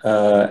right.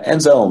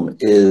 Anselm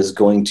is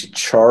going to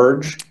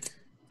charge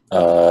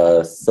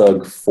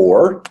Thug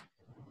 4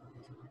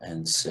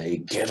 and say,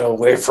 "Get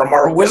away from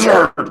our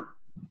wizard!"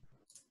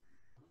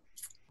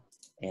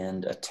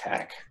 and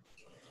attack.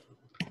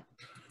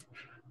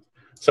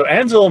 So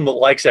Anselm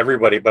likes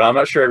everybody, but I'm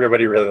not sure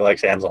everybody really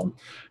likes Anselm.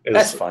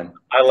 That's fine.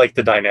 I like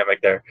the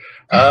dynamic there.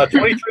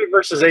 23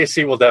 versus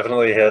AC will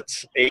definitely hit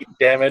 8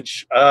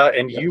 damage,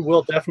 and you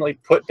will definitely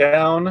put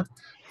down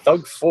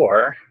Thug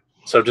 4.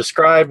 So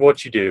describe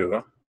what you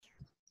do.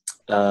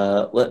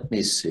 Let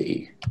me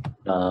see.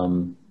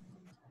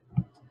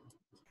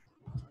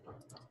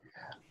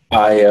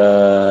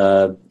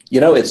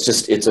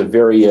 It's a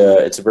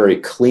very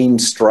clean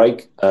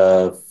strike,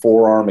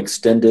 forearm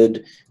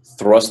extended,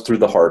 thrust through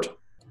the heart,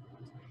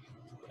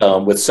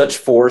 with such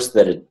force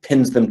that it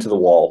pins them to the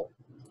wall,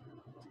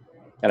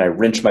 and I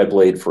wrench my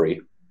blade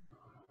free.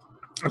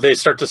 They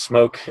start to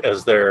smoke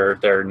as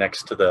they're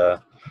next to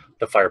the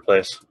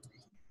fireplace.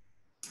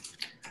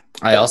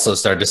 I also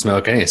started to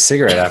smoke. I need a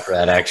cigarette after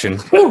that action.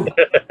 All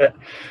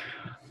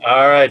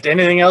right.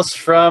 Anything else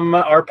from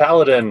our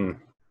paladin?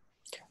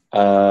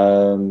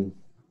 Nope.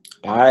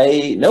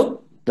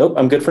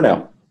 I'm good for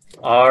now.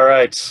 All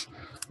right.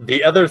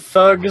 The other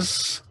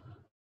thugs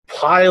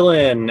pile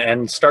in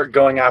and start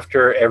going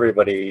after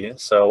everybody.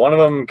 So one of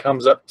them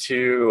comes up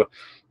to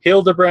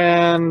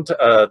Hildebrand.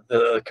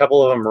 A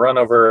couple of them run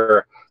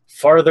over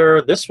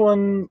farther. This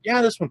one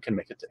can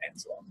make it to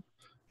Anselm.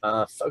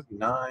 Thug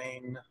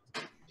 9.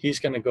 He's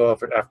going to go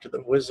after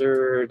the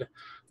wizard.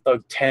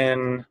 Thug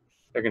 10.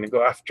 They're going to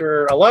go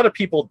after. A lot of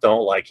people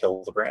don't like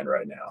Hildebrand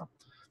right now.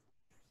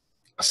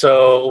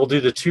 So we'll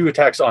do the 2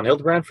 attacks on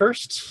Hildebrand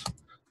first.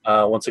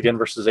 Once again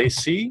versus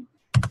AC.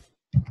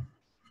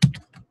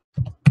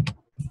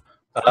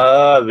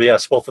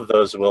 Yes, both of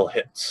those will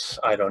hit.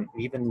 I don't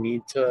even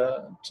need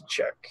to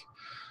check.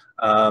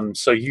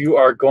 So you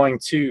are going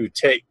to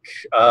take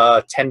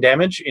 10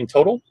 damage in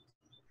total.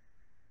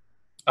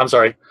 I'm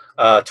sorry,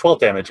 12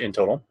 damage in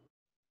total.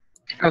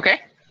 Okay.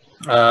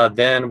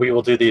 Then we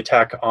will do the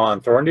attack on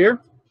Thorndeer.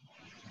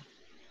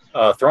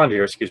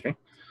 Excuse me.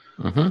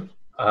 Mm-hmm.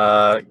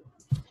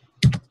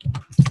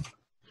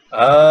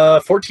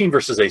 14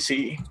 versus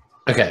AC.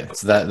 Okay,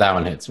 so that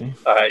one hits me.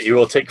 You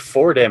will take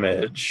 4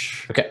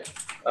 damage. Okay.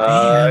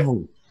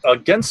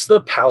 Against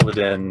the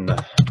Paladin.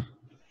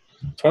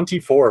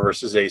 24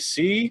 versus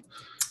AC.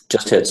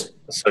 Just hits.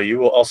 So you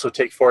will also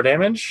take 4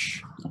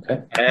 damage.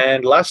 Okay.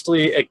 And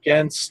lastly,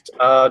 against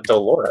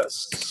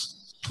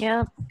Dolores.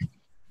 Yep.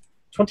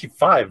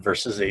 25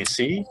 versus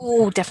AC.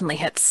 Oh, definitely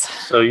hits.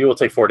 So you will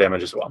take 4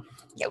 damage as well.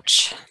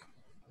 Youch.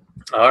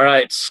 All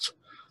right.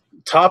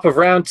 Top of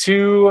round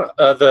 2,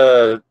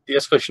 the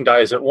escalation die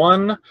is at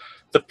 1.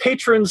 The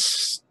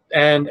patrons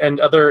and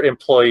other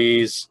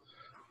employees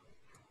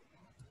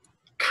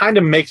kind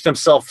of make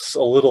themselves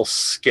a little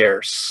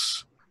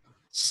scarce.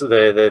 So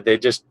they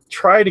just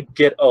try to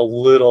get a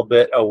little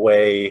bit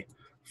away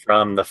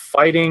from the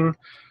fighting.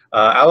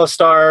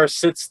 Alistar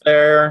sits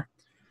there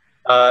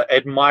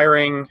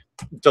admiring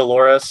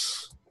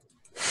Dolores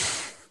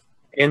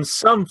in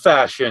some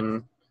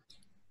fashion.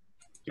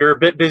 You're a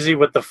bit busy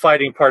with the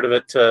fighting part of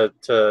it to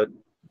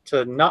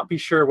not be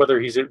sure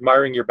whether he's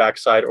admiring your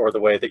backside or the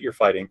way that you're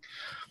fighting.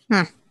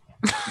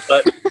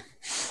 But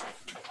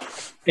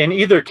in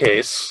either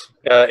case,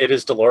 it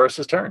is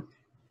Dolores' turn.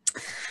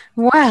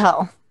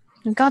 Well,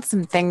 we've got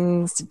some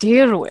things to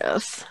deal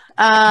with.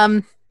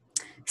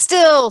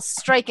 Still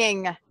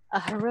striking a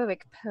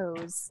heroic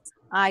pose.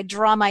 I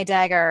draw my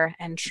dagger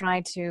and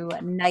try to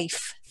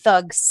knife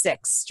Thug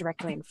 6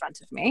 directly in front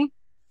of me.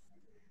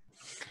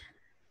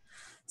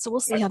 So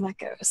we'll see how that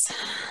goes.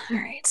 All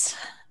right.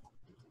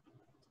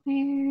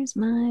 Where's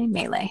my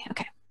melee?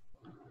 Okay.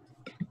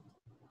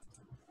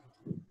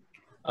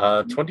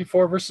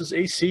 24 versus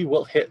AC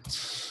will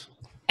hit.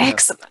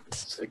 Excellent.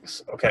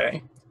 6.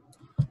 Okay.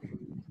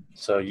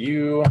 So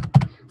you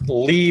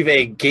leave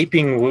a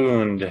gaping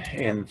wound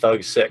in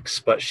Thug 6,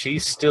 but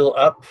she's still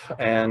up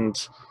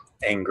and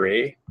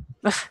angry.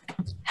 Ugh,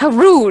 how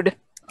rude.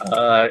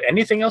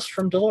 Anything else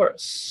from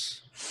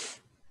Dolores?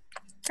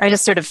 I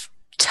just sort of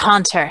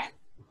taunt her.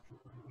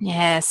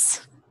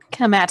 Yes.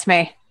 Come at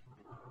me.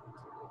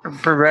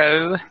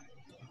 Bro.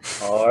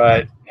 All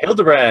right.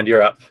 Hildebrand,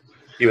 you're up.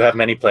 You have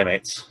many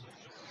playmates.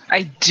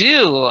 I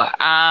do.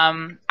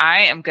 I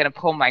am going to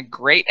pull my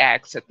great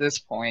axe at this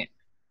point,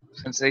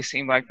 since they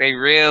seem like they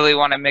really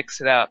want to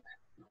mix it up.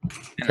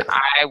 And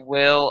I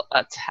will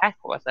attack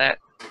with it.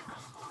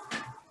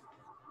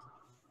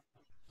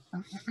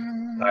 All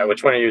right,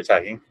 which one are you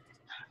attacking?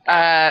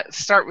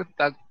 Start with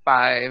the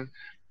 5.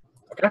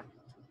 Okay.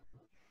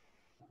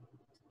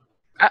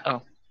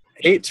 Uh-oh.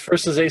 8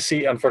 versus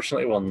AC,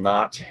 unfortunately, will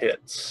not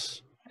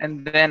hit.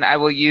 And then I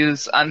will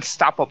use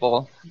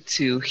Unstoppable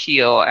to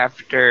heal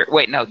after...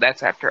 Wait, no,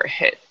 that's after a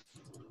hit.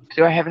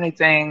 Do I have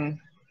anything...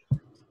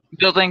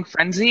 Building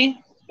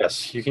Frenzy?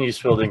 Yes, you can use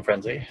Building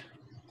Frenzy.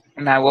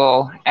 And I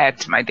will add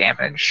to my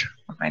damage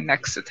with my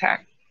next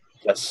attack.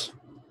 Yes.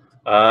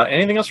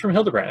 Anything else from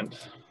Hildebrand?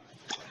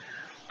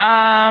 No.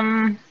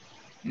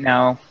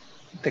 I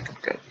think I'm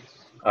good.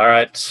 All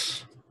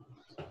right.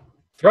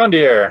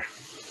 Throndir.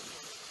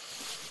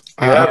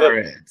 You have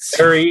a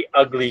very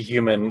ugly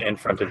human in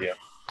front of you.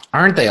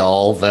 Aren't they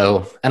all,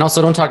 though? And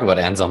also, don't talk about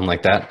Anselm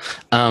like that.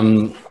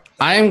 I'm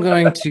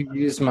going to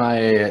use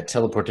my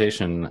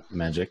teleportation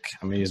magic.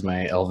 I'm going to use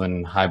my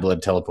Elven High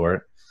Blood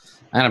teleport.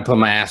 I'm going to put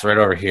my ass right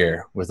over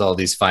here with all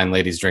these fine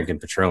ladies drinking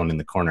Patron in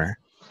the corner.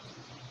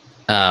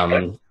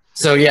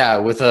 So yeah,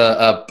 with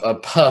a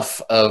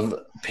puff of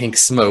pink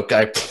smoke,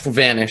 I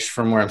vanish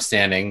from where I'm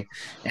standing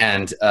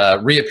and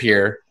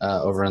reappear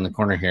over in the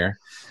corner here.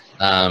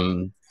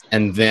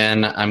 And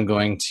then I'm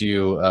going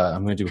to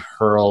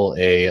hurl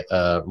a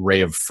ray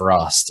of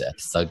frost at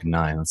Thug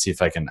 9. Let's see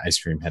if I can ice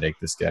cream headache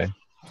this guy.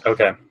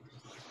 Okay.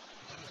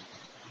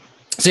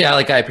 So yeah,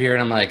 like I appear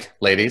and I'm like,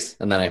 ladies,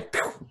 and then I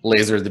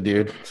laser the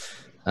dude.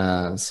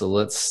 So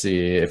let's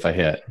see if I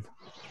hit.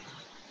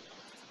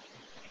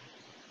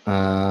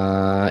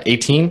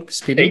 18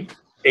 PD.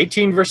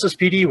 18 versus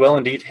PD will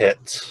indeed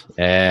hit.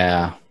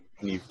 Yeah.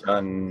 You've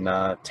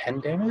done 10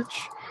 damage.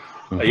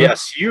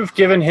 Yes, you've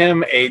given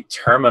him a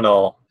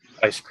terminal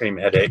ice cream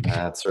headache.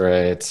 That's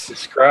right.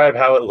 Describe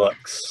how it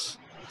looks.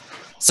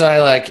 So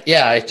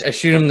I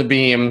shoot him the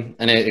beam,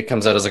 and it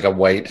comes out as like a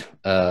white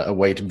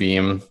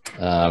beam.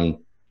 I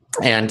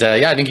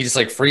think he just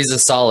like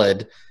freezes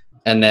solid,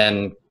 and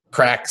then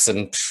cracks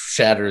and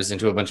shatters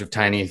into a bunch of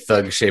tiny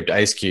thug-shaped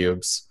ice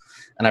cubes.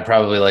 And I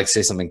probably like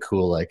say something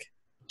cool like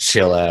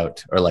 "chill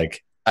out" or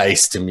like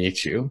 "ice to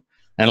meet you,"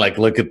 and like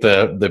look at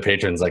the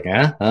patrons like,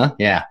 huh?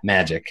 Yeah,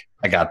 magic.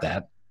 I got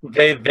that.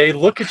 They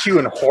look at you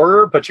in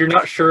horror, but you're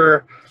not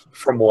sure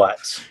from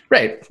what.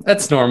 Right.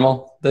 That's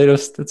normal.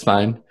 It's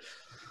fine.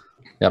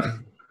 Yep.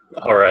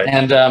 All right.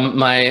 And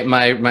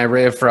my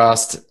ray of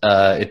frost,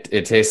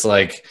 it tastes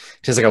like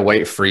a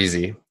white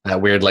freezy, that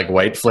weird like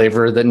white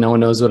flavor that no one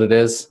knows what it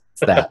is.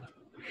 It's that.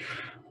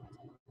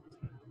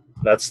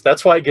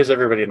 That's why it gives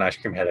everybody an ice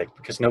cream headache,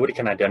 because nobody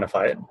can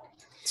identify it.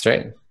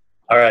 Straight.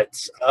 All right.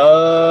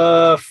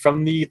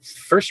 From the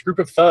first group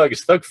of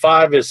thugs, Thug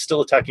 5 is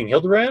still attacking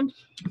Hildebrand.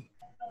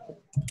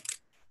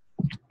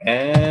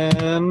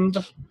 And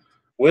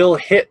will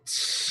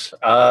hit.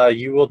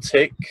 You will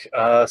take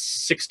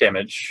 6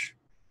 damage.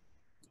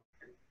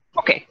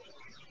 Okay.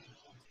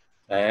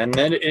 And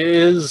then it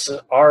is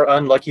our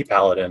unlucky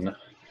paladin.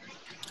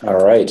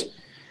 All right.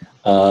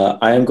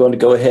 I am going to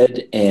go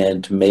ahead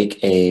and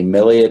make a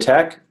melee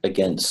attack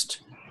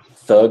against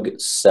Thug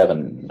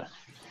 7.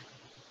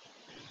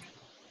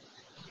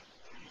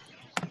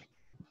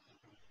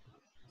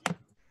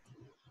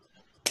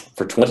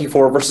 For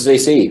 24 versus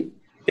AC.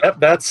 Yep,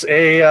 that's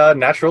a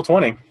natural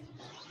 20.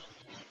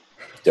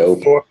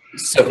 Dope.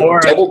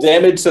 Double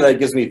damage, so that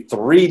gives me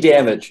 3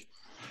 damage.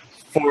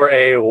 For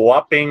a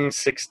whopping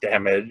 6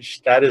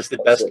 damage. That is the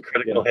best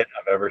critical hit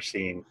I've ever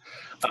seen.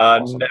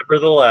 Awesome.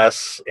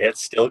 Nevertheless, it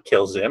still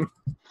kills him.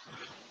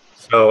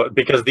 So,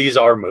 because these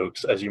are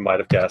mooks, as you might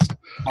have guessed.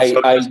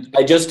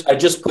 I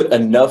just put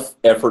enough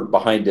effort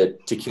behind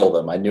it to kill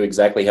them. I knew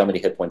exactly how many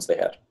hit points they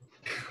had.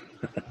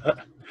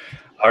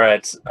 All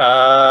right.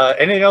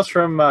 Anything else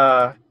from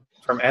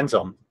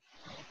Anselm?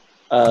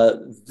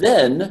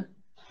 Then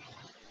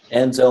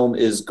Anselm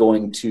is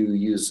going to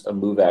use a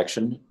move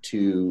action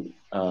to,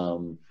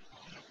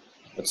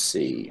 let's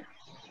see,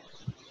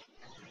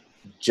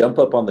 jump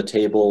up on the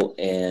table,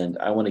 and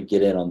I want to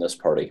get in on this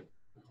party.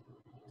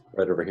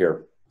 Right over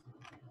here.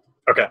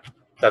 Okay,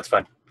 that's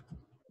fine.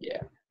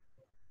 Yeah.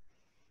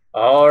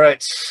 All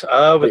right.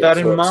 With that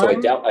in So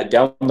mind, I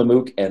down the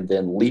mook and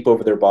then leap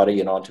over their body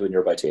and onto a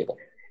nearby table.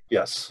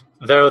 yes.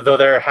 Though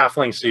they're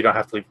halflings, so you don't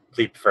have to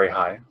leap very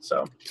high.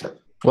 So.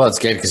 Well, it's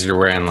good because you're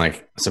wearing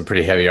like some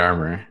pretty heavy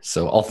armor.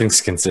 So all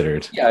things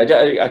considered, Yeah,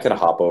 I could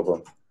hop over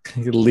them.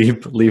 you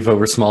could leap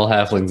over small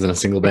halflings in a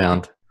single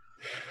bound.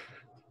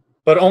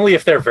 But only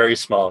if they're very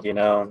small,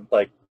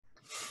 like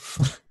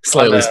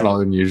Slightly smaller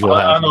than usual.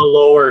 On the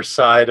lower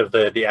side of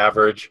the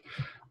average.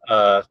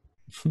 All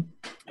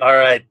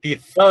right, the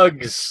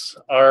thugs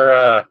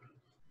are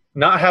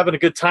not having a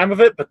good time of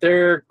it, but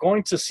they're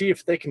going to see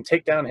if they can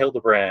take down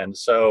Hildebrand.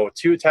 So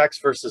 2 attacks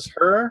versus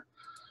her.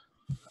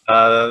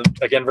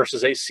 Again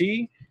versus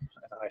AC.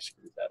 I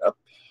screwed that up.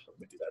 Let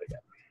me do that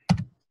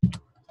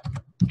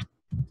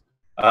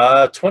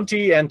again.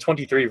 20 and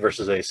 23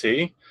 versus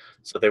AC.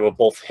 So they will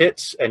both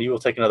hit, and you will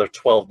take another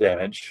 12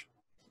 damage.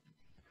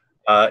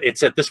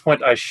 It's at this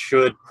point I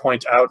should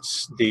point out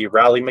the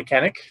rally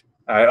mechanic.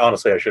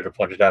 Honestly, I should have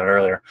pointed out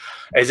earlier.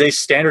 As a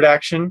standard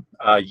action,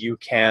 you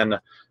can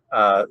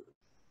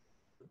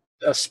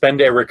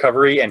spend a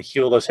recovery and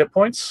heal those hit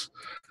points.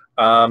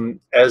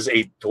 As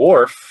a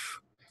dwarf,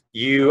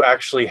 you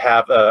actually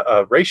have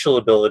a racial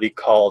ability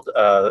called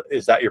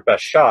Is That Your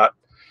Best Shot,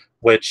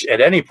 which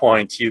at any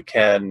point you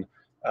can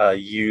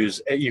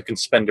use. You can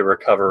spend a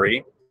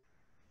recovery.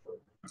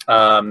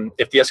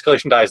 If the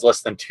escalation die is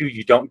less than 2,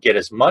 you don't get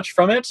as much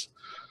from it,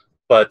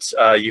 but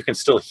you can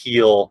still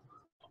heal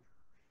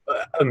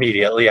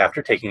immediately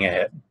after taking a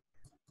hit.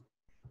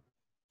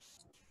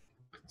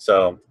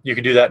 So you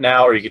can do that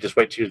now, or you could just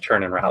wait till your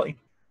turn and rally,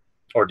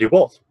 or do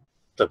both.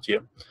 It's up to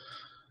you.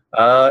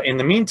 In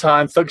the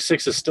meantime, Thug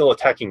 6 is still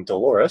attacking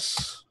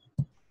Dolores.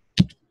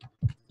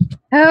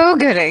 Oh,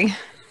 goody.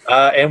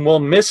 And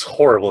will miss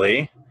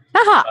horribly.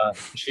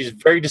 She's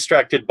very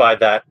distracted by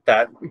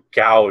that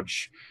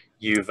gouge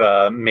you've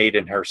made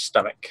in her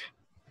stomach.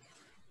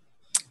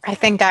 I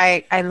think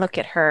I look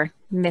at her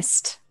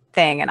missed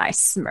thing and I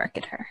smirk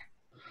at her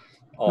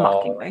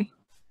mockingly.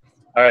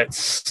 All right.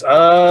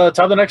 Top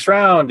of the next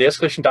round. The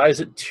escalation dies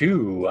at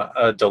 2.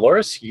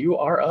 Dolores, you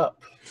are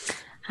up.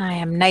 I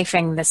am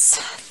knifing this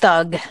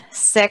Thug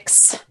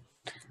 6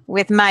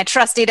 with my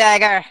trusty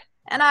dagger,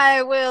 and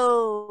I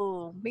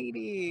will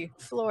maybe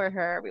floor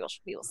her. We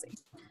will see.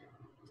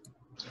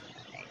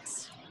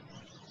 Thanks.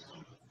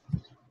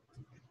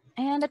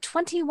 And a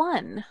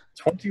 21.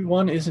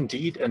 21 is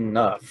indeed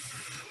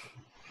enough.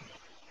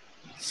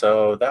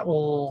 So that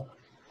will...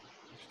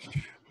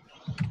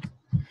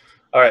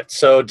 All right,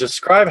 so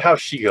describe how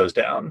she goes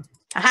down.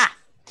 Aha!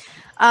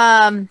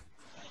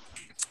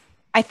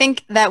 I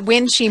think that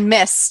when she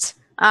missed,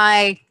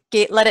 I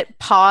let it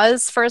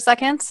pause for a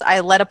second. I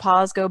let a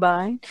pause go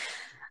by.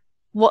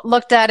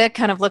 Looked at it,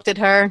 kind of looked at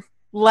her,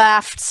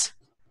 laughed,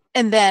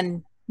 and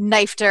then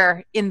knifed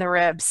her in the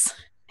ribs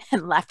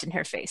and laughed in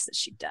her face as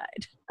she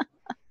died.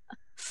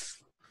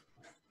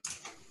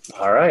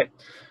 All right.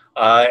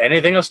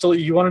 Anything else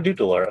you want to do,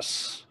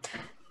 Dolores?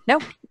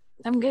 Nope,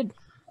 I'm good.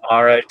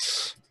 All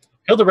right.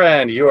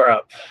 Hildebrand, you are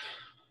up.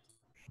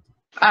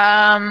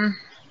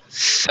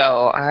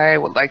 So I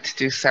would like to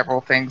do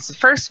several things. The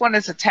first one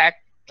is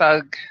attack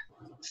Thug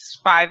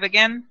 5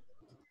 again.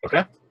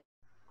 Okay.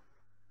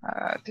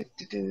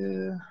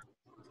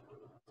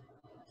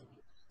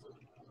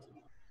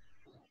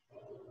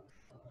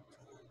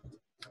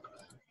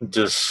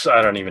 Just,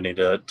 I don't even need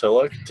to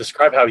look.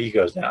 Describe how he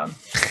goes down.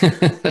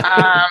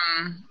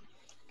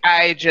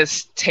 I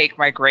just take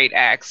my great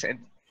axe and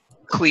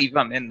cleave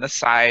him in the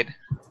side.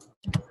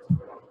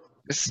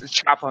 Just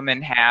chop him in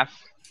half.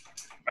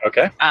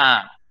 Okay.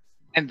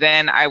 And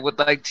then I would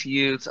like to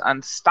use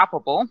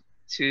Unstoppable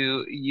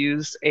to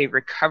use a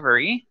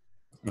recovery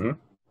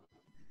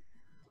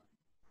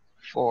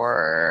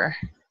for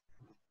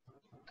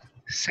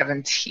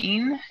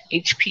 17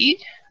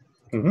 HP.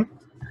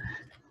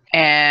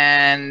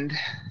 And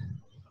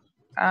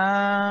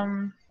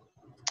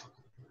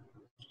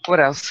what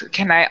else?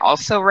 Can I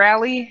also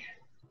rally?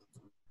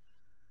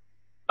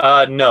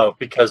 No,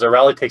 because a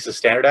rally takes a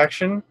standard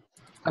action.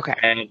 Okay.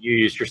 And you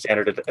use your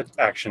standard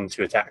action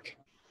to attack.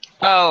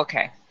 Oh,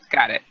 okay.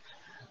 Got it.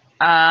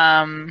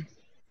 And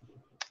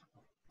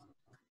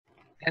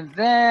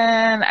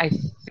then I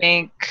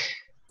think...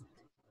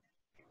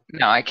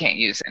 No, I can't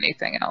use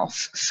anything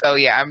else. So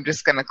yeah, I'm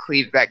just going to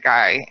cleave that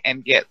guy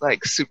and get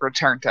like super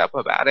turned up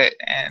about it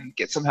and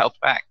get some health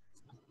back.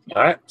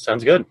 All right.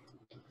 Sounds good.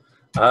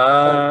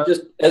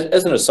 Just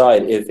as an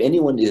aside, if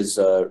anyone is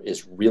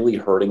really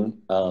hurting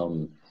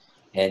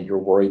and you're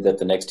worried that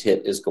the next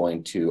hit is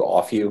going to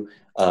off you,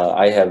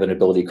 I have an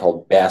ability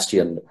called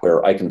Bastion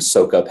where I can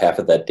soak up half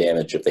of that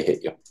damage if they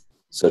hit you.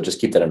 So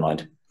just keep that in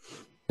mind.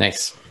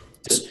 Nice.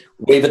 Just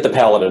wave at the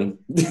paladin.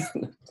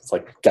 It's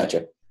like,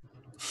 gotcha.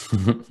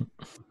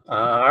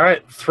 All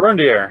right,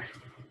 Throndir,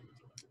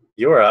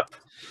 you're up.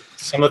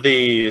 Some of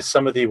the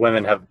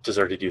women have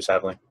deserted you,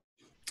 sadly.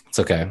 It's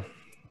okay.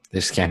 They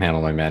just can't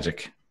handle my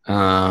magic.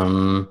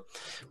 Well,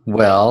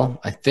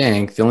 I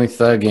think the only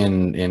thug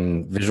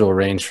in visual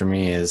range for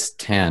me is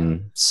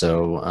 10.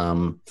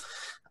 So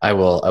I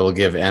will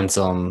give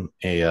Anselm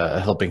a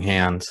helping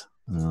hand.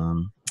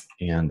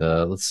 And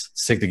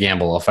let's take the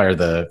gamble. I'll fire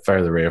the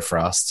ray of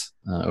frost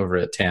over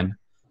at 10.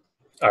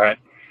 All right.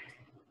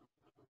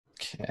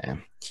 Okay.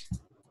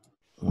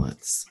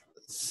 Let's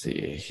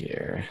see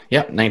here.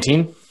 Yep,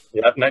 19.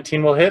 Yep,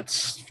 19 will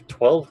hit.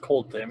 12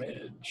 cold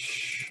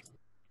damage.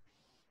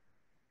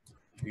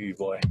 Oh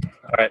boy.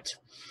 All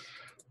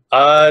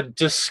right.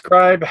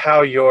 Describe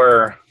how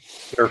your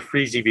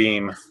freezy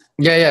beam.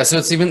 Yeah. So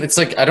it's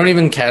like I don't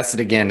even cast it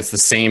again. It's the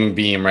same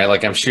beam, right?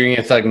 Like I'm shooting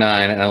at Thug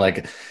 9, and I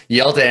like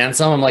yell to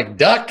Anselm. I'm like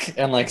duck,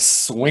 and like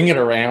swing it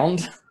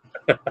around.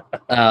 So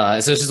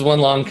it's just one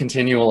long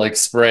continual like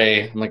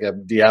spray. I'm like a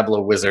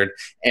Diablo wizard,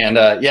 and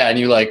and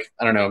you like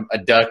I don't know a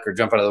duck or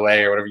jump out of the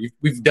way or whatever.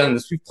 We've done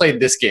this. We've played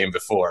this game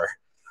before.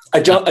 I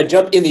jump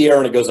in the air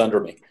and it goes under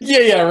me.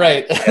 Yeah,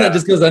 right. Yeah, it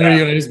just goes under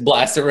you and I just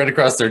blast it right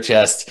across their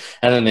chest,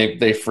 and then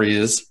they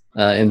freeze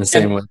in the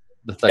same way.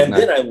 And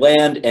then I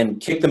land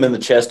and kick them in the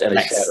chest and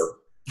they shatter.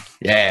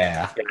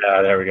 Yeah.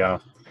 Yeah, there we go.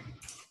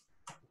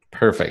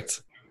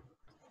 Perfect.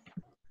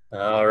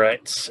 All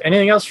right.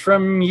 Anything else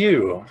from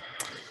you?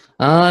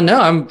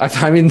 No,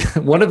 I mean,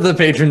 one of the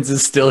patrons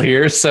is still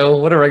here, so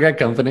whatever. I got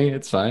company.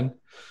 It's fine.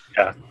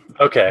 Yeah.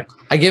 Okay.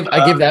 I give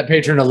that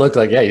patron a look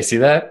like, yeah, you see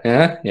that?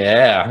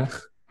 Yeah.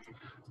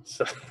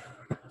 So,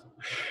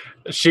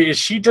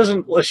 she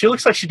doesn't. She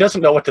looks like she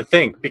doesn't know what to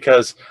think,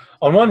 because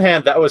on one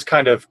hand that was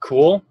kind of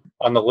cool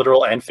on the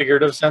literal and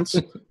figurative sense.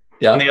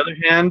 Yeah. On the other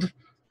hand,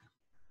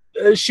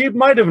 she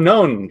might have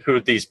known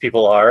who these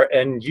people are,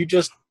 and you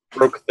just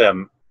broke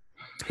them.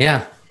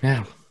 Yeah.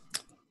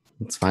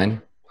 It's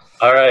fine.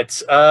 All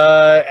right,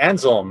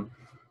 Anselm.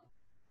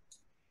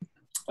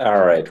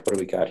 All right, what do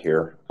we got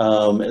here?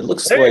 It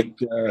looks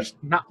There's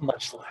not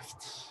much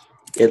left.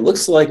 It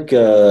looks like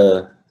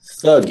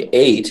Thug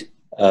 8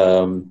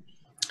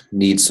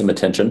 needs some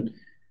attention.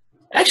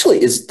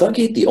 Actually, is Thug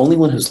 8 the only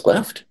one who's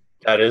left?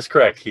 That is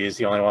correct. He is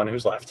the only one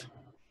who's left.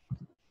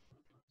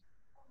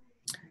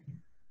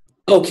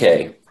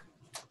 Okay.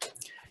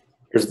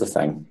 Here's the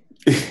thing.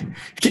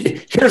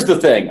 Here's the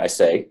thing, I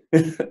say,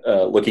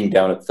 looking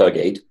down at Thug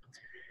 8.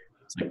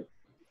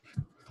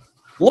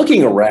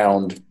 Looking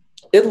around,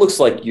 it looks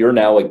like you're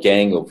now a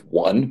gang of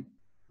one.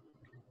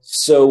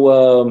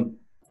 So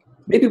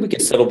maybe we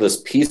can settle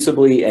this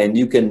peaceably and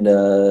you can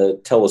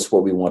tell us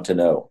what we want to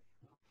know.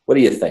 What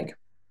do you think?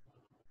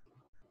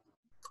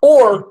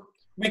 Or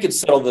we could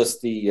settle this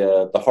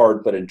the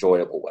hard but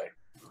enjoyable way.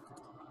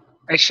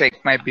 I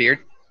shake my beard.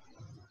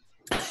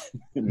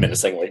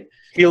 Menacingly.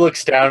 He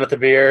looks down at the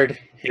beard.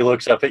 He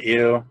looks up at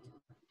you.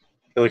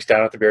 He looks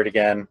down at the beard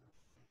again.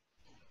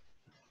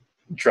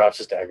 Drops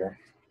his dagger.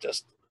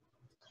 Just.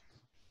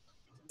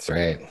 That's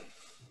right.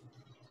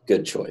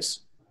 Good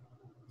choice.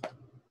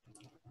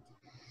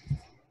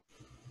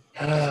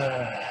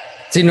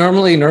 See,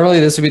 normally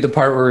this would be the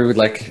part where we would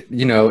like,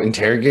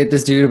 interrogate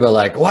this dude about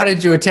like, why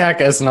did you attack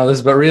us and all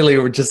this? But really,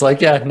 we're just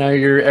like, yeah, now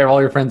all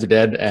your friends are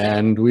dead,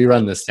 and we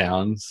run this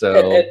town.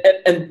 So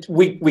and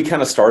we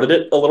kind of started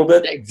it a little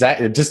bit.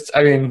 Exactly. Just,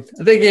 I mean,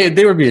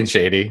 they were being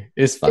shady.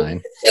 It's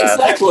fine.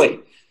 Exactly.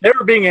 They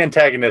were being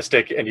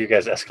antagonistic, and you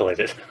guys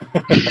escalated.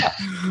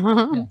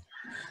 Yeah.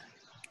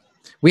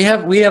 We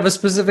have a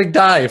specific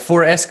die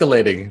for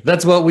escalating.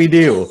 That's what we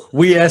do.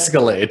 We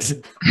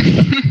escalate.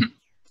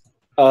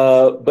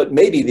 But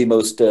maybe the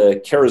most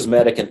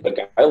charismatic and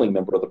beguiling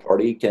member of the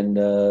party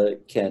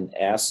can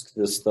ask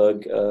this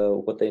thug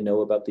what they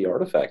know about the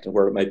artifact and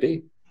where it might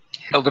be.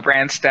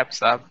 Hildebrand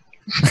steps up.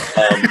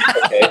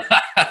 Okay.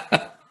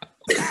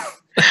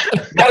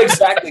 Not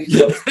exactly.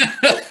 If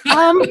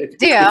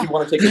you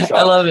want to take a shot.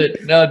 I love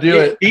it. No, do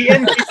it.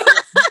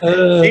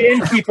 The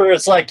innkeeper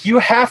is like, you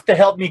have to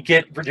help me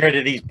get rid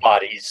of these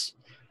bodies.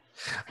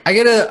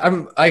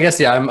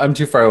 I'm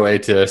too far away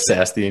to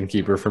sass the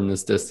innkeeper from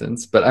this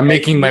distance, but I'm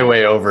making my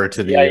way over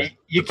to the. Yeah,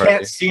 you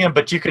can't see him,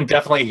 but you can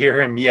definitely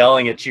hear him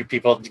yelling at you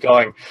people,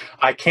 going,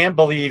 "I can't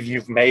believe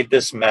you've made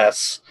this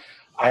mess.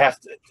 I have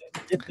to.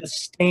 The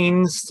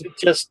stains,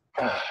 just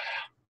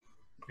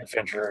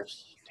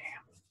adventurers.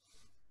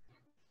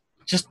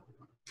 Damn. Just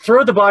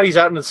throw the bodies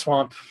out in the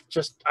swamp.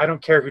 Just I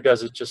don't care who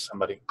does it. Just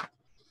somebody."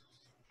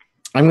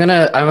 I'm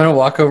gonna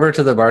walk over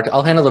to the bar.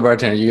 I'll handle the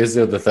bartender. You guys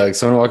deal with the thugs.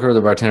 So I'm gonna walk over to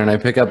the bartender and I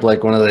pick up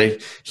like one of the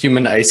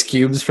human ice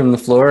cubes from the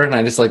floor and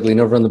I just like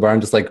lean over on the bar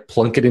and just like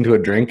plunk it into a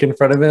drink in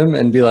front of him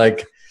and be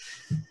like,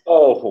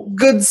 "Oh,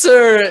 good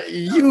sir,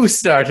 you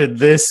started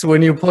this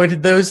when you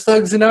pointed those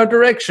thugs in our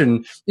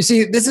direction. You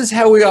see, this is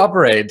how we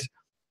operate.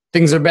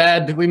 Things are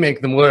bad, we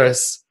make them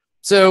worse.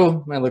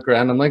 So I look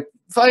around. I'm like,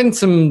 find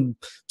some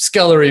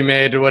scullery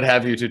maid or what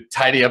have you to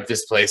tidy up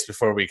this place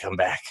before we come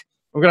back.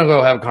 We're going to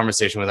go have a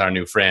conversation with our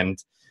new friend."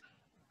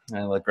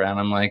 I look around.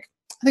 I'm like,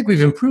 I think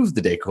we've improved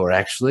the decor,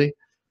 actually.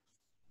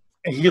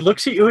 He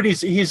looks at you and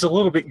he's a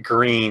little bit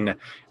green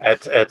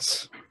at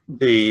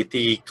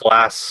the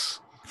glass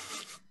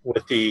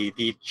with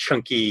the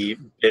chunky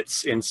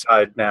bits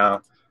inside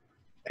now.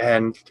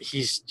 And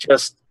he's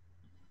just,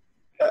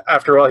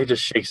 after all, he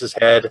just shakes his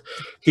head.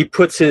 He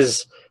puts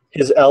his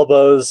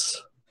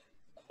elbows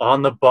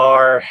on the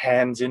bar,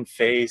 hands in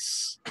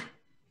face,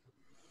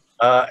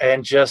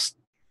 and just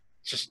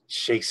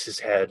shakes his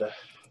head.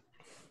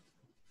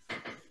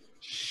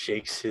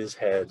 Shakes his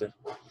head.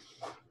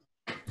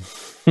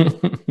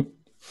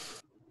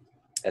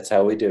 That's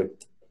how we do.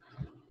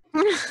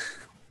 You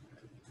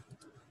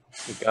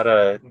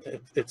gotta.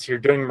 You're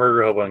doing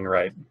murder hoboing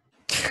right.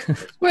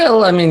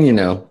 Well, I mean, you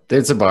know,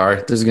 it's a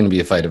bar. There's going to be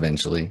a fight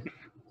eventually.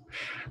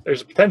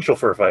 There's a potential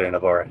for a fight in a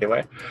bar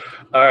anyway.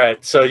 All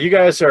right, so you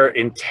guys are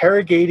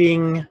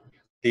interrogating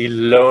the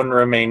lone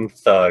remain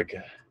thug.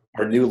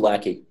 Our new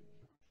lackey.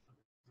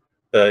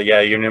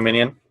 Your new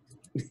minion.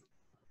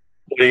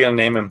 What are you gonna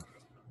name him?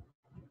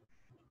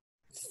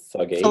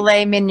 Thug 8.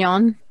 Filet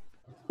mignon.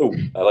 Oh,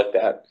 I like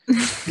that.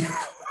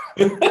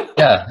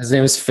 Yeah, his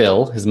name is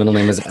Phil. His middle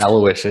name is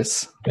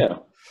Aloysius. Yeah.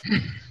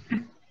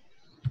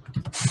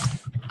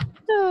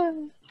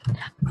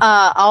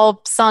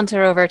 I'll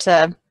saunter over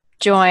to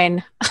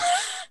join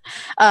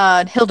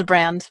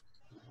Hildebrand.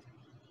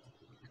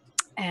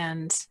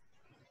 And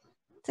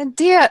then,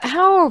 dear,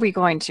 how are we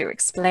going to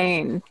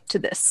explain to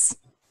this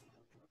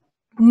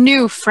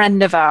new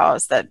friend of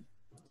ours that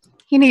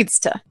he needs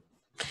to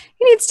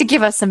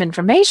give us some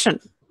information?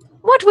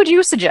 What would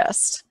you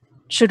suggest?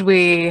 Should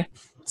we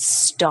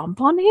stomp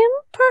on him,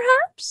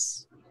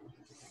 perhaps?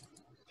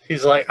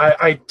 He's like,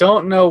 I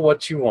don't know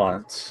what you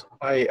want.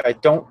 I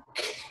don't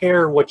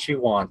care what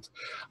you want.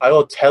 I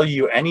will tell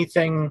you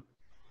anything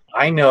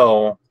I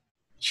know,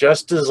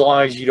 just as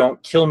long as you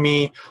don't kill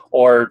me,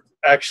 or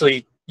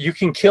actually, you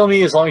can kill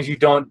me as long as you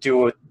don't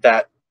do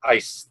that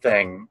ice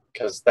thing,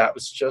 because that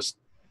was just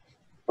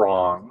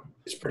wrong.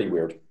 It's pretty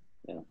weird.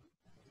 Yeah.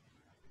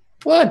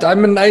 What?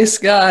 I'm a nice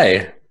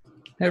guy.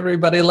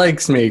 Everybody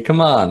likes me.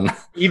 Come on.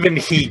 Even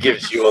he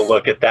gives you a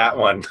look at that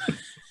one.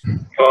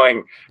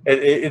 Going,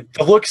 the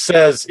look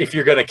says, if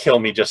you're going to kill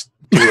me, just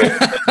do it.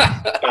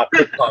 Stop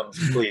the puns,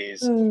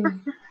 please.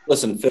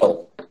 Listen,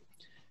 Phil,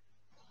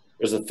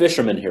 there's a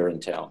fisherman here in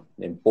town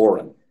named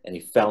Boren, and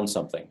he found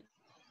something,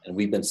 and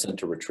we've been sent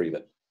to retrieve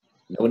it.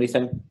 Know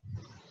anything?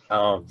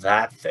 Oh,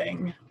 that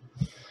thing.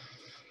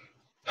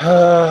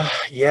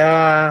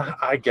 Yeah,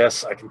 I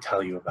guess I can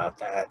tell you about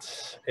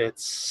that.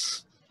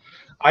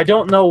 I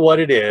don't know what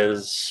it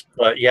is,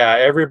 but yeah,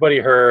 everybody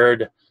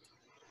heard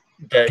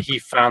that he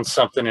found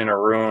something in a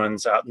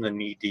ruins out in the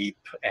knee deep,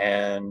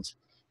 and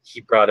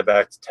he brought it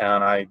back to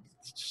town.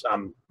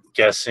 I'm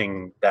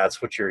guessing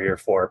that's what you're here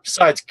for,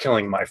 besides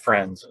killing my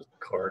friends, of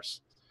course.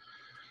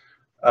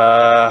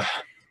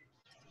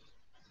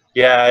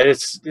 Yeah,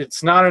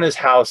 it's not in his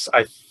house.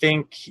 I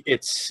think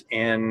it's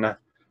in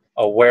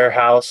a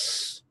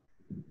warehouse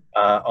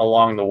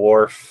along the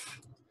wharf.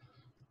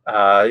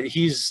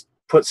 He's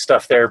put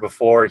stuff there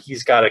before.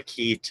 He's got a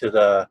key to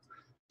the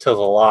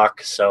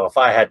lock, so if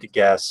I had to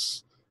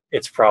guess,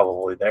 it's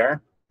probably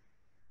there.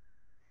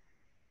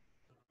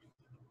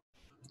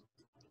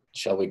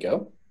 Shall we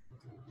go?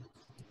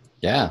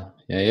 Yeah.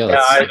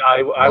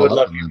 I would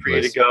love for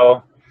you to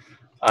go.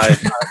 I'd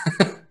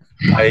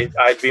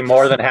be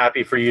more than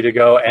happy for you to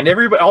go, and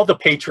all the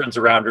patrons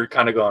around are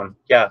kind of going,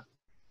 yeah.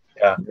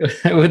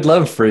 I would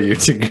love for you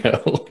to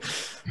go.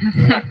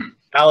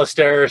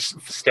 Alistair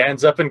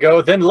stands up and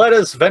go, then let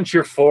us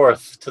venture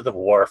forth to the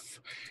wharf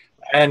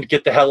and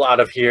get the hell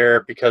out of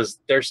here, because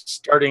they're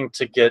starting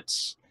to get,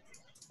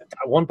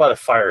 that one by the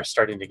fire is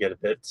starting to get a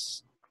bit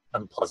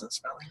unpleasant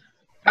smelling.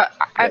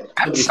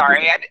 I'm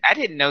sorry, I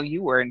didn't know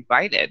you were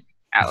invited,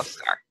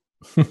 Alistair.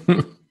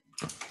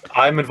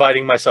 I'm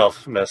inviting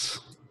myself, miss.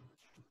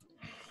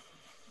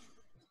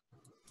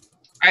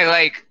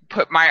 I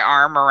put my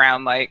arm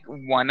around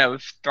one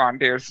of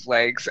Throndir's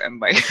legs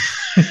and walk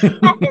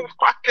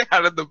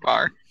out of the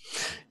bar.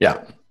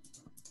 Yeah.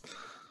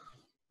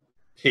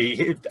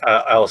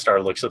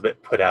 Alistair looks a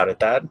bit put out at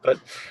that, but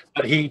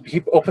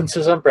he opens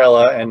his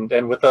umbrella and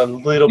with a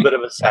little bit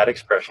of a sad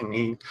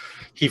expression,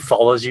 he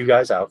follows you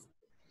guys out.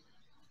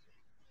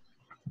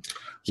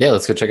 Yeah,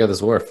 let's go check out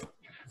this wharf.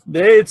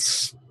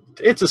 It's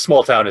a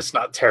small town. It's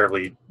not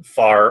terribly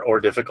far or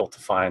difficult to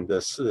find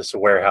this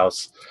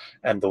warehouse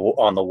and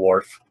on the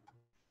wharf.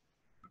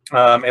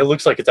 It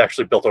looks like it's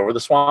actually built over the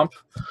swamp.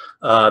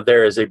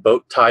 There is a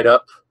boat tied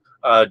up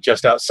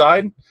just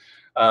outside.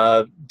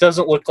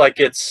 Doesn't look like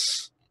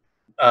it's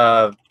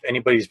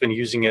anybody's been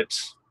using it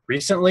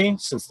recently,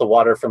 since the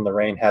water from the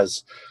rain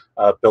has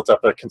built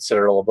up a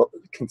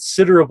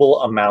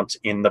considerable amount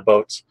in the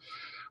boat.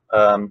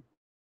 And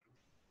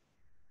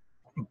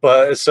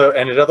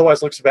it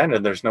otherwise looks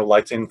abandoned. There's no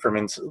lights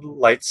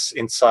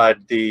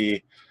inside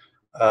the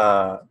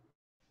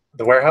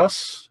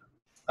warehouse.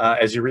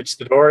 As you reach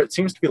the door, it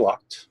seems to be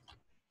locked.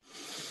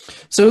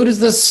 So who does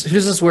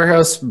this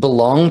warehouse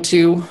belong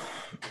to?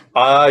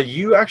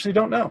 You actually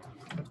don't know.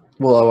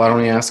 Well, why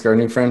don't we ask our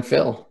new friend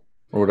Phil,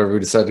 or whatever we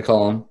decide to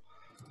call him?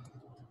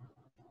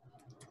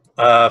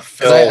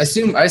 Phil. I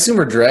assume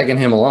we're dragging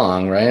him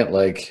along, right?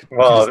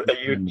 Well,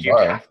 you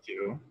have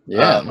to.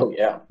 Yeah. Oh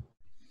yeah.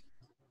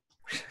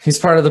 He's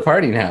part of the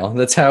party now.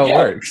 That's how it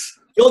works.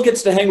 Phil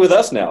gets to hang with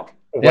us now.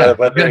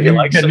 Whether he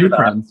likes it or not.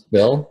 Friends,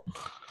 Bill.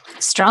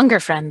 Stronger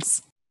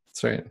friends. That's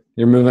That's right.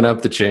 You're moving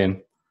up the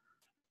chain.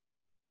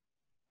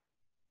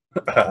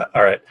 All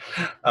right.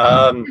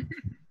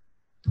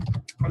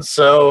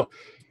 So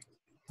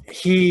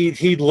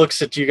he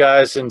looks at you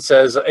guys and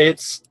says,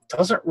 "It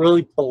doesn't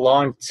really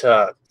belong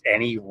to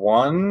any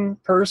one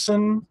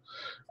person,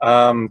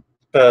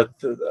 but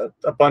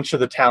a bunch of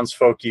the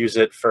townsfolk use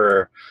it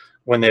for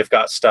when they've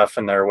got stuff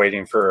and they're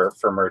waiting for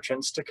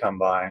merchants to come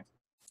by."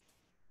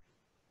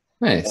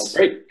 Nice.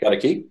 Great. Got a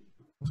key?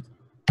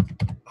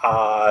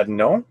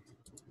 No.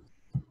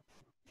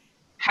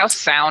 How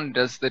sound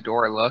does the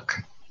door look?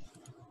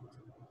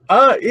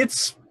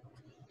 It's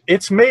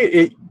made.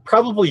 It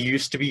probably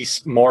used to be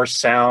more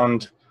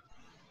sound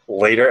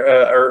later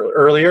or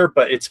earlier,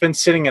 but it's been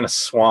sitting in a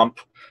swamp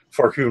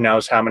for who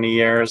knows how many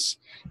years,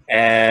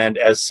 and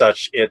as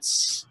such,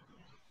 it's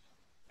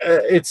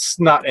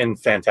not in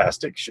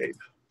fantastic shape.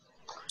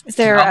 Is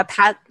there a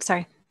pad?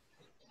 Sorry.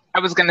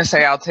 I was going to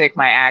say I'll take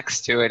my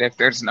axe to it if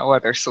there's no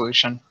other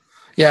solution.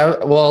 Yeah.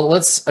 Well,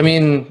 let's. I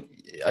mean,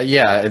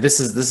 yeah. This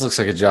looks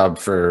like a job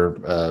for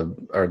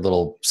our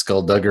little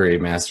skullduggery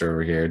master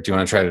over here. Do you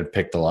want to try to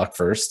pick the lock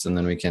first, and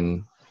then we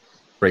can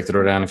break the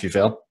door down if you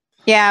fail?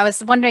 Yeah, I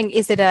was wondering,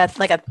 is it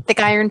like a thick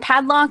iron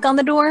padlock on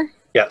the door?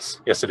 Yes,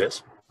 it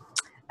is.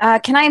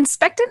 Can I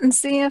inspect it and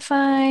see if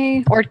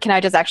or can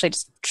I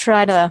just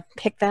try to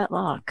pick that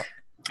lock?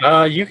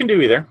 You can do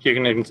either. You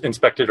can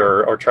inspect it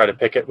or try to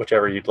pick it,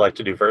 whichever you'd like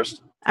to do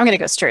first. I'm going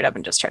to go straight up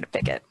and just try to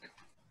pick it.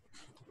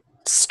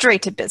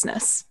 Straight to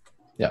business.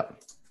 Yeah.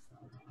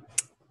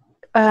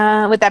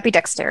 Would that be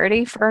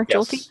dexterity for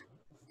Jolty?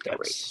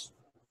 Yes.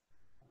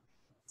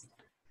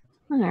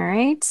 All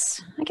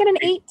right. I get an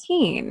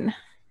 18.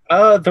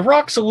 The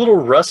rock's a little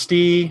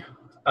rusty.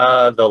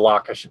 The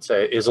lock, I should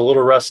say, is a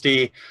little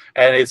rusty,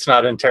 and it's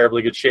not in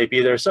terribly good shape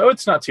either, so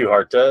it's not too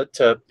hard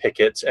to pick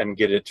it and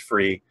get it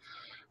free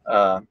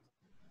and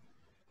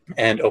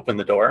open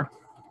the door.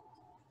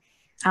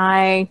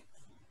 I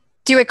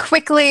do it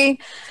quickly,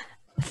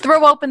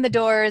 throw open the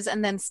doors,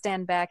 and then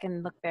stand back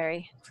and look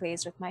very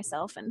pleased with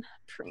myself and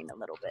preen a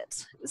little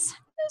bit. It's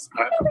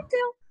no big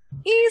deal.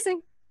 Easy.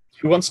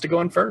 Who wants to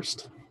go in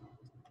first?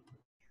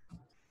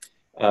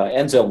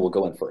 Anselm will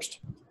go in first.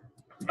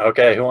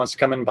 Okay, who wants to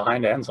come in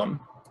behind Anselm?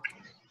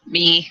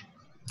 Me.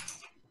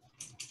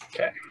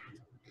 Okay.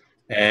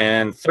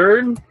 And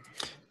third?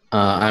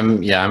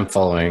 I'm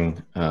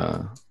following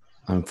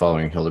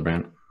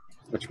Hildebrandt.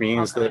 Which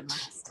means that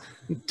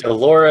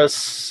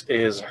Dolores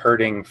is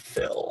hurting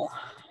Phil.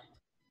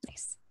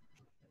 Nice.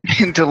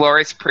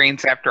 Dolores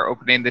preens after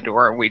opening the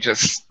door, and we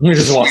just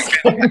walk.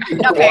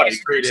 Okay.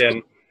 Straight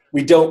in.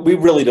 We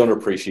really don't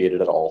appreciate it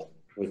at all.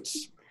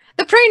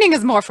 The preening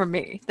is more for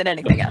me than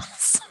anything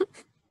else.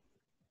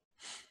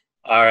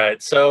 All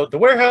right, so the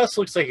warehouse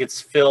looks like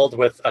it's filled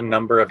with a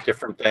number of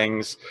different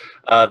things.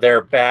 There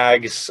are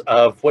bags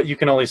of what you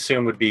can only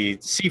assume would be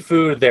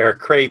seafood. There are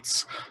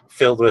crates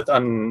filled with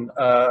things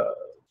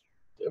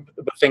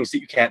that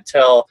you can't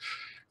tell.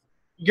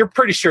 You're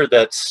pretty sure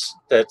that's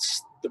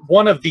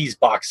one of these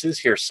boxes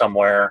here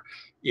somewhere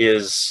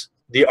is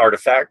the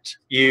artifact.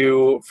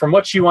 From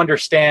what you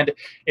understand,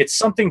 it's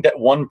something that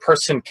one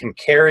person can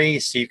carry,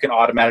 so you can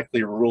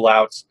automatically rule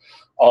out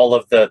all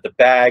of the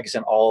bags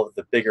and all of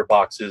the bigger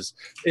boxes.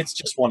 It's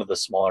just one of the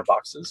smaller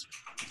boxes.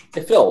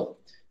 Hey, Phil,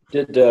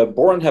 did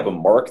Boren have a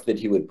mark that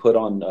he would put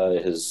on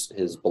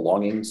his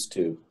belongings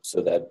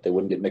so that they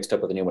wouldn't get mixed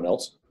up with anyone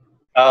else?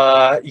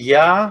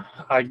 Yeah,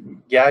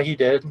 he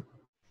did.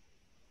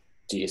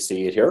 Do you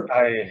see it here?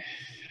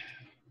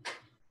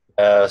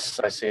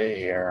 Yes, I see it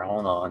here.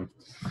 Hold on.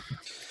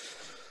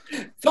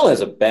 Phil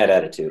has a bad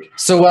attitude.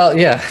 So,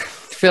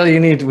 Phil,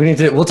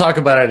 we'll talk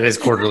about it at his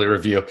quarterly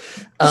review.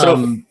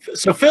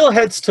 So Phil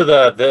heads to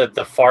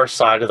the far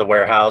side of the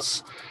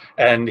warehouse,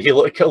 and he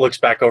looks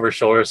back over his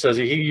shoulder, says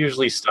he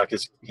usually stuck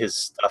his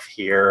stuff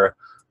here,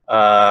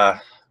 but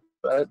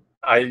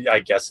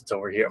I guess it's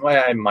over here.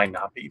 It might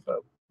not be,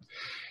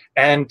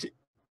 and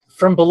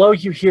from below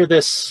you hear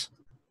this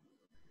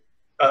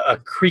a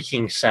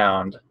creaking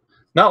sound.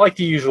 Not like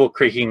the usual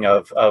creaking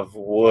of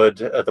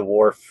wood at the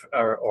wharf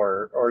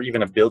or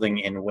even a building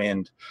in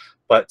wind,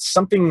 but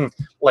something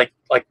like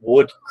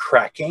wood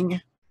cracking.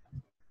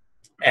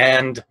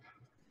 And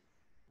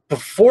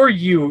before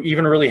you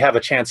even really have a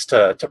chance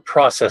to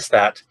process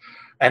that,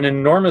 an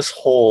enormous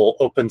hole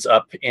opens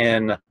up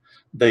in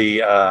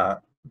the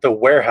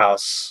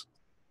warehouse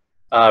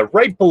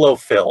right below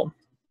Phil.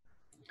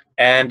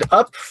 And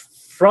up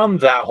from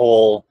that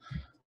hole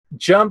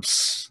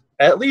jumps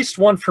at least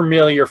one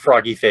familiar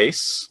froggy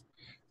face,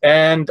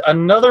 and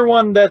another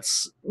one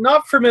that's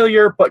not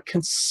familiar but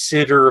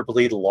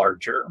considerably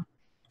larger.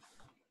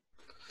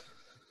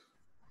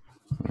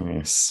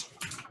 Nice.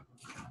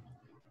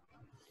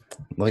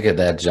 Look at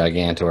that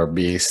gigantor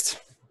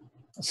beast.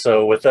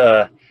 So with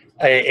a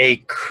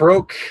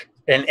croak,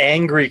 an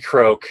angry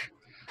croak,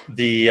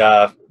 the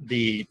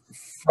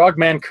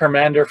frogman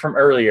commander from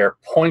earlier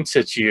points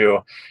at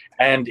you,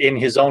 and in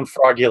his own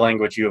froggy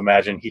language, you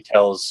imagine he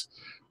tells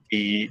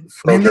the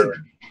frogger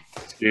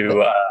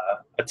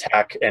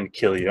attack and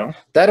kill you.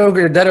 That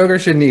ogre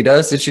shouldn't eat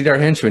us. It should eat our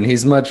henchman.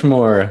 He's much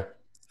more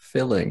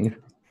filling.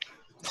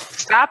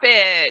 Stop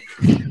it!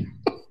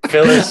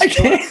 Phil is, I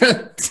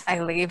can't. I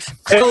leave.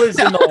 Phil is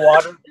in the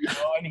water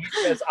below, and he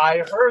says, "I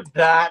heard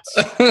that."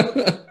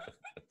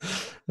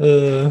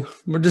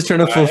 We're just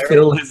trying to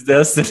fulfill his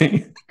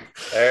destiny.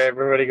 All right,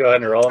 everybody, go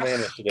ahead and roll me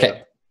initiative.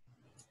 Okay.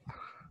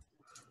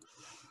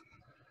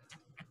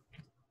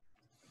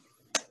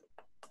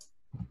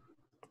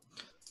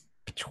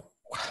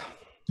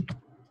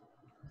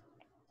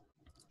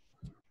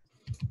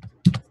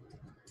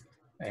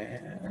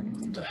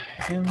 And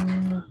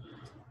him.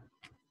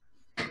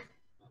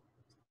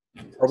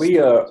 Are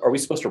we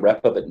supposed to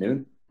wrap up at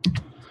noon?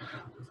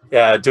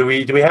 Yeah. Do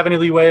we have any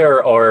leeway,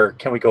 or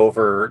can we go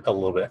over a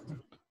little bit?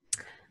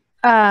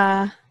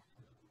 I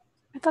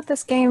thought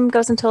this game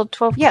goes until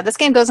 12. Yeah, this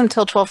game goes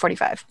until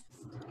 12:45.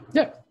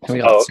 Yeah.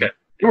 Oh, okay.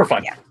 We're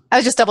fine. Yeah. I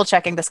was just double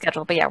checking the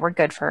schedule, but yeah, we're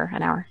good for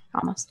an hour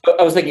almost.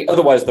 I was thinking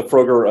otherwise the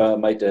Frogger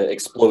might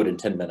explode in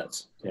 10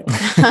 minutes. You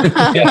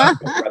know. Yeah.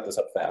 Wrap this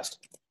up fast.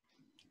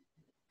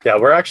 Yeah,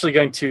 we're actually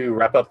going to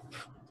wrap up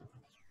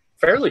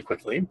fairly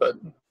quickly, but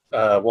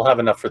we'll have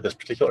enough for this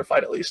particular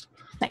fight at least.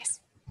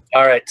 Nice.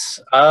 All right.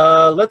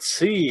 Let's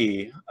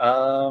see.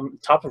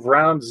 Top of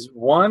round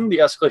 1, the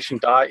escalation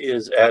die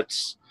is at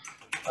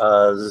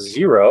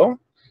 0,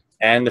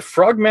 and the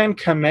Frogman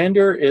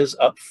Commander is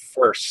up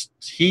first.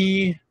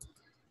 He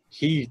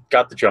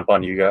got the jump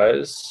on you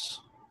guys.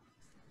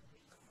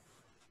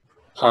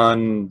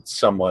 Pun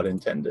somewhat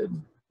intended.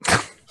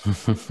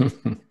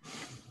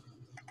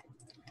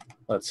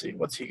 Let's see,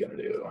 what's he gonna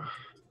do?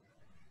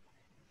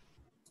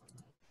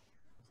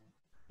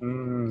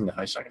 No,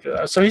 he's not gonna do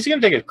that. So he's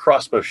gonna take a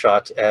crossbow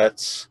shot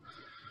at.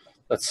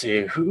 Let's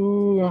see,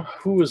 who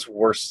was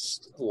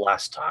worst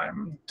last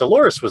time?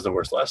 Dolores was the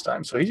worst last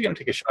time, so he's gonna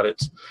take a shot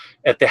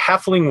at the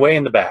halfling way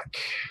in the back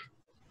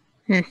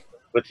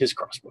with his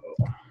crossbow.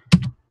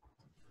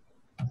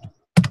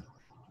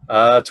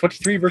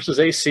 23 versus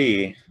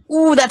AC.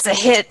 Ooh, that's a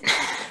hit.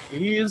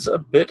 He is a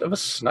bit of a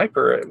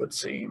sniper, it would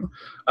seem.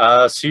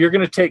 So you're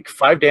going to take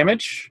 5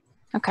 damage.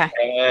 Okay.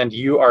 And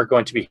you are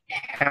going to be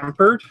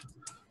hampered.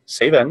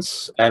 Save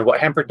ends. And what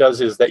hampered does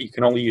is that you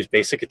can only use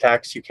basic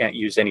attacks. You can't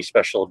use any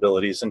special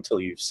abilities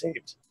until you've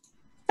saved.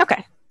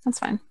 Okay, that's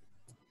fine.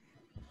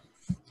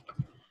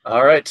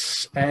 All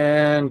right.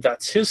 And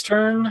that's his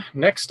turn.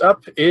 Next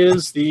up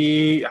is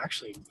the...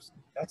 Actually,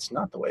 that's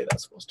not the way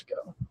that's supposed to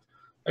go.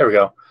 There we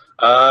go.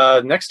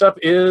 Next up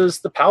is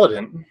the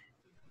Paladin.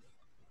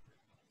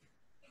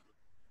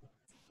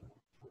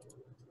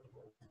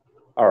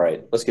 All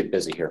right, let's get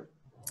busy here.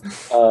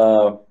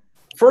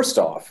 First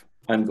off,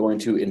 I'm going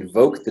to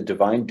invoke the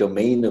Divine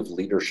Domain of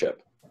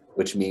Leadership,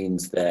 which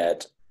means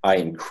that I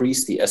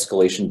increase the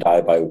escalation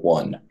die by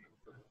 1.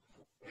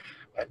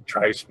 That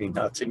drives me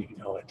nuts, and you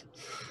know it.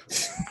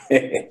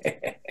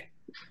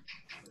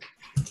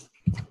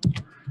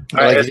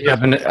 I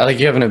like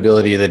you have an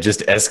ability that just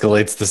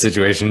escalates the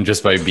situation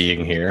just by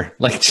being here.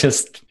 Like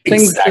just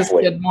things just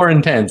get more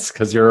intense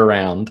because you're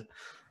around.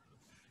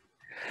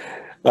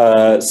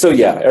 So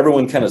yeah,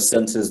 everyone kind of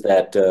senses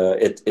that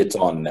it's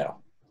on now.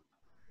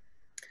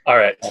 All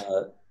right.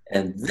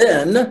 And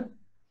then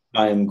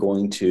I'm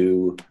going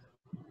to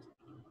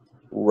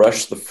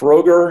rush the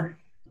Frogger,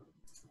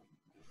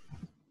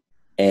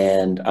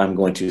 and I'm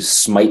going to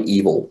smite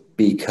evil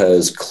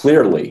because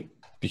clearly...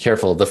 Be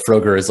careful, the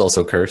Frogger is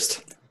also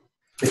cursed.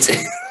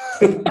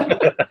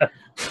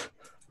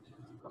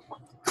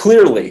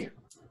 Clearly.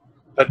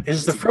 But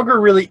is the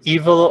Frogger really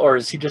evil, or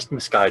is he just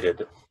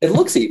misguided? It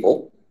looks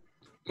evil.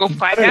 We'll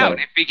find out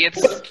if he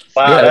gets.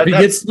 Wow, if he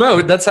gets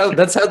smote, that's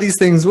how these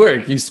things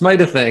work. You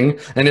smite a thing,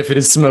 and if it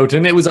is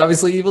smoten, it was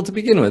obviously evil to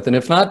begin with, and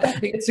if not,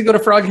 it gets to go to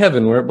Frog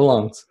Heaven where it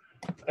belongs.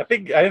 I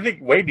think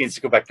Wade needs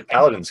to go back to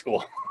Paladin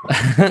school.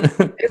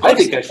 I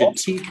think I should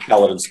teach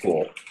Paladin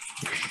school.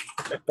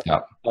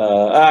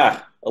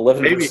 Yeah.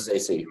 11 versus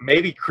AC.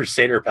 Maybe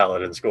Crusader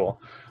Paladin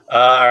school.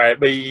 All right,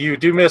 but you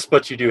do miss,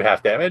 but you do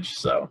half damage,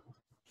 so.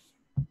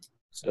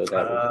 So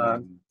that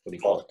would be, what do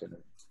you call it?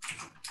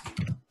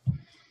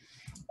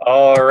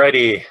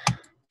 Alrighty.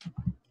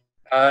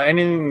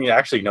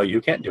 Actually, no, you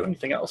can't do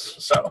anything else.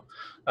 So,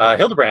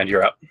 Hildebrand,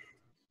 you're up.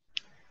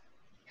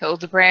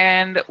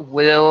 Hildebrand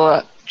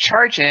will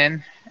charge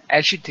in,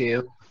 as you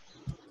do,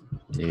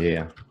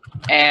 Yeah.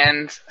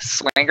 and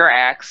swing her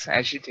axe,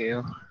 as you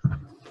do.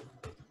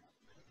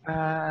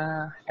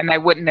 And I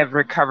wouldn't have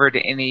recovered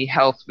any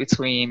health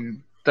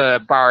between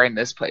the bar and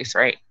this place,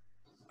 right?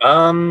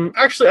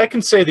 Actually, I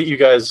can say that you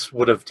guys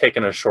would have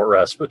taken a short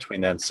rest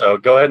between then. So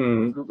go ahead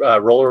and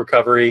roll a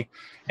recovery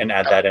and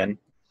add that in.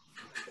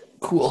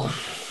 Cool.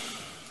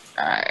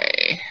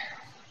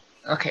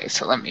 Okay,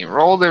 so let me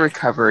roll the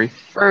recovery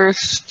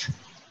first.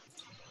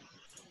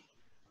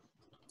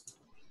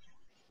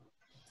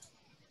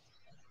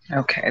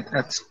 Okay,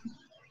 that's...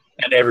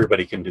 And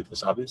everybody can do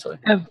this, obviously.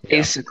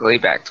 Basically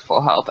back to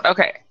full health.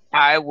 Okay,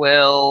 I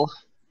will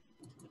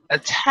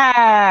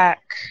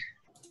attack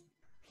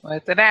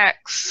with an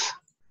axe.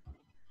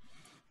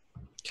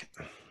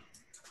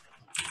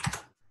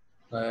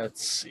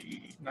 Let's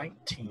see.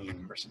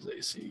 19 versus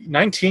AC.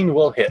 19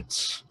 will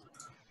hit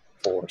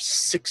for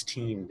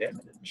 16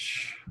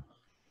 damage.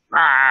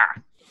 Ah.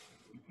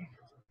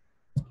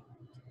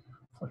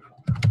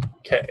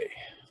 Okay.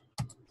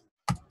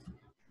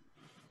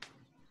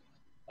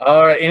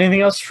 All right.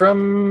 Anything else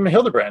from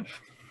Hildebrand?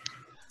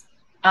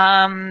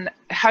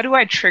 How do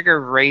I trigger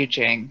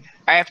raging?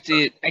 I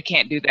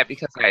can't do that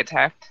because I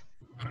attacked.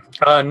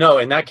 No,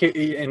 in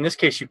this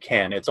case, you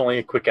can. It's only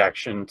a quick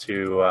action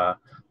to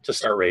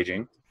start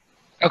raging.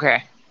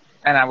 Okay,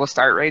 and I will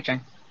start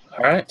raging.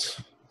 All right.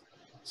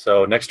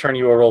 So next turn,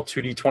 you will roll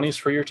 2d20s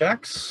for your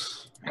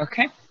attacks.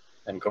 Okay.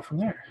 And go from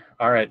there.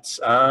 All right.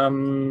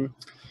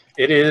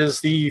 It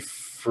is the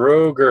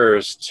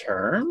Frogger's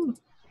turn.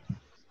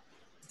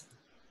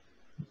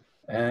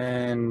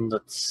 And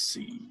let's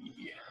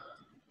see.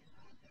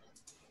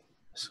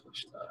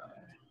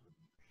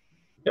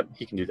 Yep,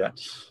 he can do that.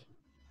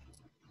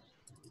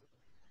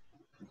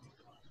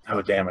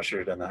 Oh, damn, I should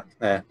have done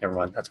that. Never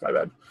mind. That's my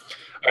bad.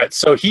 All right,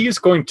 so he is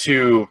going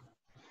to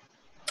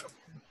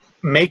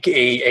make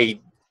a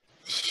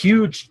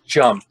huge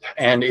jump,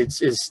 and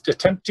it's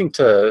attempting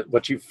to,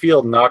 what you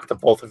feel, knock the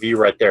both of you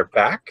right there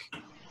back.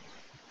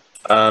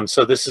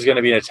 So this is going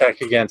to be an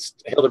attack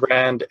against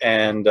Hildebrand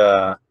and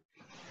our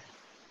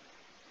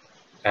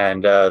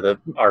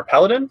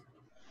paladin.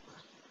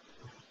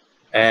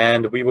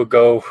 And we will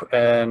go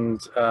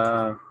and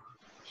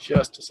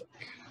just a sec.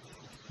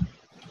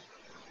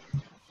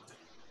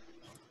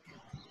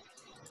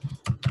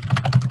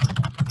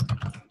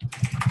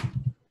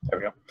 There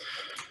we go.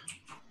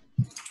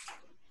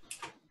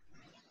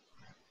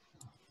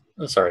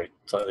 Oh, sorry,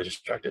 slightly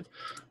distracted.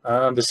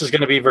 This is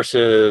going to be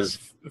versus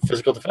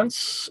physical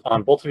defense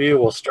on both of you.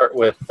 We'll start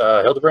with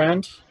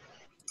Hildebrand.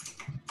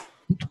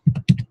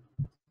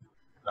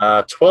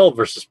 12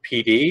 versus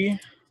PD.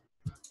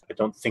 I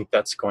don't think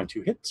that's going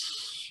to hit.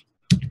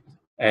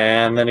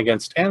 And then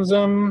against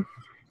Anzum.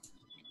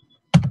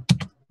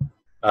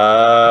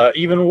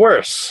 Even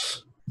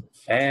worse.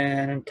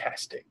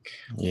 Fantastic.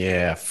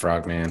 Yeah,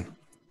 Frogman.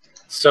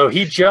 So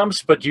he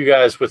jumps, but you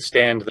guys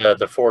withstand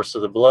the force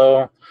of the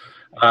blow.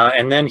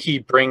 And then he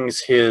brings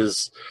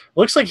his,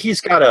 looks like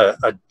he's got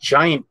a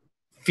giant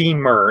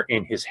femur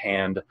in his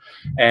hand,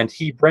 and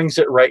he brings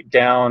it right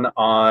down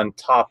on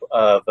top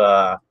of,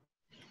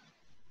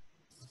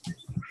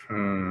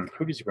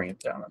 who does he bring it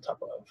down on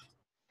top of?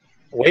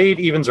 Wade,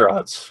 evens or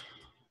odds?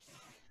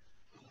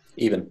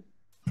 Even.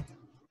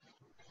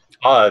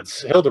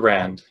 Odds.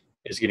 Hildebrand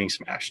is getting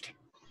smashed.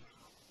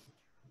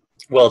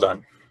 Well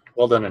done.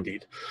 Well done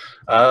indeed.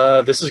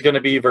 This is going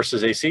to be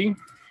versus AC.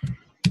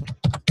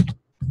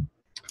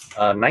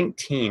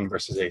 19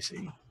 versus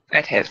AC.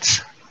 That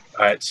hits.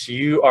 All right, so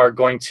you are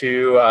going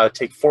to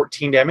take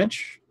 14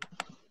 damage.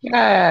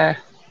 Yeah.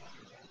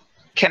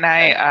 Can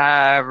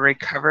I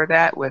recover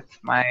that with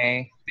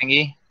my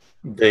thingy?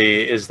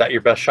 Is that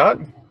your best shot?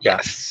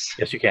 Yes.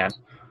 Yes, you can.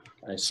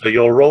 Nice. So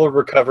you'll roll a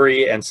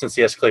recovery, and since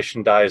the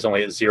escalation die is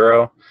only at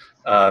 0,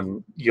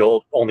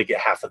 you'll only get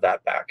half of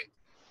that back.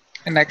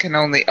 And I can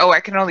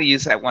only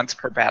use that once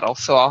per battle,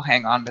 so I'll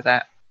hang on to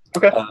that.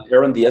 Okay.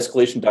 Aaron, the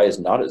escalation die is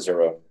not at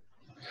 0.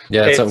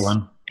 Yeah, it's at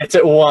 1. It's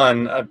at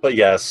 1, but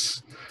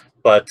yes.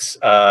 But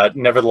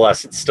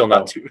nevertheless, it's still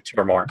not 2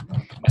 or more.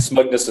 My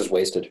smugness is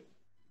wasted.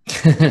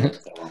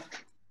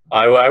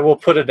 I will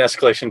put an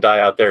escalation die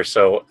out there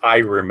so I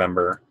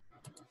remember.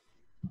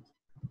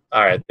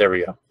 All right, there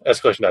we go.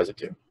 Escalation die is at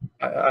 2.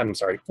 I'm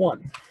sorry,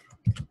 1.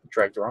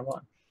 Dragged the wrong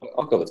one.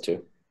 I'll go with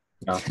 2.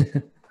 No.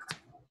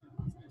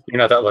 You're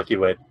not that lucky,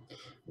 Wade.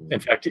 In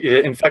fact,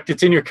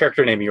 it's in your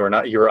character name. You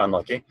were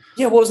unlucky.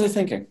 Yeah, what was I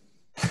thinking?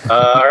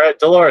 All right,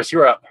 Dolores,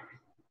 you're up.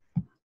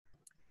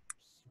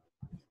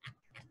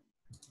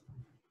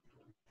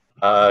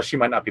 She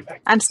might not be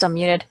back. I'm still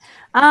muted.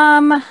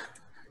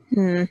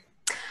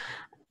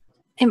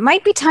 It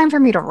might be time for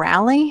me to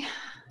rally.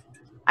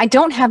 I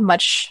don't have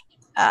much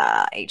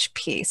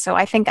HP, so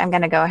I think I'm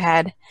going to go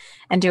ahead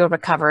and do a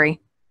recovery.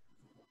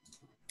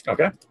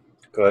 Okay.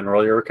 Go ahead and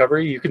roll your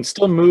recovery. You can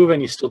still move,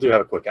 and you still do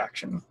have a quick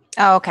action.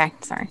 Oh, okay.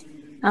 Sorry.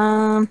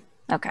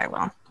 Okay,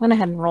 well, went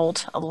ahead and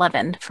rolled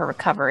 11 for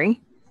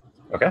recovery.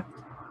 Okay.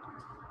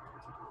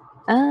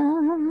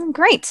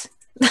 Great.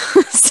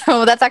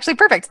 So that's actually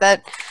perfect.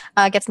 That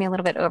gets me a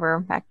little bit over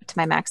back to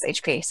my max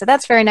HP. So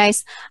that's very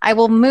nice. I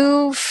will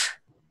move.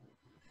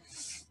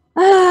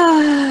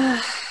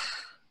 Would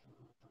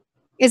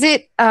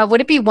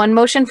it be 1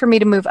 motion for me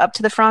to move up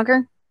to the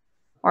Frogger?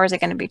 Or is it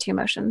going to be 2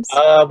 motions?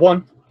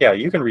 1. Yeah,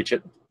 you can reach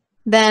it.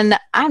 Then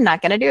I'm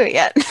not going to do it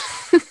yet.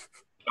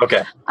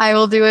 Okay. I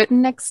will do it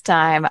next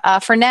time.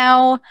 For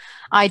now,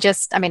 I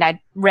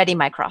ready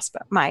my crossbow,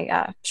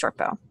 my short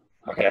bow.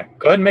 Okay.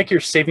 Go ahead and make your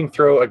saving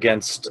throw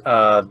against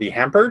the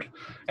hampered.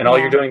 And all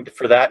you're doing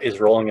for that is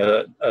rolling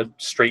a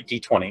straight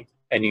d20.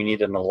 And you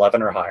need an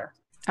 11 or higher.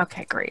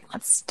 Okay, great.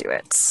 Let's do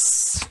it.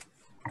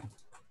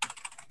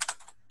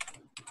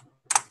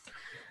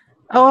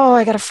 Oh,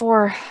 I got a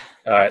 4.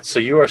 All right. So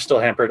you are still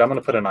hampered. I'm going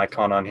to put an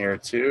icon on here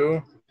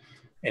to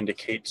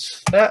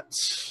indicate that.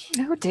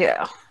 Oh,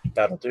 dear.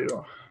 That'll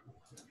do.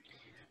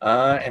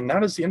 And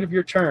that is the end of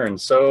your turn.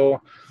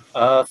 So,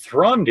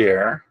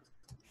 Throndir,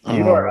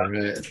 you All are up.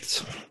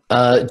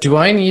 right. Do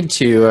I need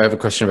to? I have a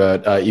question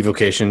about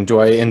evocation. Do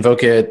I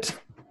invoke it?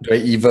 Do I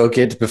evoke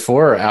it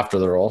before or after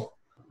the roll?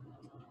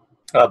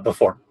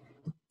 Before.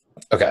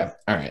 Okay.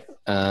 All right.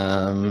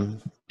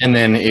 And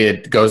then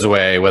it goes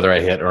away whether I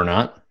hit or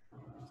not.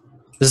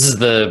 This is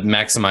the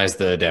maximize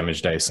the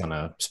damage dice on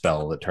a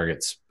spell that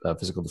targets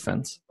physical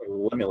defense.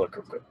 Let me look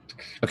real quick.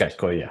 Okay,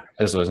 cool. Yeah,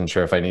 I just wasn't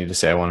sure if I needed to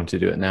say I wanted to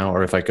do it now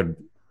or if I could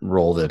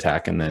roll the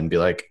attack and then be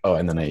like, oh,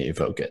 and then I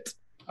evoke it.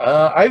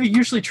 I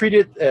usually treat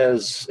it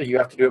as you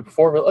have to do it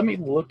before, but let me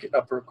look it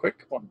up real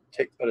quick. Won't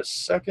take but a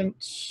second.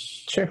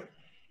 Sure.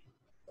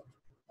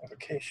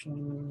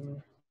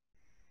 Application.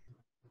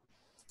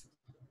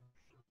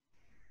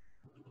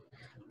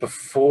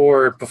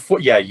 Before,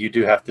 yeah, you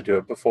do have to do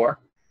it before.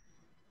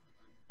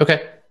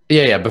 Okay.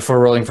 Yeah. Before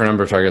rolling for a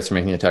number of targets or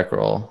making an attack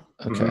roll.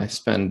 Okay. Mhm.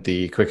 Spend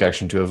the quick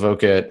action to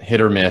evoke it. Hit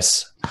or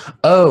miss.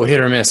 Oh,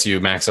 hit or miss. You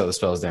max out the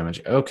spell's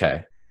damage.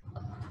 Okay.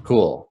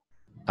 Cool.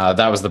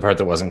 That was the part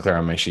that wasn't clear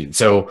on my sheet.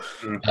 So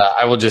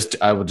I will just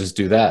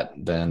do that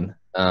then,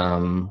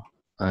 and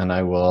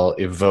I will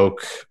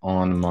evoke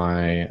on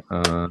my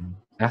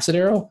acid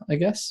arrow, I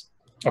guess.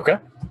 Okay.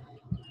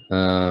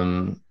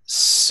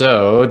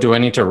 So do I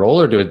need to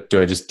roll or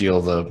do I just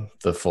deal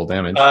the full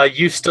damage?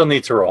 You still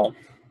need to roll.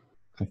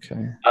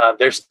 Okay.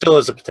 There still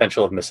is a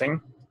potential of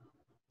missing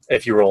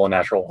if you roll a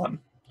natural 1.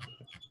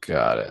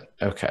 Got it.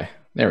 Okay.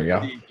 There we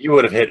go. You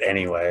would have hit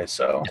anyway,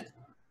 so.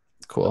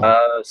 Cool.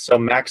 So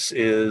max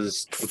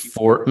is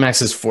 4.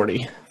 Max is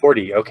 40.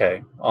 40.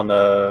 Okay, on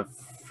the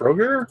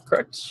Frogger,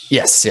 correct?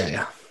 Yes.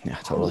 Yeah.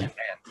 Totally.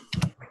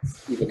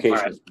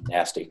 Evocation is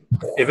nasty.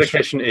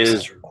 Evocation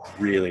is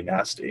really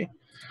nasty.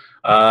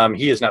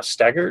 He is now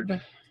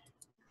staggered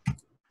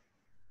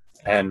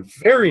and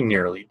very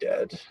nearly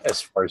dead,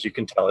 as far as you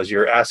can tell, as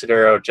your acid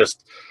arrow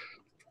just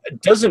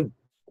doesn't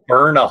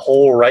burn a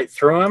hole right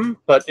through him.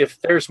 But if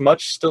there's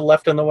much still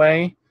left in the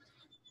way,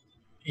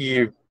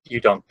 you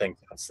don't think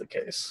that's the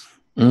case.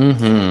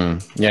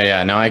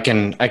 Yeah. No, I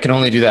can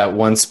only do that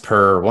once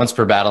per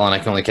battle, and I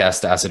can only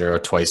cast acid arrow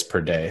twice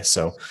per day.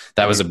 So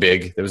that was a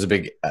big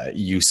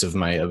use of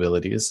my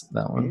abilities.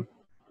 That one.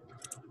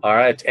 All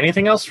right.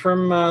 Anything else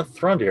from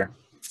Throndir?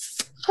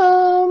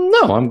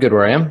 No, I'm good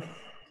where I am.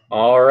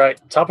 All right.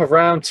 Top of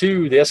round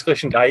 2. The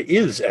escalation die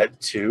is at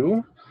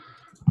 2.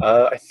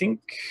 I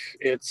think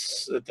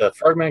it's the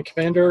Frogman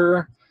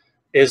Commander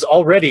is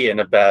already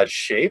in a bad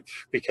shape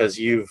because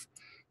you've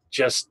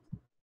just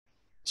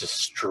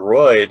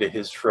destroyed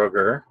his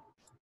Frogger.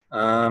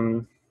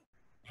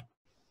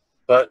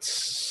 But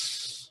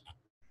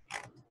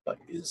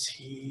is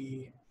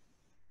he?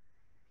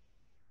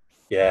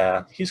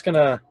 Yeah, he's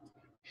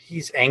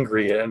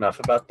angry enough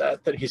about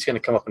that he's gonna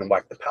come up and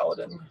whack the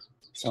Paladin.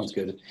 Sounds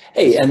good.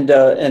 Hey, and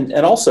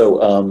also,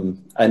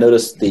 I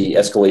noticed the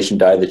escalation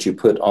die that you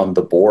put on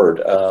the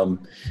board.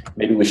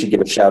 Maybe we should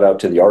give a shout out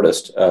to the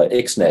artist,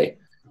 Ixnay,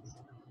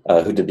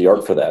 who did the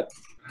art for that.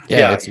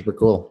 Yeah, that's super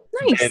cool.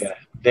 Nice.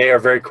 They are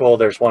very cool.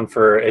 There's one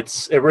for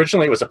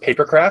originally it was a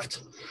paper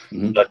craft,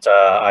 but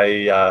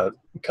I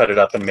cut it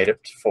up and made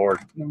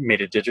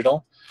it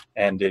digital,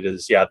 and it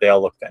is they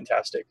all look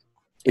fantastic.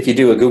 If you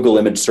do a Google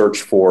image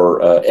search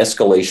for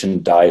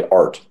escalation die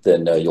art,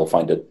 then you'll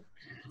find it.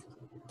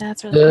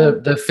 That's really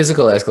cool. The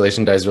physical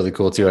escalation die is really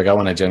cool too. I got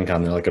one at Gen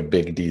Con. They're like a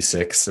big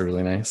D6. They're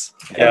really nice.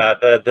 Yeah,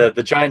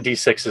 the giant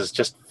D6s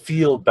just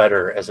feel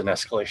better as an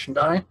escalation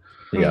die.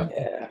 Yeah,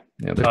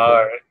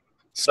 All right.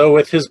 So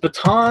with his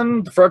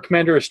baton, the Frog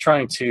Commander is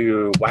trying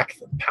to whack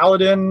the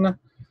Paladin,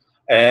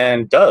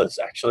 and does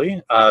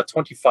actually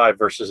 25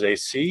 versus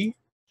AC,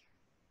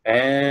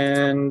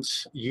 and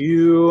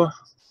you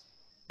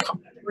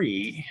come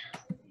 3.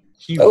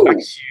 He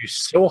whacks you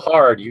so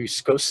hard you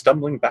go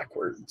stumbling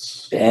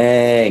backwards.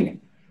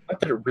 Dang. Not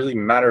that it really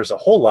matters a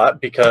whole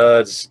lot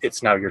because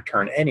it's now your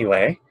turn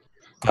anyway.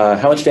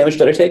 How much damage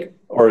did I take,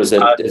 or is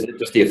it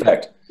just the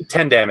effect?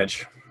 10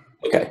 damage.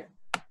 Okay.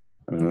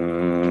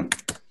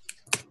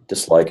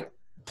 Dislike.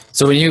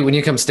 So when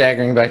you come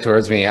staggering back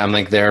towards me, I'm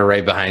like there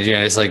right behind you,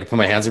 and I just like put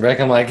my hands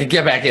back. I'm like,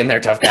 get back in there,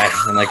 tough guy,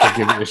 and like I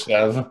give you a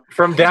shove.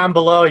 From down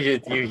below,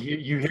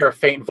 you hear a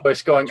faint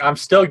voice going, "I'm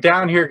still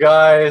down here,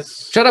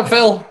 guys." Shut up,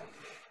 Phil.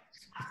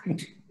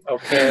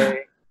 Okay.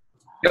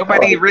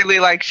 Nobody really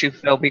likes you,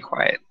 Phil. Be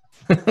quiet.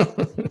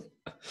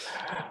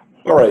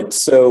 All right.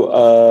 So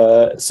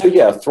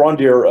yeah,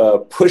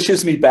 Throndir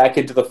pushes me back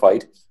into the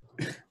fight.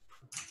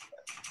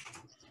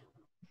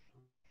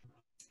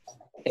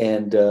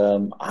 And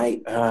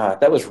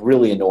that was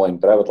really annoying,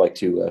 but I would like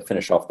to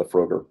finish off the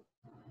Frogger.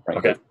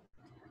 Frankly.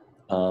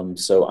 Okay.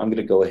 So I'm going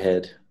to go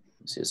ahead.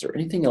 Let's see, is there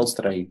anything else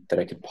that I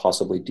could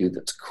possibly do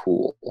that's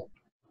cool?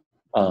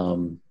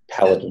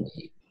 Paladin.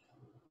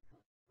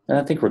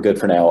 I think we're good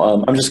for now.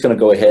 I'm just going to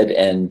go ahead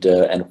and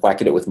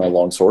whack at it with my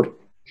longsword.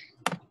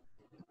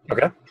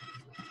 Okay.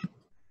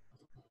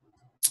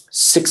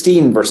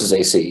 16 versus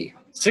AC.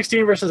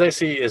 16 versus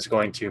AC is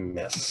going to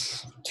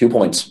miss. 2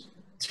 points.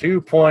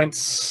 2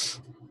 points.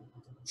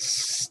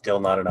 Still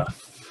not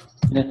enough.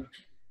 Yeah.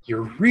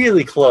 You're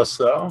really close,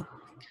 though.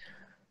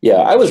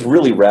 Yeah, I was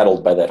really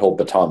rattled by that whole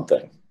baton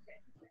thing.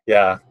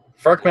 Yeah.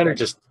 Frog Commander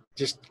just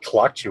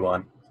clocked you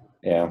on.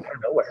 Yeah. Out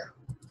of nowhere.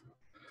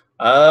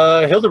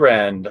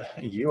 Hildebrand,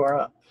 you are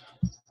up.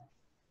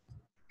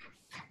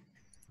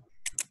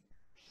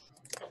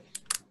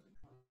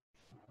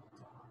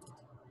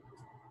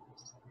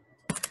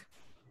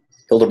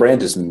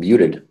 Hildebrand is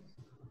muted.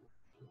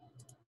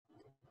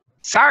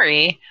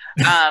 Sorry.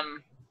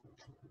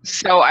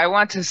 So I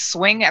want to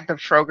swing at the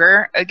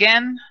Frogger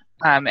again,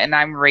 and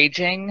I'm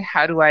raging.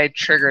 How do I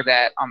trigger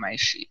that on my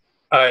sheet?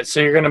 All right, so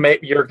you're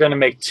gonna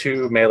make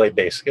 2 melee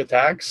basic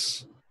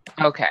attacks,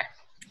 Okay.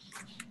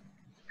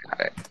 Got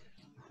it.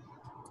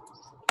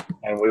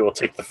 and we will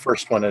take the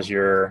first one as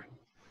your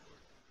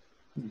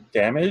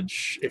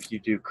damage if you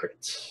do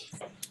crits.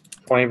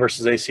 20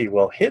 versus AC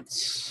will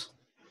hit.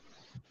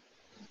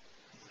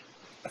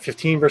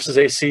 15 versus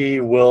AC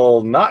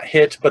will not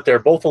hit, but they're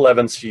both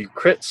 11, so you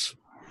crits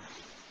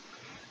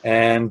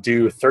and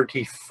do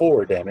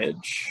 34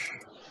 damage,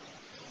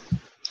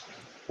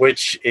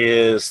 which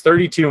is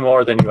 32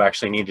 more than you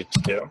actually needed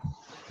to do.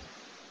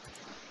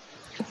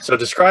 So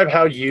describe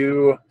how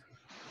you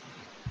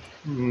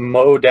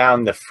mow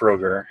down the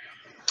Frogger.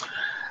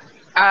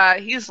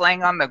 He's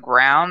laying on the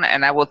ground,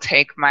 and I will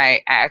take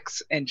my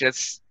axe and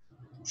just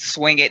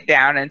swing it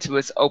down into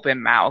his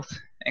open mouth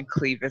and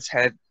cleave his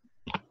head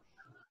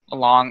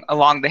along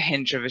the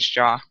hinge of his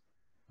jaw.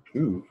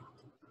 Ooh,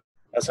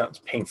 that sounds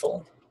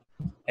painful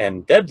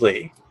and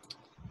deadly.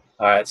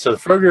 All right, so the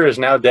Frogger is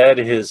now dead.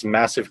 His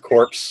massive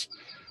corpse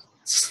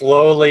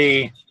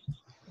slowly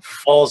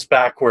falls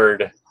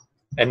backward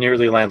and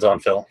nearly lands on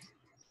Phil.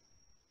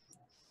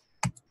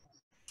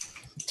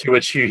 To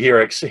which you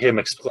hear him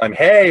exclaim,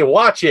 "Hey,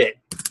 watch it!"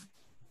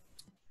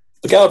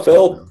 Look out,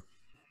 Phil.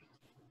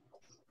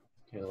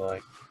 You're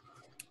like,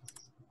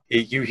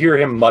 you hear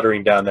him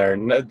muttering down there,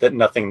 that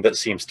nothing that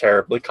seems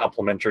terribly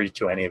complimentary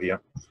to any of you.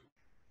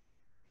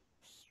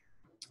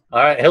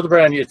 All right,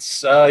 Hildebrand,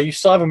 it's you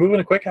still have a move and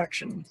a quick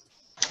action.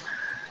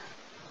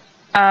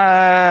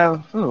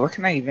 What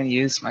can I even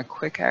use my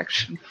quick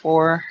action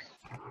for?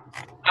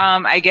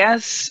 I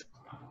guess,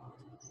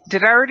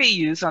 did I already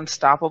use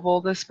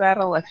Unstoppable this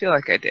battle? I feel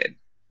like I did.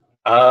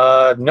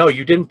 No,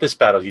 you didn't this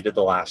battle. You did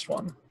the last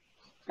one.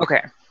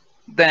 Okay.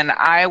 Then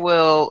I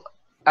will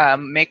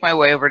make my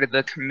way over to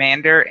the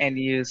commander and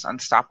use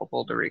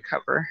Unstoppable to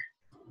recover.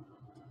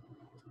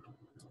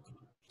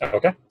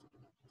 Okay.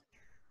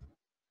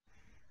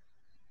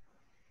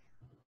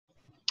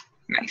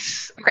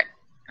 Nice. Okay.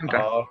 I'm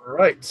done. All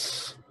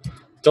right.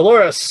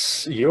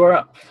 Dolores, you are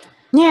up.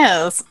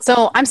 Yes.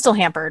 So I'm still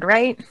hampered,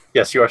 right?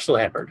 Yes, you are still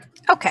hampered.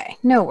 Okay,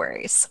 no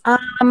worries.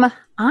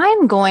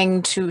 I'm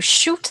going to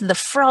shoot the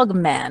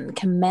Frogman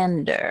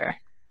Commander.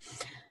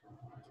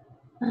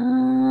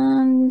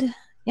 And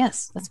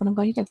yes, that's what I'm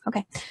going to do.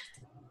 Okay.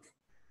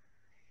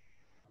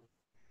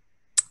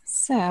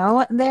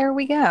 So there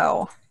we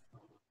go.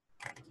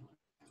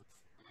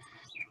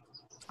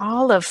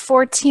 All of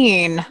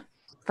 14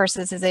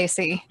 versus his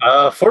AC.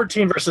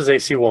 14 versus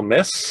AC will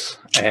miss,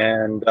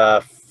 and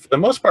for the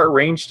most part,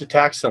 ranged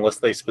attacks, unless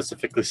they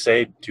specifically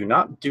say, do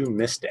not do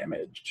miss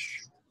damage.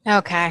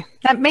 Okay,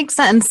 that makes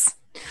sense.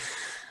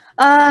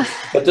 But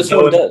this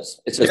one does.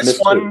 It says This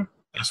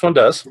one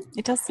does.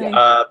 It does say.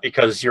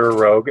 Because you're a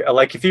rogue.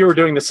 Like, if you were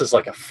doing this as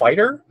like a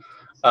fighter,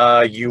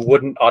 you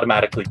wouldn't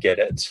automatically get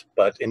it,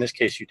 but in this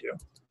case, you do.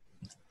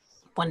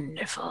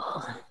 Wonderful.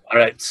 All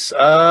right,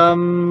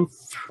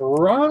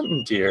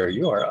 Frontier,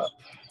 you are up.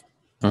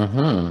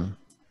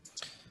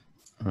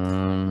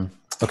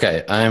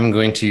 Okay, I'm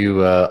going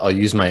to. I'll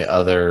use my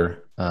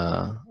other.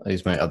 I'll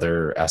use my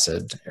other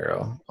acid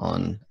arrow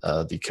on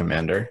the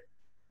commander.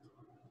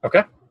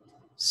 Okay.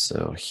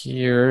 So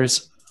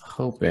here's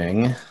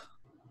hoping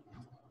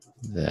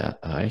that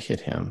I hit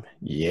him.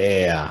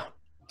 Yeah.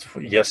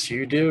 Yes,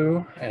 you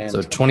do. And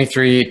So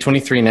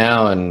 23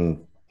 now,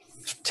 and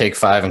take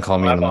 5 and call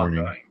me in the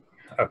morning.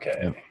 Okay.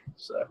 Yep.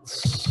 So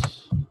that's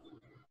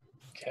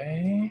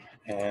okay.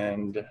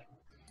 And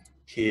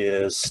he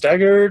is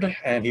staggered,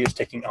 and he is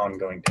taking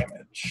ongoing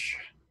damage.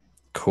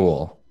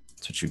 Cool.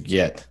 That's what you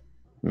get.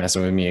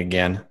 Messing with me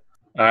again.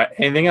 All right.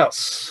 Anything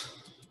else?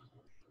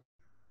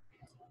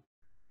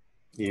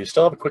 You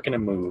still have a quick and a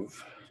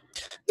move.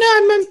 No,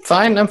 I'm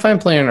fine. I'm fine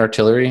playing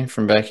artillery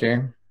from back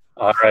here.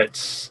 All right.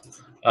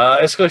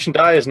 Escalation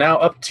die is now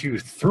up to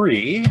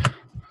 3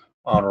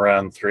 on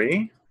round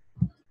 3.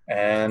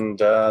 And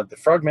the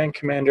Frogman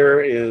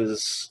Commander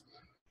is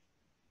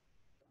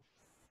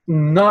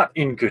not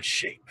in good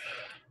shape.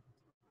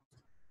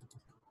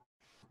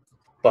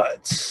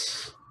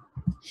 But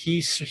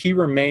he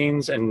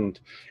remains, and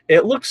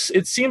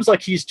it seems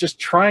like he's just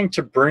trying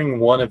to bring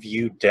one of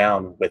you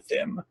down with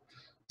him.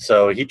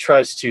 So he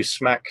tries to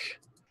smack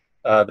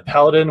the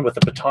Paladin with a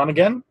baton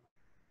again.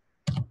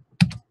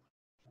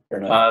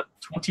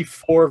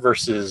 24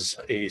 versus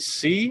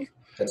AC.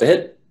 That's a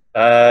hit.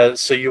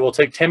 So you will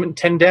take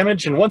 10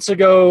 damage, and once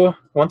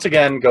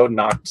again go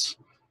knocked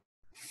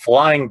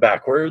flying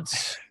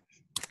backwards.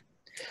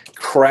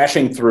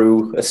 Crashing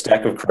through a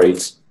stack of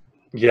crates.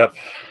 Yep.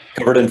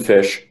 Covered in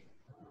fish.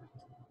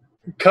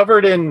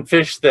 Covered in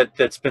fish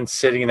that's been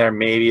sitting there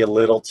maybe a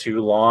little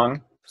too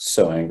long.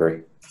 So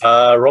angry.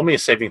 Roll me a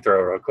saving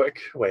throw real quick,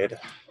 Wade.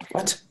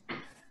 What?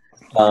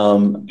 I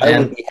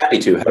would be happy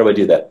to. How do I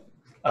do that?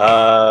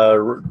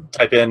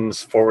 Type in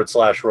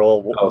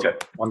 /roll Okay.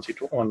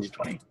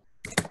 1d20.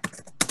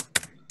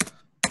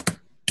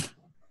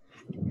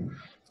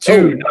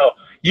 2. No,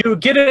 you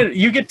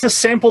get to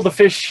sample the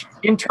fish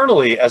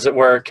internally, as it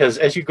were, because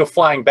as you go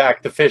flying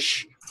back, the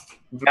fish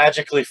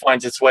magically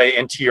finds its way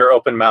into your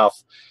open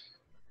mouth.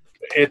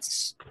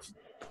 It's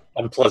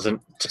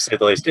unpleasant, to say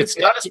the least. It's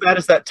not as bad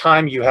as that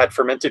time you had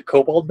fermented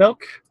kobold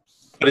milk,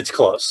 but it's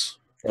close.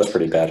 That's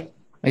pretty bad.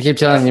 I keep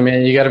telling you,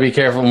 man, you got to be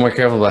more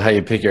careful about how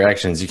you pick your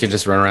actions. You can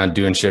just run around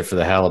doing shit for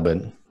the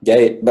halibut.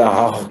 Yeah.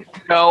 Oh,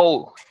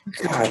 No.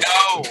 gosh.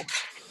 No.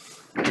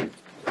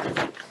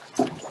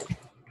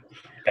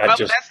 Well,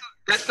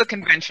 that's the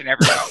convention,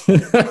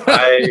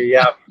 everybody.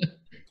 Yeah.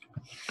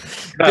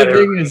 Good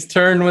thing his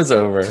turn was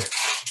over.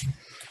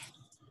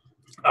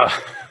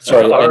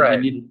 Sorry, all I right.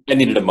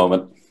 needed a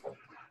moment.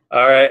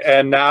 All right,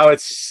 and now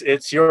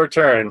it's your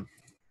turn,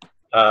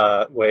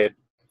 Wade.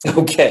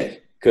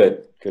 Okay,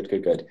 good.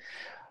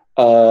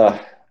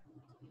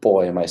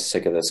 Boy, am I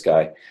sick of this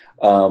guy.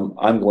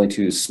 I'm going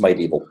to smite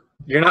evil.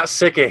 You're not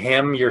sick of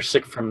him. You're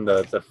sick from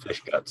the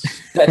fish guts.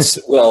 That's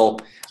well.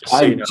 Just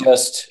so you know.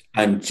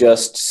 I'm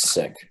just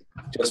sick,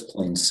 just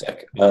plain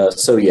sick.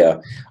 So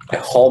yeah, I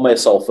haul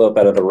myself up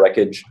out of the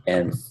wreckage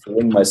and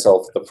fling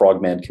myself at the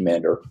Frogman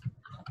Commander,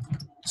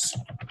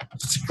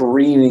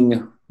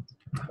 screaming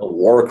a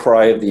war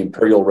cry of the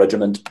Imperial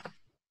Regiment,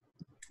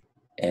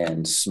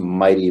 and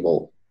smite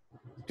evil.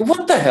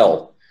 What the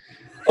hell?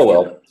 Oh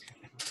well.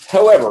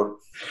 However,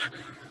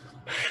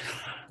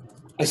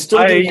 I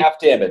still do half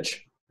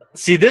damage.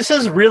 See, this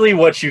is really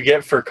what you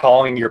get for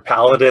calling your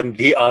paladin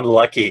the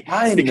unlucky.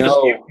 I because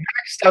know. you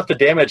maxed out the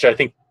damage, I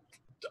think,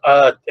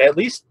 at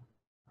least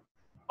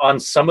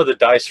on some of the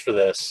dice for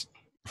this.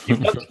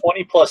 You've done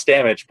 20 plus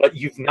damage, but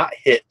you've not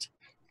hit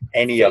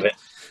any of it.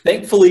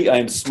 Thankfully,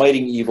 I'm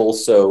smiting evil,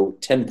 so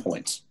 10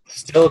 points.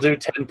 Still do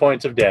 10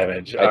 points of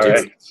damage. All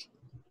right.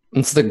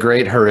 It's the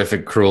great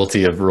horrific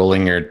cruelty of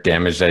rolling your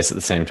damage dice at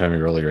the same time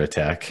you roll your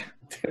attack.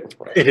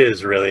 Right. It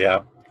is really,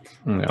 yeah.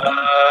 No.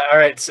 All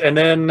right, and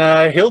then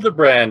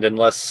Hildebrand,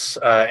 unless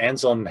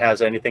Anselm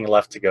has anything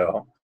left to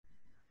go.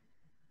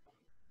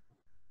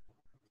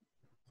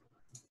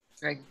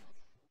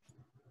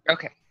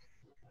 Okay.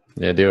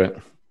 Yeah, do it.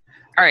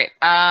 All right.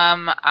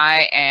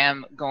 I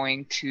am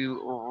going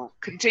to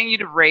continue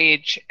to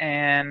rage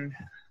and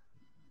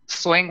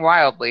swing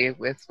wildly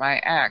with my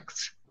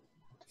axe.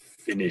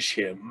 Finish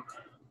him.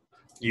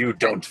 You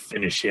don't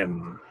finish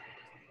him.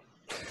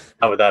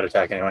 Not with that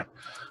attack, anyway.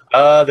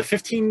 The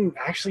 15,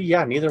 actually,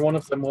 yeah, neither one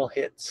of them will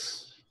hit.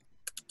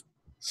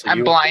 So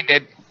I'm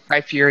blinded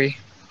by fury.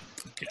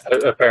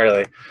 Yeah,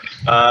 apparently.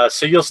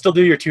 So you'll still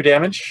do your 2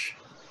 damage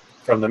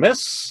from the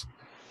miss,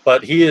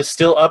 but he is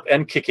still up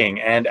and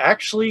kicking. And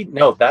actually,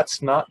 no,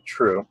 that's not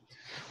true,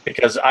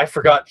 because I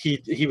forgot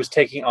he was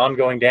taking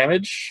ongoing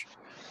damage,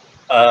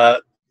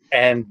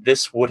 and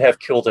this would have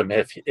killed him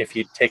if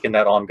he'd taken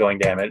that ongoing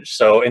damage.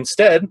 So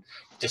instead,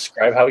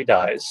 describe how he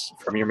dies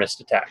from your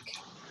missed attack.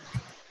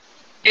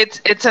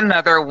 It's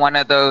another one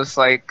of those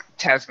like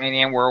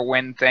Tasmanian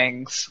whirlwind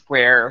things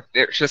where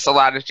there's just a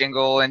lot of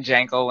jingle and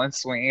jangle and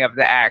swinging of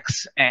the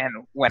axe,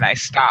 and when I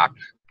stop,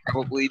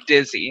 probably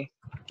dizzy,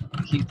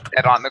 he's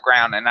dead on the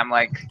ground, and I'm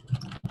like,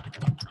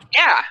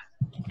 yeah,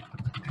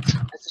 that's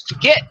what you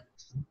get.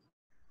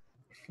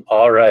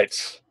 All right.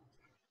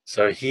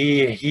 So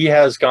he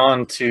has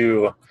gone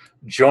to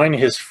join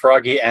his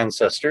froggy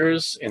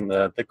ancestors in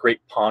the great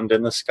pond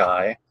in the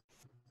sky,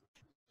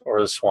 or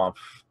the swamp,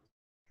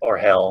 or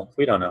hell.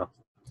 We don't know.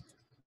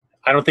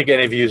 I don't think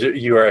any of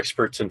you are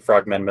experts in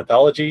frogmen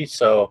mythology,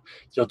 so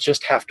you'll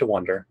just have to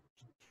wonder.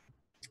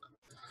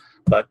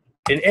 But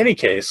in any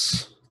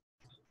case,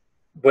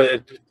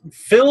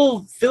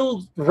 Phil,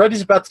 right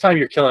is about the time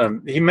you're killing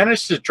him, he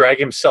managed to drag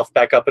himself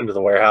back up into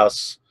the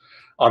warehouse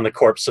on the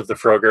corpse of the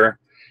Frogger,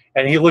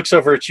 and he looks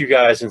over at you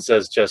guys and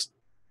says,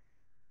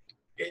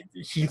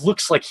 he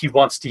looks like he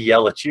wants to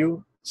yell at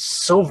you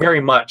so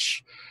very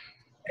much,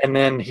 and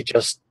then he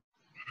just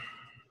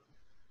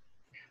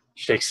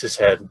shakes his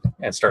head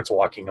and starts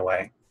walking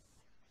away.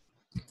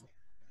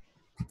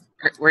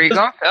 Where are you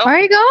going, Phil? Where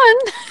are you going?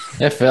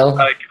 Yeah, Phil.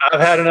 Like,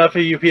 I've had enough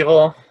of you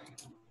people.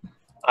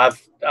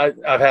 I've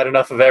had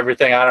enough of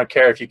everything. I don't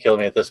care if you kill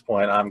me at this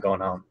point. I'm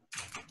going home.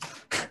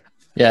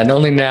 Yeah, and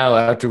only now,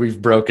 after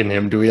we've broken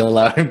him, do we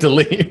allow him to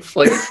leave.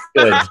 Like,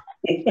 good. Yes.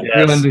 You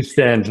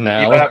understand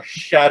now. You have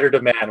shattered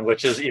a man,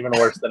 which is even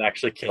worse than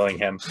actually killing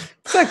him.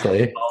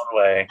 Exactly. Own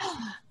way.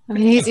 I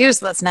mean, he's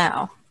useless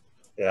now.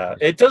 Yeah,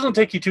 it doesn't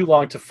take you too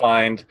long to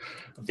find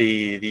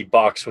the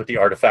box with the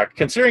artifact,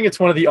 considering it's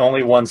one of the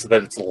only ones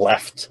that it's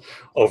left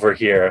over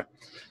here.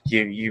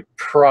 You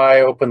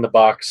pry open the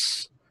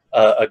box,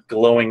 a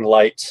glowing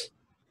light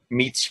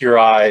meets your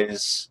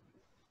eyes,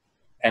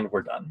 and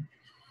we're done.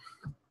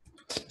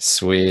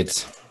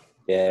 Sweet.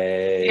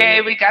 Yay.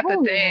 Yay, we got the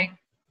Ooh. thing.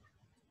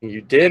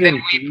 You did And then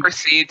we indeed.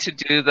 proceed to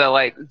do the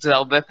like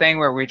Zelda thing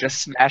where we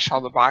just smash all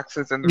the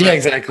boxes in the Yeah, room.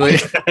 exactly.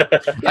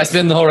 I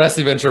spend the whole rest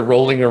of the adventure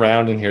rolling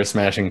around in here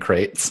smashing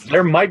crates.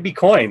 There might be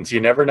coins.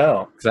 You never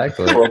know.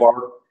 Exactly.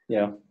 Crowbar.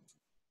 Yeah.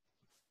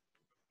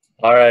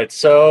 All right,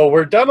 so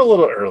we're done a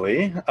little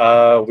early.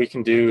 We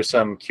can do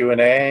some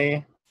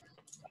Q&A.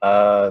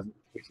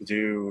 We can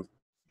do.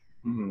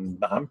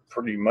 I'm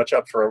pretty much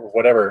up for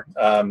whatever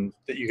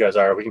that you guys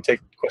are. We can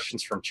take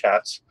questions from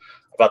chats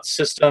about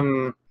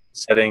system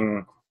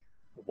setting,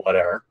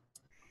 whatever.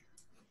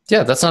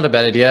 Yeah, that's not a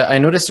bad idea. I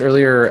noticed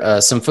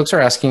earlier some folks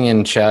are asking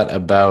in chat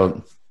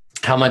about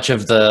how much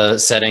of the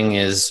setting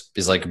is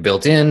like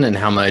built in and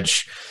how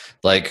much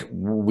like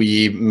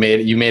you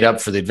made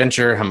up for the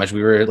adventure, how much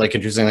we were like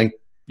introducing, like,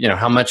 you know,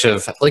 how much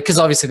of like, because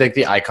obviously like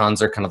the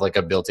icons are kind of like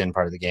a built-in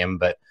part of the game,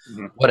 but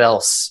what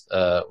else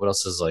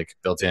is like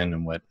built in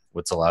and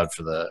what's allowed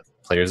for the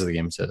players of the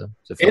game to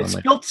fill in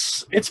later?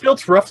 It's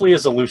built roughly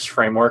as a loose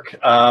framework.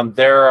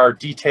 There are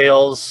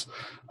details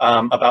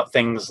about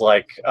things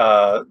like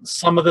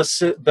some of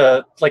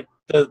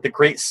the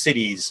great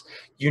cities.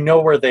 You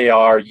know where they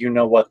are, you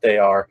know what they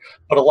are,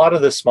 but a lot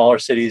of the smaller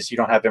cities you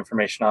don't have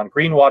information on.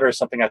 Greenwater is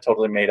something I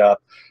totally made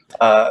up.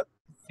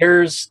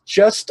 There's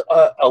just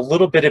a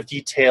little bit of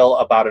detail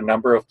about a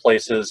number of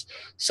places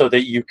so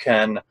that you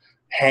can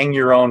hang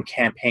your own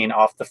campaign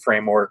off the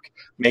framework,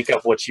 make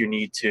up what you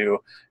need to.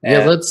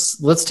 Yeah,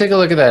 let's take a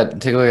look at that.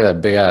 Take a look at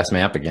that big ass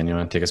map again. You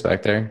want to take us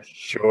back there?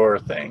 Sure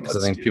thing. Because I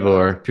think people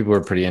are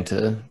pretty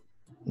into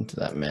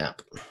that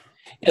map.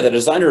 Yeah, the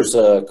designers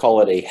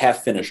call it a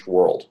half-finished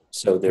world.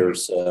 So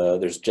there's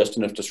just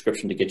enough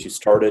description to get you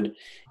started,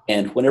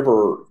 and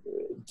whenever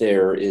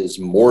there is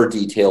more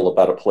detail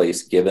about a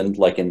place given,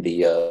 like in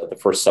the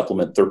first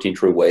supplement, 13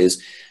 True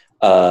Ways,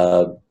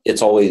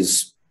 it's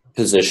always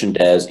positioned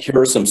as, here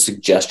are some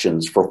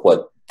suggestions for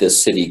what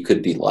this city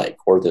could be like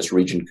or this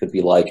region could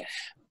be like,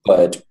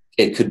 but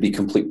it could be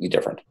completely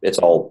different. It's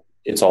all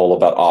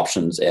about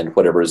options and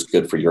whatever is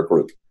good for your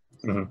group.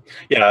 Mm-hmm.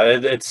 Yeah,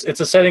 it's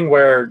a setting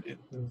where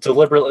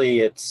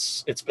deliberately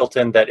it's built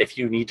in that if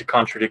you need to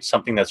contradict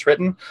something that's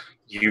written,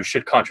 you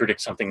should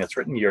contradict something that's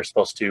written. You're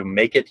supposed to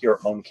make it your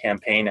own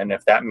campaign, and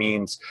if that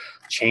means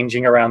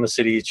changing around the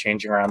city,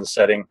 changing around the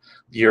setting,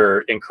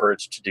 you're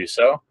encouraged to do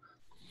so.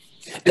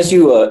 As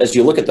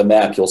you look at the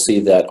map, you'll see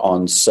that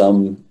on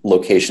some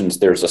locations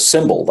there's a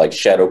symbol, like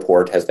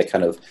Shadowport has that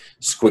kind of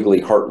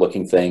squiggly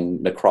heart-looking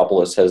thing.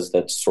 Necropolis has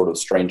that sort of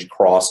strange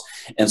cross.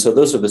 And so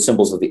those are the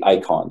symbols of the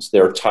icons.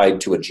 They're tied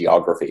to a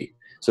geography.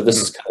 So this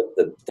is kind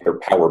of their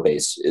power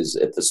base is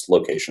at this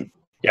location.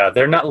 Yeah,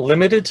 they're not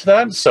limited to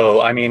that.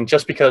 So, I mean,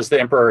 just because the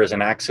Emperor is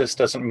in Axis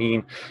doesn't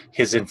mean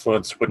his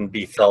influence wouldn't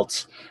be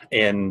felt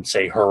in,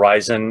 say,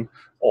 Horizon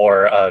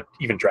or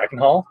even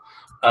Dragonhall.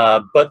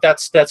 But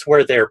that's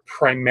where they're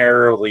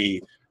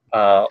primarily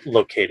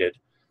located.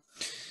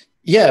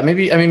 Yeah,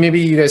 maybe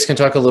you guys can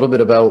talk a little bit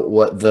about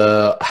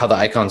how the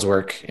icons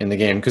work in the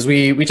game, because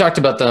we talked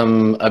about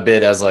them a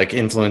bit as like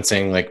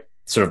influencing like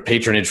sort of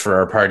patronage for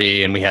our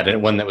party, and we had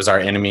one that was our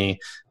enemy.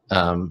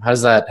 How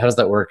does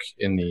that work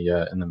in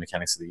the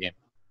mechanics of the game?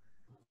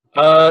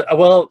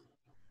 Well,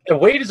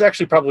 Wade is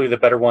actually probably the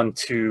better one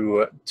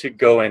to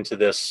go into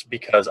this,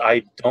 because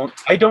I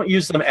don't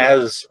use them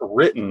as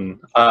written.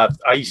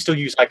 I still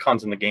use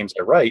icons in the games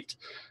I write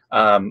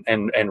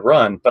and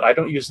run, but I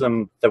don't use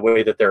them the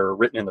way that they're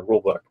written in the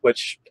rulebook,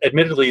 which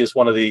admittedly is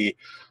one of the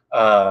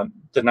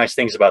nice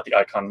things about the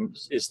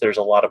icons is there's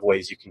a lot of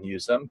ways you can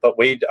use them. But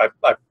Wade,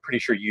 I'm pretty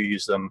sure you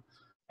use them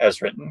as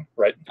written,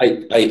 right?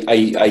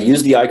 I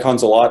use the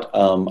icons a lot.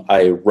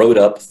 I wrote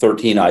up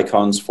 13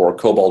 icons for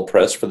Kobold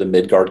Press for the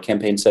Midgard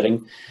campaign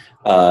setting,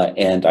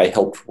 and I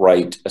helped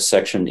write a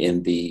section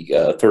in the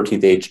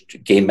 13th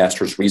Age Game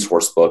Master's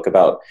resource book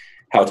about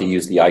how to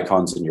use the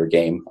icons in your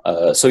game.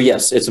 So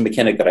yes, it's a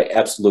mechanic that I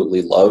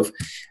absolutely love.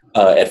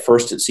 At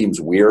first it seems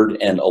weird,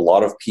 and a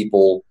lot of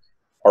people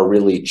are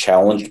really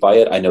challenged by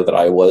it. I know that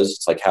I was.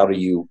 It's like, how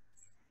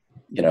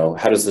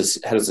does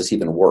this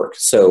even work?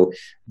 So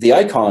the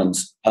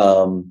icons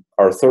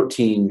are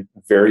 13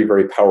 very,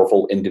 very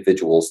powerful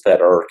individuals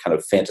that are kind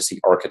of fantasy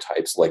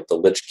archetypes, like the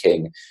Lich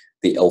King,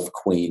 the Elf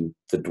Queen,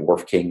 the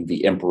Dwarf King,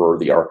 the Emperor,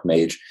 the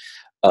Archmage.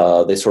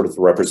 They sort of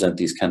represent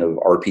these kind of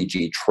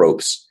RPG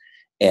tropes.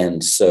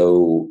 And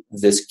so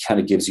this kind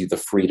of gives you the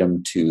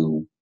freedom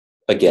to,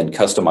 again,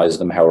 customize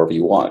them however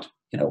you want,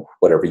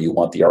 whatever you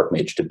want the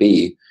Archmage to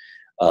be.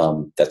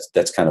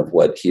 That's kind of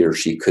what he or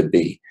she could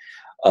be.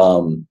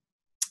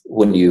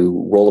 When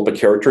you roll up a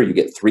character, you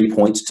get 3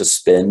 points to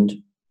spend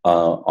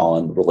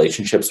on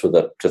relationships with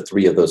up to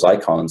 3 of those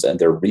icons, and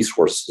they're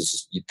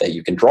resources that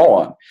you can draw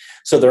on.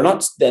 So they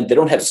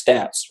don't have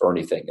stats or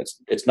anything.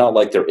 It's not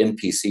like they're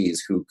NPCs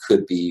who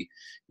could be,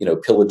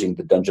 pillaging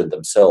the dungeon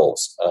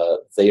themselves.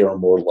 They are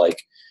more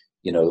like,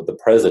 the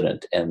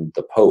president and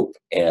the Pope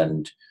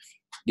and,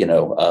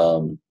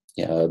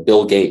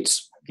 Bill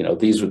Gates.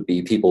 These would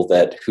be people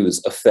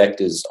whose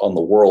effect is on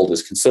the world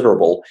is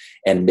considerable,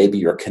 and maybe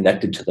you're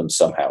connected to them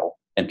somehow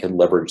and can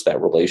leverage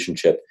that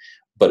relationship.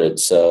 but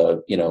it's,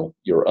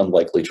 you're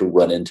unlikely to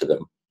run into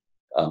them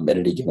at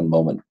any given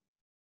moment.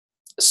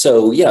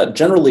 So yeah,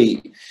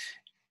 generally,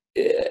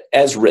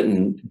 as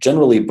written,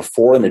 generally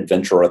before an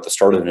adventure or at the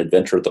start of an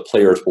adventure, the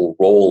players will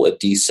roll a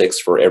d6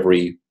 for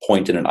every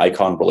point in an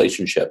icon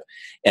relationship.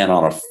 And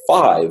on a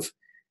 5,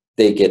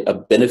 they get a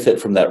benefit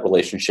from that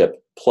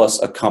relationship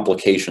plus a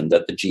complication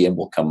that the GM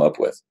will come up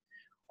with.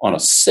 On a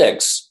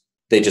 6,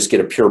 they just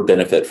get a pure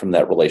benefit from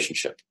that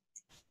relationship.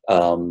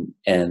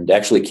 And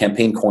actually,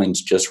 Campaign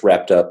Coins just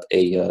wrapped up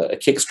a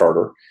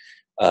Kickstarter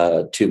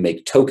to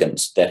make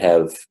tokens that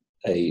have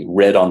a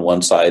red on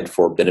one side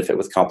for benefit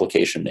with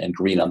complication and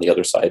green on the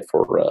other side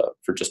for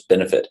just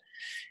benefit.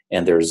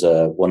 And there's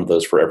one of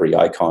those for every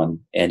icon,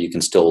 and you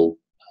can still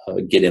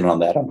get in on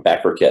that on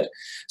backer kit.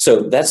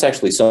 So that's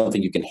actually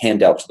something you can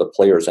hand out to the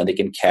players, and they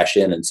can cash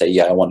in and say,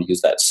 yeah, I want to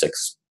use that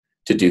 6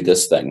 to do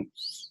this thing.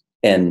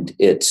 And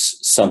it's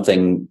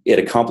something, it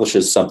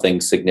accomplishes something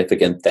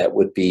significant that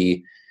would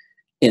be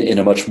in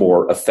a much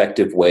more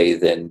effective way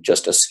than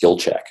just a skill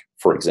check,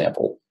 for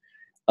example.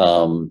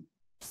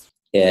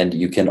 And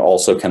you can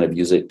also kind of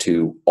use it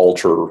to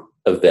alter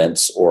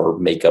events or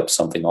make up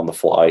something on the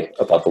fly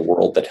about the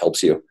world that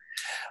helps you.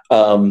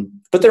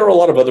 But there are a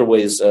lot of other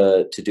ways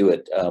to do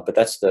it. But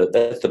that's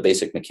the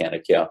basic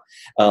mechanic. Yeah.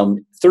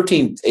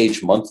 13th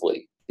Age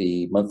Monthly,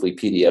 the monthly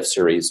PDF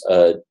series.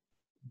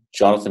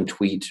 Jonathan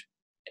Tweet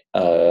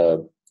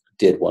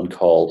did one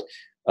called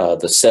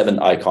the 7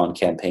 icon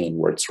campaign,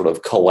 where it sort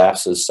of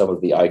collapses some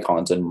of the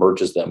icons and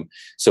merges them.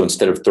 So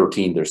instead of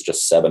 13, there's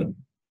just 7.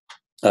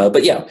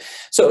 But yeah,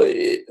 so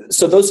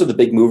those are the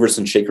big movers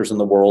and shakers in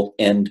the world.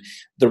 And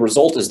the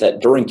result is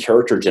that during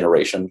character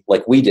generation,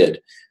 like we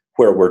did,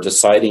 where we're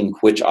deciding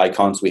which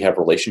icons we have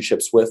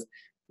relationships with,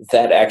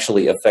 that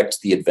actually affects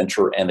the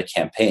adventure and the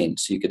campaign.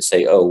 So you could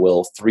say, oh,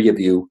 well, 3 of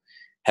you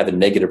have a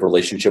negative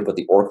relationship with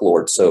the Orc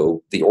Lord,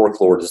 so the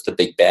Orc Lord is the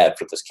big bad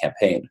for this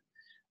campaign.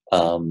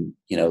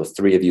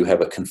 3 of you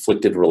have a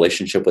conflicted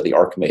relationship with the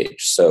Archmage,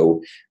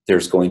 so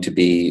there's going to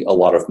be a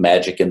lot of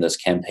magic in this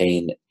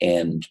campaign,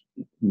 and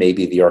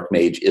maybe the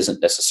Archmage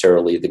isn't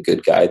necessarily the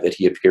good guy that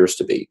he appears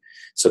to be.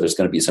 So there's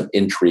going to be some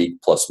intrigue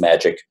plus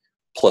magic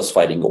plus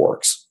fighting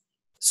orcs.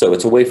 So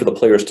it's a way for the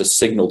players to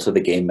signal to the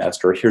game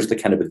master, here's the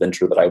kind of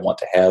adventure that I want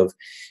to have.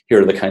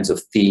 Here are the kinds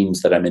of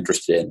themes that I'm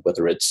interested in,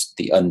 whether it's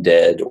the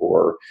undead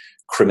or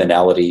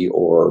criminality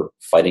or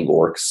fighting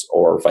orcs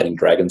or fighting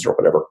dragons or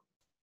whatever.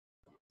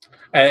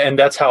 And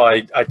that's how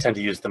I tend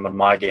to use them in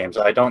my games.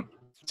 I don't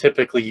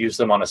typically use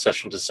them on a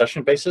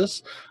session-to-session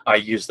basis. I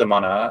use them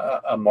on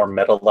a more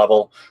meta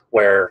level,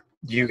 where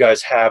you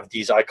guys have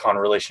these icon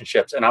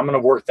relationships, and I'm going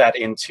to work that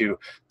into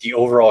the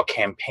overall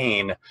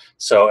campaign.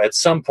 So at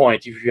some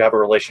point, if you have a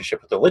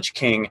relationship with the Lich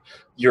King,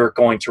 you're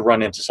going to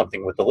run into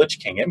something with the Lich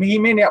King. I mean, he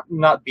may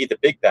not be the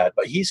big bad,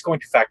 but he's going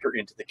to factor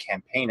into the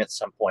campaign at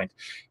some point.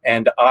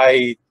 And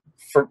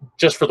for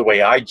the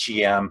way I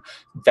GM,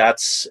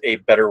 that's a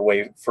better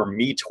way for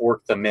me to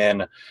work them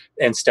in,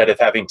 instead of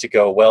having to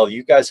go, well,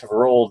 you guys have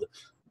rolled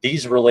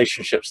these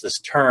relationships this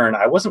turn.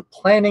 I wasn't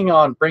planning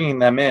on bringing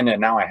them in, and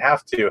now I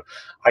have to.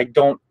 I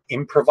don't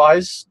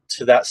improvise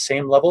to that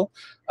same level.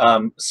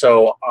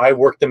 So I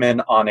work them in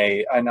on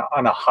a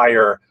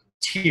higher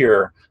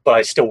tier, but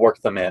I still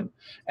work them in.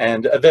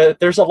 And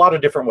there's a lot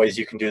of different ways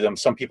you can do them.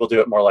 Some people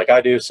do it more like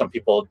I do. Some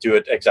people do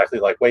it exactly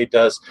like Wade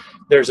does.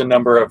 There's a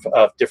number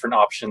of different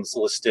options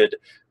listed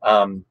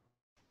in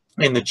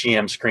the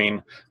GM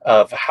screen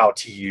of how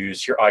to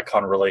use your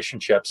icon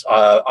relationships.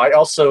 I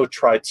also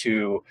try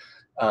to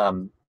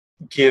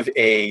give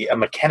a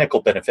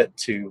mechanical benefit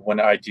to when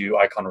I do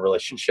icon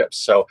relationships.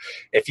 So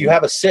if you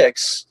have a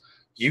 6,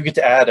 you get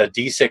to add a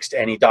d6 to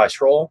any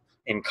dice roll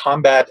in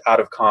combat, out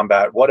of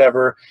combat,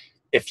 whatever.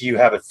 If you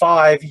have a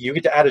 5, you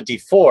get to add a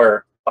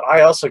d4, but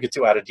I also get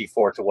to add a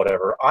d4 to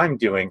whatever I'm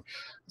doing.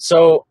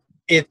 So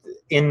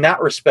in that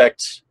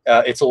respect,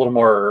 it's a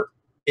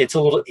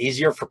little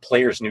easier for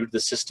players new to the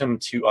system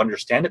to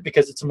understand it,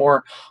 because it's a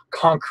more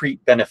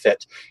concrete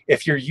benefit.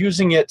 If you're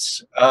using it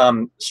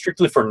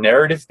strictly for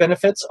narrative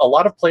benefits, a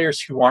lot of players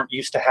who aren't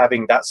used to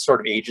having that sort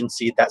of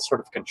agency, that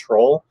sort of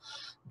control,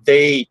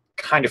 they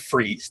kind of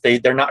freeze.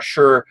 They're not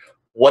sure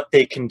what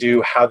they can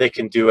do, how they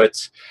can do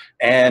it,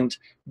 and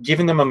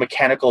giving them a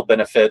mechanical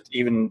benefit,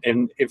 even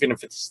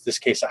if it's this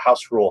case a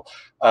house rule,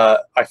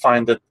 I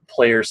find that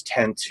players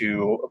tend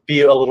to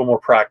be a little more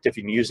proactive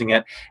in using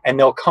it, and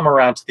they'll come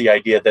around to the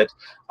idea that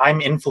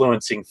I'm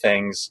influencing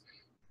things,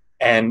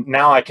 and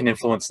now I can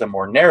influence them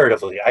more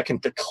narratively. I can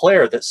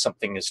declare that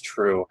something is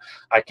true.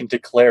 I can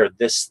declare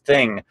this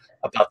thing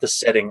about the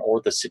setting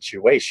or the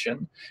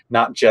situation,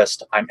 not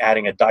just I'm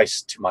adding a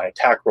dice to my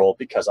attack roll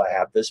because I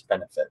have this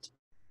benefit.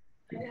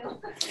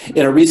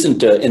 In a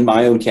recent, in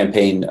my own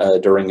campaign,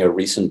 during a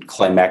recent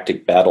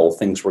climactic battle,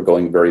 things were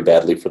going very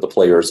badly for the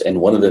players, and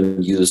one of them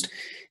used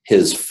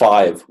his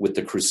 5 with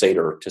the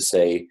Crusader to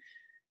say,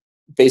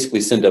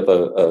 basically send up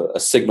a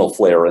signal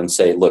flare and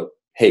say, look,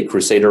 hey,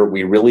 Crusader,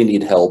 we really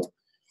need help.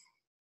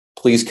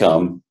 Please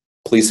come.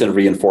 please send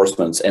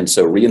reinforcements. And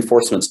so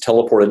reinforcements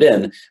teleported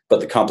in, but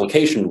the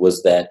complication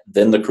was that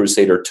then the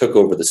Crusader took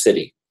over the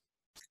city,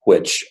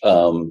 which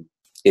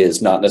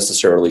is not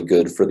necessarily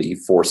good for the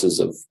forces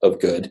of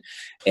good,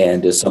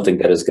 and is something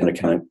that is going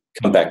to kind of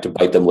come back to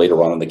bite them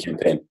later on in the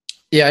campaign.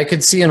 Yeah, I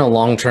could see in a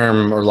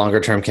long-term or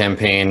longer-term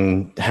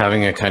campaign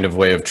having a kind of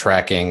way of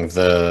tracking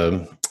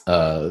the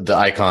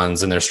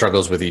icons and their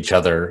struggles with each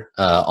other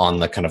on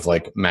the kind of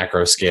like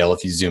macro scale.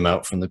 If you zoom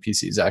out from the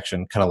PC's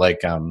action, kind of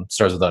like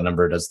Stars Without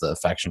Number does the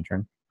faction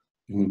turn.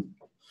 Mm-hmm.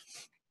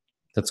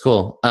 That's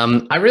cool.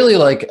 I really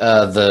like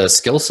the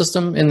skill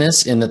system in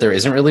this, in that there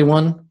isn't really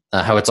one.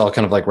 How it's all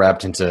kind of like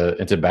wrapped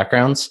into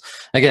backgrounds.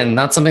 Again,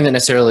 not something that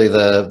necessarily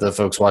the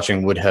folks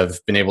watching would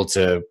have been able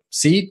to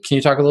see. Can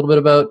you talk a little bit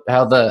about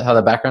how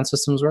the background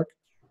systems work?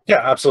 Yeah,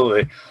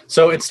 absolutely.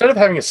 So instead of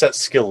having a set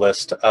skill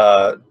list,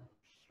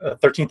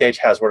 13th Age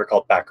has what are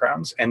called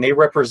backgrounds, and they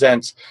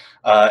represent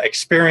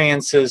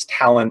experiences,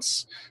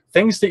 talents,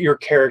 things that your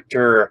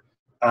character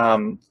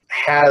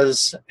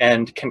has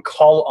and can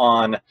call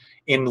on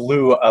in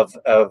lieu of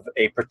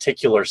a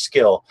particular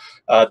skill.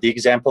 The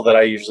example that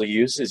I usually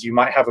use is you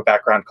might have a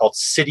background called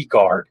City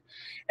Guard.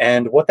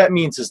 And what that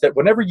means is that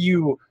whenever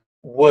you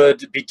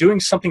would be doing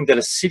something that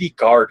a city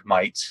guard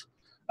might,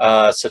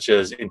 such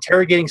as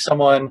interrogating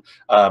someone,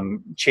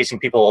 chasing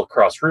people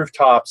across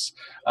rooftops,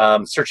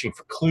 searching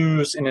for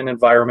clues in an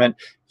environment,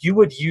 you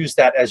would use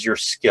that as your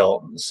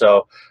skill.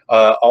 So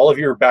all of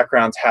your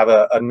backgrounds have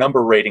a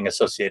number rating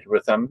associated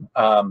with them,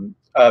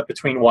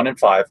 between 1 and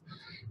 5.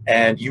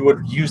 And you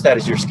would use that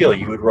as your skill.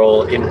 You would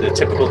roll in the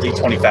typical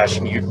D20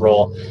 fashion. You'd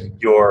roll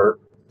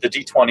the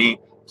D20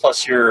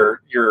 plus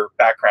your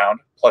background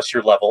plus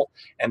your level,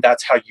 and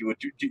that's how you would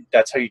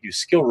that's how you do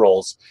skill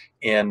rolls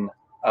in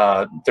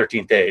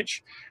 13th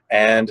Age.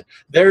 And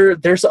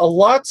there's a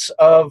lot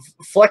of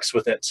flex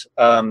with it,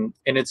 and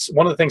it's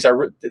one of the things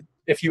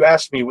if you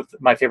asked me what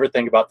my favorite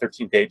thing about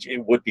 13th Age,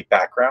 it would be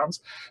backgrounds,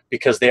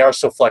 because they are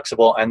so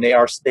flexible and they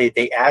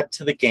add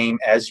to the game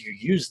as you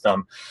use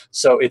them.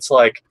 So it's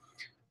like,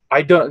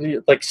 I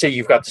don't, like, say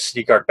you've got the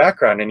city guard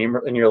background and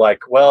you're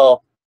like,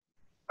 well,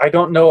 I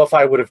don't know if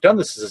I would have done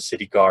this as a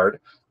city guard.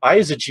 I,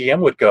 as a GM,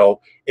 would go,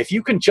 if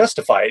you can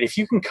justify it, if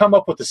you can come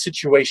up with a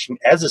situation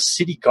as a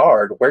city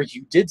guard where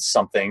you did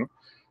something,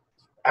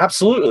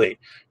 absolutely,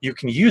 you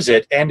can use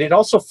it. And it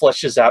also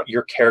fleshes out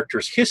your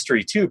character's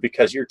history too,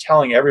 because you're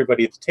telling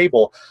everybody at the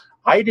table,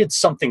 I did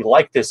something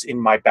like this in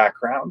my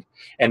background.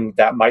 And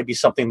that might be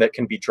something that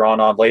can be drawn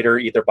on later,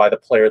 either by the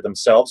player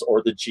themselves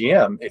or the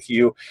GM. If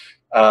you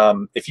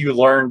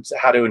learned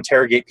how to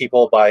interrogate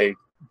people by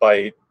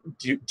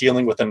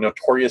dealing with a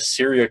notorious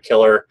serial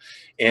killer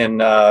in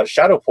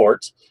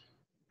Shadowport,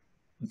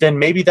 then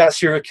maybe that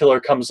serial killer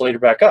comes later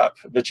back up.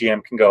 The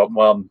GM can go,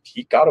 well,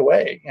 he got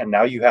away, and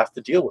now you have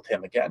to deal with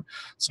him again.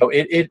 So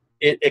it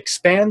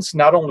expands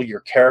not only your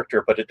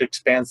character, but it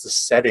expands the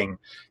setting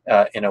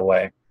in a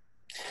way.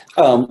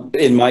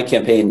 In my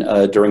campaign,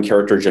 during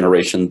character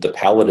generation, the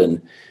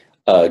Paladin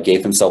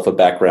gave himself a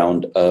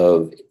background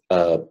of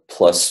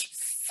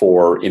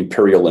 +4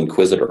 Imperial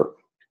Inquisitor.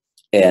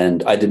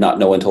 And I did not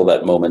know until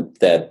that moment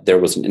that there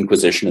was an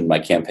Inquisition in my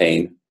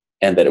campaign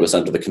and that it was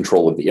under the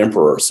control of the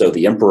Emperor. So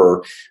the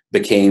Emperor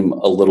became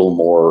a little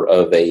more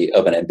of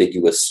an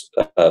ambiguous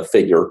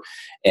figure.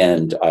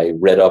 And I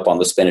read up on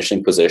the Spanish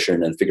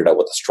Inquisition and figured out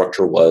what the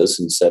structure was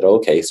and said,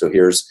 okay, so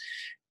here's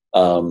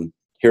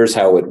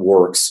how it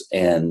works,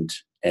 and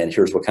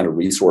here's what kind of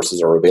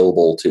resources are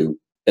available to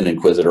an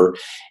Inquisitor.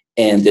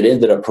 And it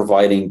ended up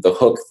providing the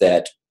hook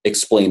that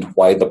explained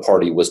why the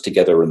party was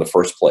together in the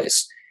first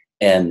place.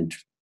 And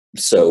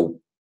so,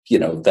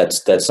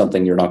 that's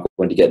something you're not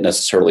going to get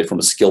necessarily from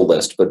a skill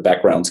list, but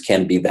backgrounds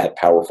can be that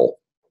powerful.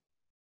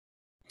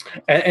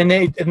 And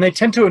they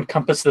tend to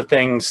encompass the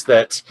things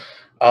that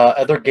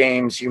other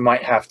games you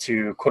might have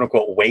to, quote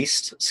unquote,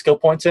 waste skill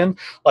points in.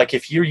 Like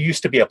if you're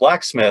used to be a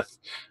blacksmith,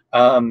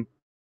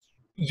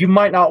 you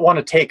might not want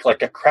to take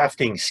like a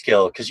crafting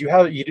skill because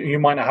you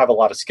might not have a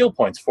lot of skill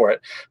points for it.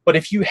 But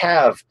if you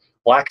have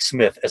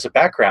blacksmith as a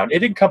background,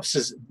 it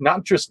encompasses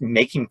not just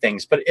making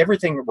things, but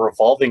everything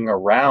revolving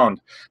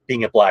around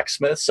being a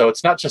blacksmith. So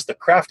it's not just the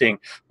crafting,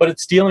 but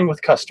it's dealing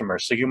with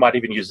customers. So you might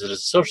even use it as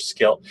a social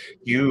skill.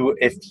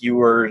 If you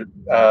were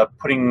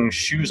putting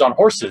shoes on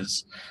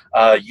horses,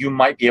 you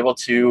might be able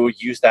to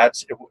use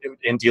that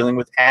in dealing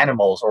with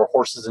animals or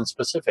horses in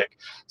specific.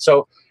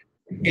 So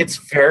it's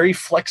very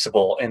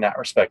flexible in that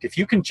respect. If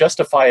you can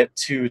justify it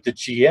to the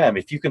GM,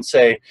 if you can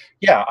say,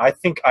 yeah, I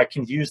think I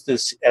can use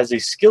this as a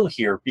skill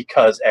here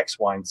because X,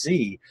 Y, and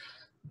Z,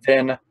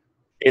 then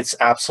it's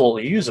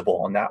absolutely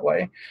usable in that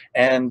way.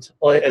 And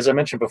as I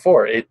mentioned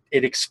before, it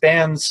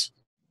expands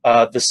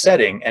the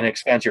setting and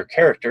expands your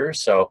character.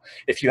 So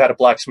if you had a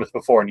blacksmith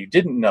before and you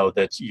didn't know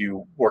that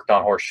you worked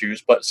on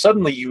horseshoes, but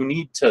suddenly you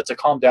need to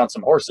calm down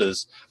some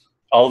horses,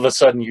 all of a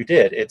sudden you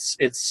did.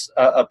 It's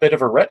a bit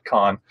of a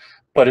retcon,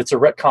 but it's a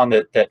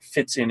retcon that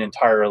fits in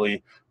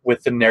entirely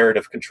with the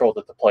narrative control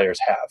that the players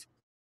have.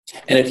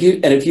 And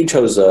if you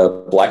chose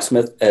a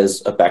blacksmith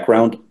as a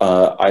background,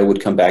 I would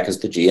come back as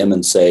the GM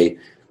and say,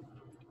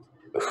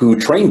 who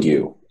trained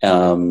you?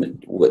 You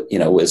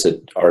know,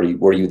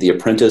 were you the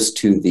apprentice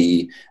to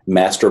the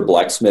master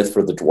blacksmith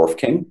for the Dwarf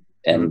King?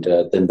 And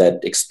then that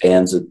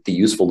expands the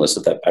usefulness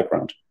of that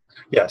background.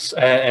 Yes,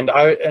 and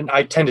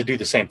I tend to do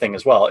the same thing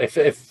as well.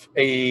 If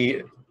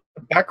a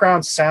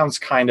background sounds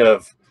kind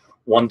of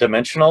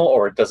one-dimensional,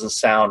 or it doesn't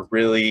sound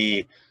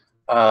really,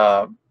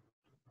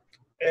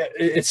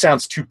 it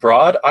sounds too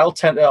broad, I'll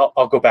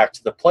go back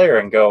to the player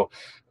and go,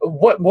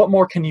 what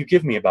more can you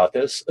give me about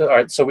this? All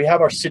right, so we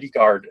have our city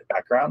guard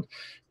background.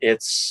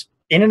 It's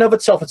in and of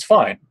itself, it's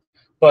fine,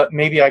 but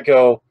maybe I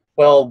go,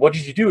 well, what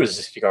did you do as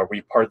a city guard? Were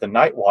you part of the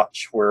Night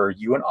Watch? Were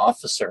you an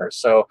officer?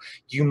 So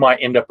you might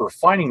end up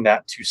refining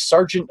that to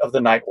Sergeant of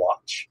the Night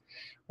Watch,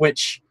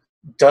 which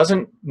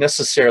doesn't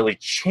necessarily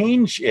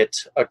change it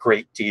a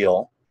great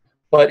deal,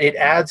 but it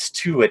adds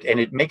to it, and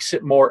it makes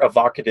it more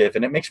evocative,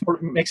 and it makes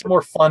it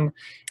more fun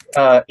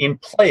in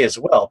play as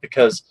well.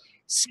 Because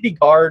City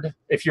Guard,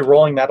 if you're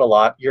rolling that a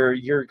lot,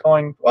 you're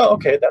going, well,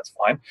 okay, that's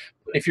fine.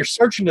 But if you're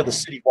Sergeant of the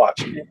City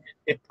Watch,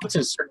 it puts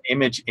in a certain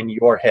image in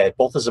your head,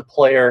 both as a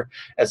player,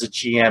 as a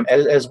GM,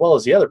 as well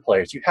as the other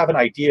players. You have an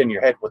idea in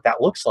your head what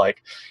that looks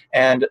like,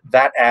 and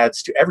that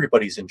adds to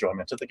everybody's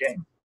enjoyment of the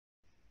game.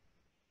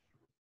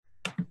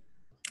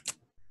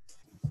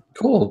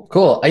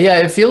 Cool. Yeah,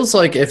 it feels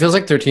like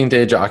 13th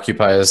Age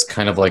occupies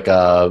kind of like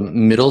a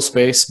middle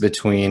space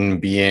between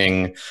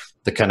being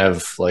the kind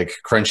of like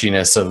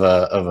crunchiness of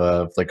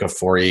a like a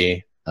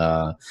 4E,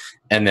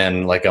 and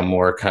then like a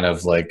more kind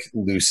of like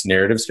loose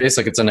narrative space.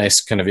 Like it's a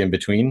nice kind of in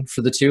between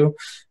for the two.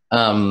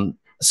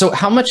 So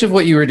how much of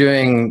what you were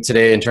doing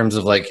today in terms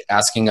of like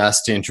asking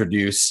us to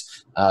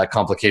introduce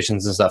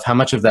complications and stuff, how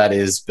much of that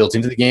is built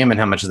into the game, and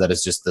how much of that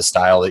is just the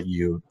style that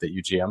you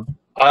GM?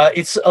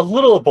 It's a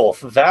little of both.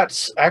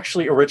 That's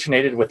actually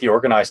originated with the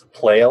organized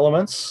play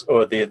elements,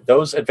 or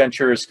those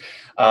adventures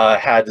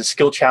had the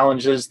skill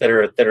challenges that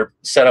are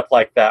set up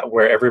like that,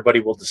 where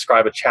everybody will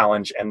describe a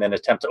challenge and then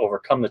attempt to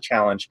overcome the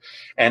challenge.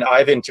 And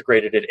I've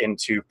integrated it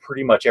into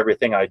pretty much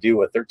everything I do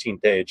with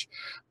 13th Age,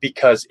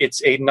 because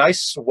it's a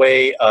nice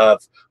way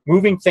of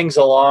moving things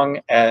along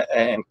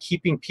and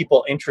keeping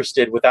people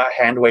interested without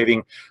hand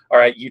waving. All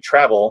right, you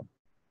travel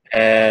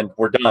and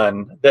we're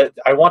done. That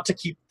I want to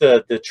keep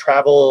the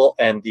travel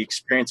and the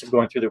experience of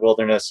going through the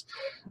wilderness,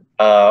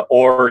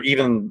 or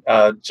even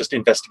just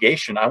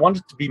investigation. I want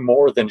it to be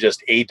more than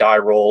just a die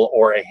roll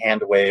or a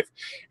hand wave,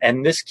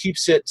 and this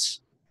keeps it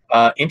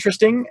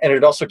interesting, and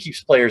it also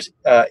keeps players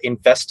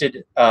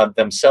invested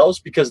themselves,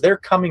 because they're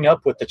coming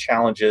up with the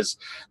challenges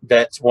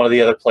that one of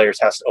the other players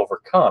has to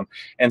overcome.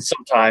 And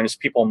sometimes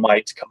people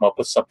might come up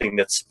with something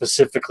that's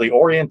specifically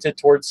oriented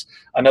towards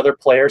another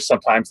player.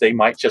 Sometimes they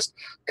might just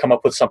come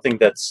up with something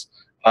that's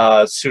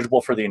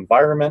suitable for the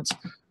environment.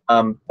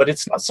 But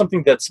it's not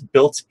something that's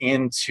built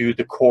into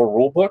the core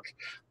rulebook.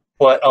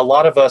 But a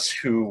lot of us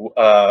who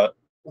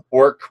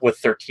work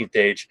with 13th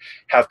Age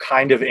have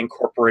kind of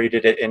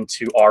incorporated it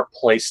into our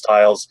play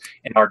styles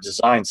and our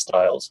design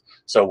styles.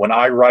 So when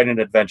I write an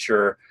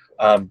adventure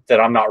that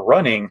I'm not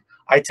running,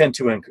 I tend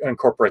to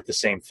incorporate the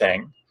same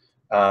thing,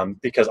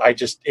 because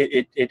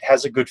it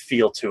has a good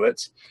feel to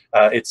it.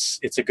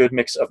 It's a good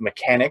mix of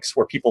mechanics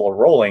where people are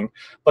rolling,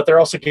 but they're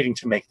also getting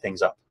to make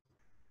things up.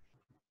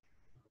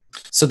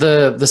 So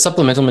the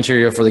supplemental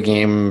material for the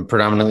game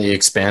predominantly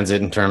expands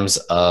it in terms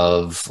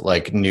of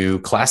like new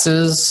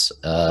classes,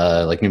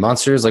 like new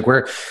monsters. Like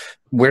where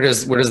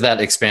does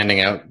that expanding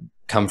out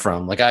come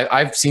from? Like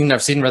I've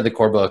read the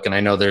core book, and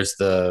I know there's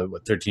the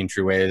 13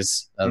 True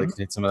Ways that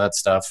contains some of that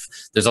stuff.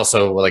 There's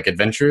also like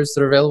adventures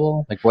that are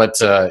available. Like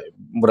what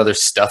other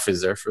stuff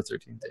is there for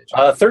 13th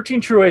Age? 13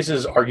 True Ways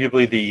is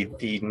arguably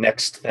the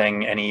next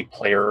thing any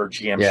player or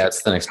GM. Yeah,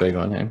 it's the next big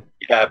one.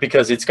 Yeah,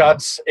 because it's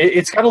got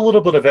a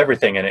little bit of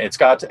everything in it. It's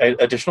got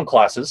additional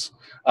classes.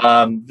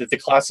 The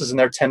classes in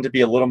there tend to be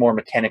a little more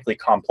mechanically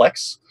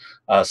complex.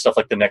 Stuff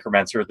like the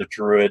Necromancer, the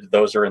Druid,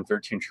 those are in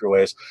 13 True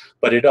Ways.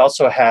 But it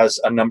also has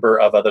a number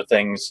of other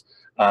things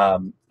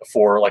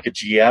for like a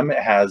GM.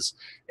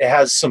 It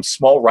has some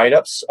small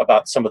write-ups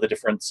about some of the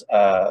different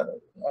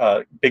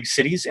big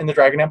cities in the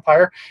Dragon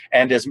Empire.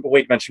 And as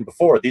Wade mentioned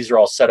before, these are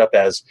all set up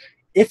as,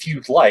 if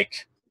you'd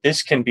like,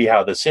 this can be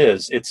how this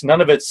is. It's none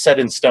of it's set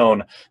in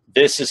stone.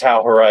 This is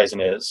how Horizon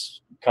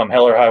is, come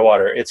hell or high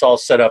water. It's all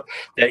set up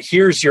that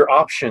here's your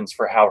options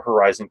for how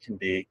Horizon can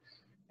be,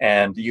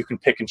 and you can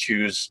pick and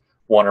choose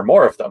one or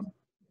more of them.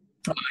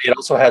 It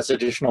also has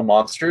additional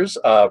monsters.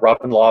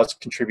 Robin Laws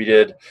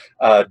contributed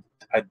a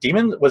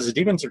demon. Was it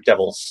demons or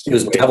devils? It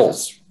was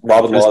devils.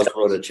 Robin Laws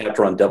wrote a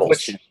chapter on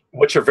devils,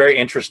 which are very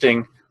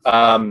interesting.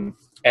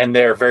 And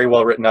they're very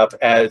well written up.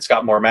 And it's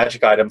got more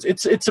magic items.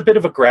 It's a bit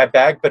of a grab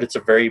bag, but it's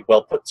a very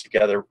well put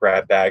together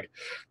grab bag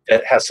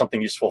that has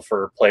something useful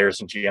for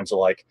players and GMs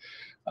alike.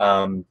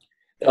 Among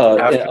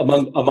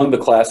the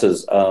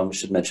classes,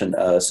 should mention.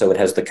 So it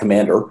has the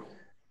commander,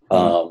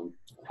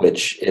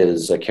 which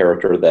is a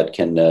character that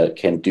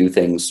can do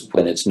things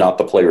when it's not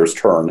the player's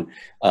turn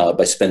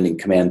by spending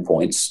command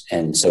points,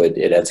 and so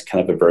it adds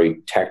kind of a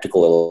very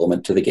tactical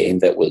element to the game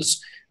that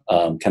was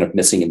kind of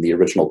missing in the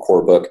original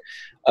core book.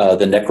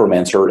 The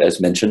Necromancer,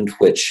 as mentioned,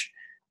 which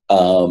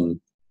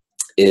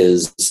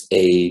is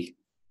a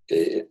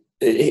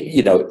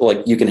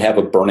like you can have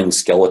a burning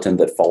skeleton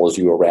that follows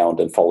you around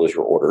and follows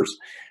your orders,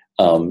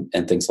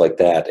 and things like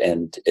that.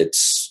 And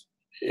it's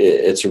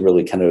a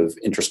really kind of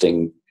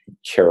interesting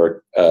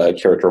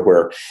character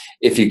where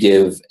if you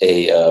give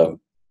a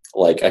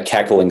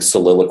cackling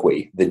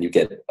soliloquy, then you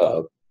get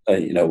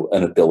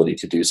an ability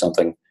to do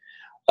something.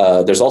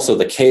 There's also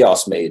the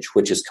Chaos Mage,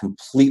 which is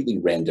completely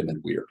random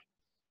and weird,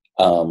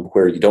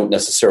 where you don't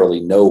necessarily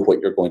know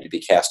what you're going to be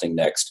casting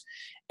next.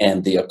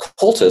 And the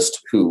Occultist,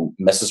 who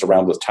messes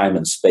around with time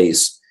and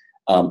space,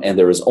 and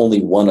there is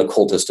only one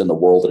Occultist in the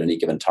world at any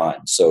given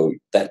time. So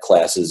that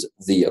class is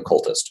the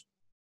Occultist,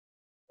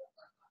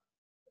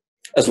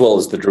 as well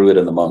as the Druid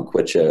and the Monk,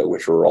 which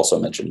were also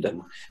mentioned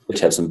and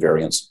which have some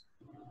variants.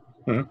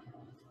 Mm-hmm.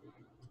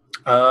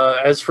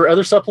 As for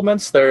other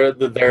supplements,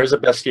 there's a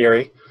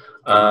bestiary.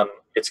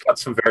 It's got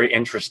some very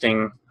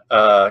interesting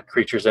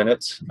creatures in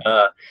it.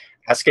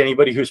 Ask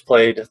anybody who's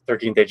played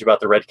 13th Age about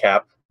the Red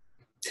Cap,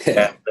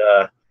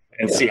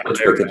 and see how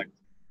they react.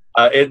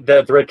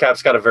 The Red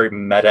Cap's got a very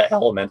meta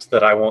element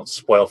that I won't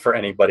spoil for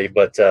anybody,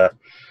 but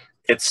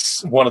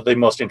it's one of the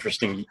most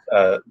interesting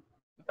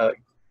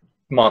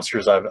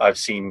monsters I've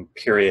seen,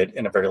 period,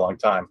 in a very long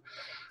time.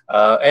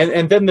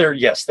 And then there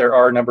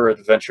are a number of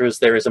adventures.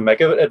 There is a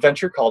mega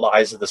adventure called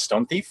Eyes of the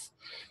Stone Thief,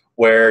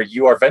 where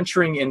you are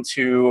venturing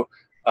into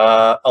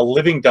a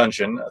living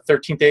dungeon.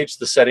 13th Age,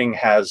 the setting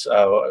has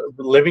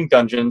living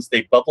dungeons.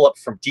 They bubble up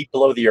from deep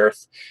below the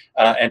earth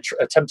and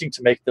attempting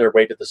to make their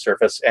way to the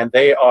surface. And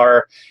they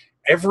are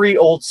every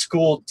old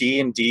school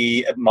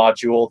D&D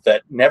module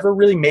that never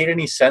really made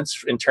any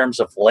sense in terms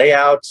of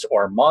layouts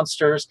or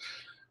monsters.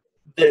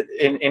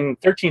 In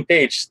 13th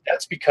Age,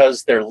 that's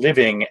because they're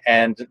living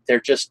and they're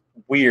just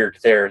weird.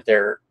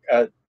 They're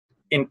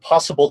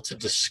impossible to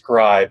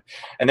describe,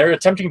 and they're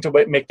attempting to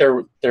make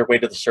their way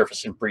to the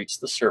surface and breach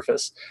the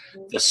surface.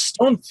 The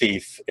Stone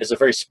Thief is a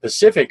very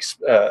specific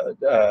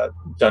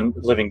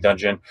living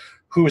dungeon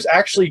who's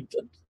actually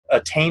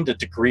attained a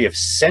degree of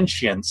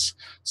sentience,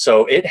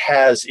 so it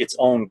has its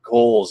own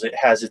goals, it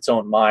has its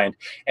own mind,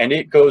 and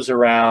it goes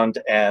around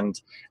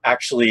and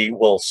actually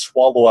will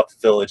swallow up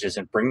villages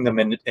and bring them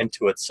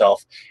into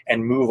itself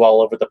and move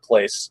all over the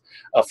place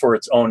for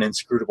its own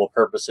inscrutable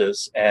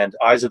purposes. And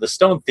Eyes of the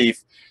Stone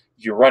Thief,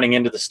 you're running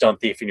into the Stone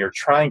Thief and you're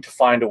trying to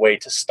find a way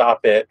to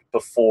stop it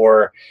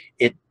before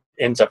it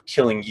ends up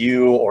killing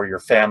you or your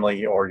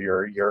family or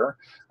your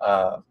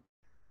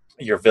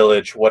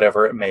village,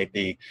 whatever it may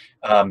be.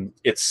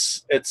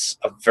 It's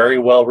a very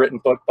well written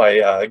book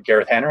by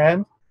Gareth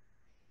Hanrahan.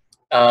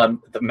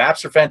 The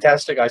maps are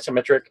fantastic,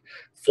 isometric,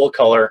 full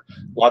color,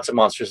 lots of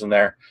monsters in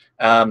there.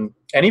 And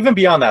even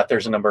beyond that,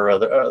 there's a number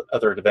of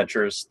other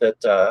adventures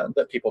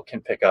that people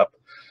can pick up.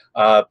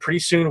 Pretty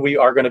soon we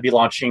are going to be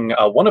launching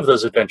one of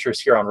those adventures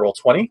here on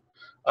Roll20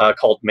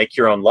 called Make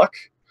Your Own Luck.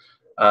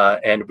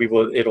 And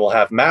it will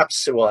have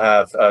maps, it will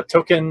have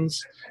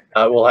tokens,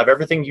 we'll have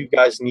everything you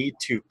guys need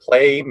to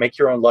play Make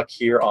Your Own Luck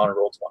here on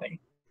Roll20.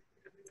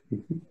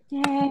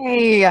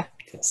 Yay!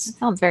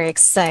 Sounds very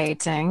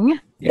exciting.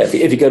 Yeah,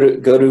 if you go to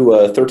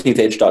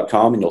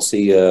 13thage.com, and you'll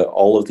see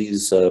all of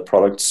these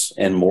products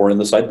and more in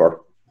the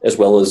sidebar, as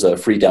well as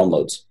free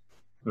downloads.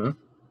 Mm-hmm.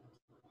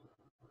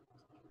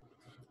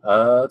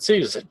 Let's see,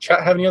 does the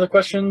chat have any other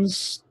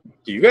questions?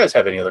 Do you guys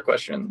have any other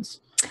questions?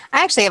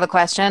 I actually have a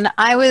question.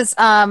 I was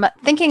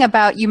thinking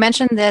about, you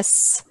mentioned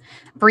this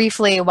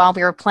briefly while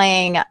we were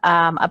playing,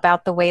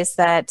 about the ways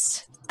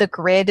that the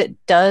grid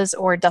does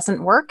or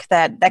doesn't work,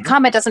 that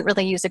combat doesn't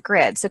really use a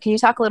grid. So can you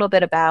talk a little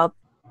bit about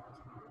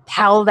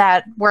how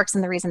that works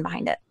and the reason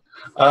behind it?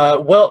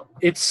 Well,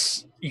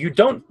 you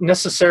don't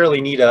necessarily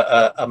need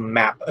a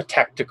map, a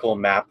tactical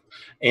map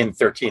in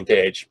 13th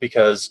Age,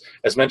 because,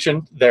 as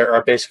mentioned, there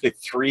are basically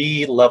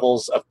 3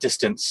 levels of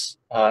distance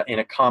in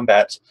a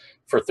combat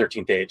for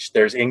 13th Age.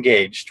 There's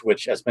engaged,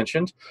 which, as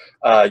mentioned,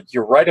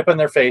 you're right up in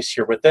their face,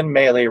 you're within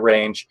melee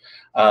range,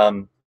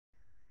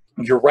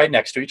 you're right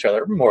next to each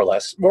other, more or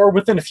less, or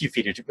within a few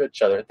feet of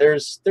each other.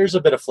 There's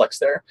a bit of flex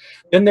there.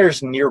 Then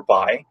there's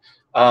nearby.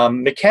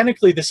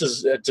 Mechanically, this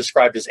is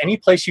described as any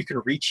place you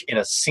can reach in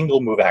a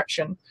single move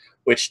action,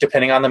 which,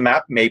 depending on the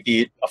map, may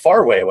be a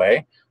far way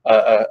away,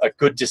 a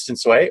good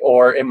distance away,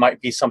 or it might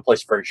be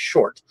someplace very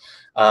short.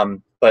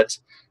 But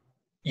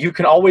you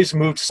can always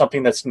move to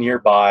something that's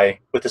nearby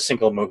with a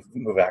single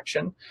move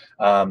action.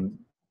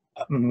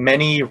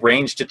 Many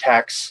ranged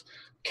attacks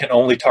can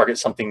only target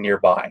something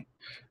nearby.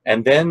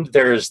 And then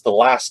there's the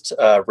last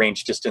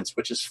range distance,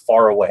 which is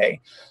far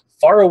away.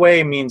 Far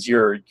away means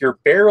you're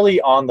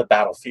barely on the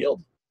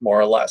battlefield, more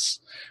or less.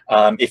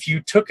 If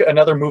you took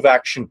another move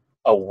action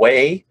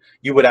away,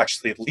 you would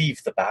actually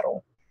leave the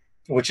battle,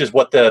 which is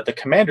what the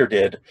commander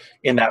did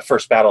in that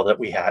first battle that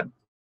we had.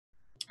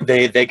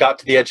 They got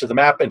to the edge of the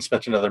map and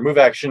spent another move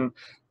action,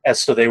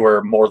 so they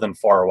were more than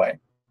far away.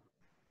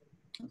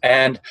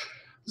 And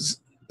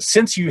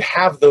since you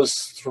have those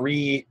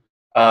 3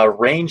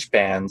 range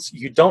bands,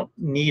 you don't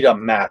need a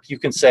map. You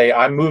can say,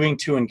 I'm moving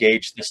to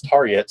engage this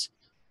target,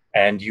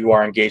 and you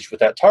are engaged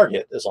with that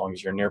target as long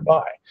as you're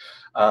nearby.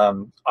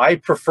 I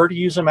prefer to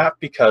use a map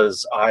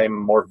because I'm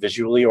more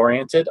visually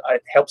oriented.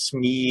 It helps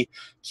me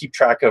keep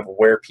track of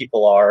where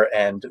people are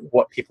and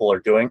what people are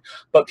doing.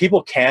 But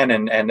people can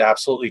and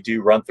absolutely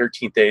do run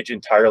 13th Age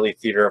entirely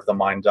theater of the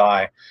mind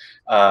die.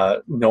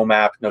 No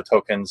map, no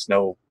tokens,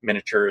 no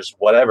miniatures,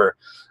 whatever.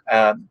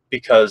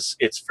 Because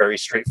it's very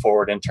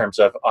straightforward in terms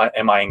of,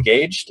 am I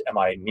engaged, am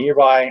I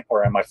nearby,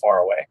 or am I far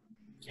away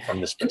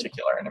from this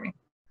particular enemy?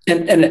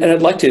 And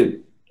I'd like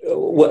to,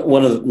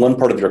 one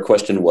part of your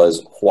question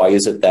was, why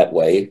is it that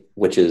way?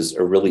 Which is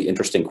a really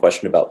interesting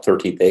question about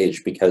 13th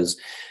Age, because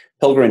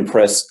Pelgrane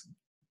Press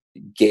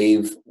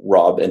gave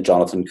Rob and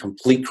Jonathan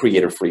complete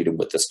creative freedom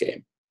with this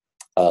game.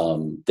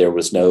 There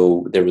was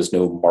no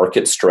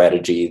market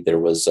strategy. There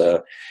was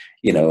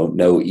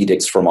no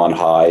edicts from on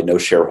high, no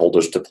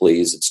shareholders to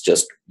please. It's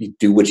just, you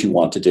do what you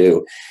want to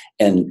do,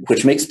 and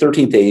which makes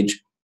 13th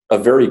Age a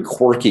very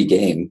quirky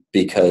game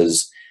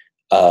because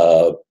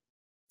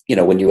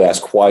when you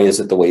ask why is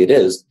it the way it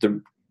is,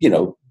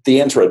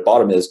 the answer at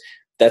bottom is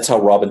that's how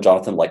Rob and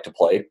Jonathan like to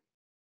play.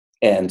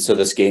 And so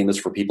this game is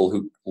for people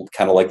who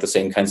kind of like the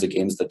same kinds of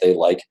games that they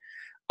like.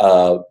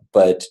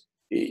 But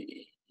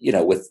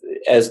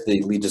as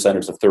the lead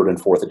designers of 3rd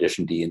and 4th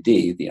edition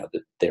D&D,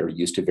 they're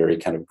used to very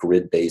kind of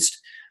grid-based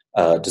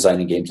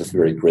designing games with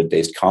very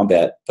grid-based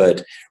combat.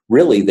 But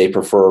really, they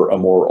prefer a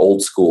more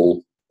old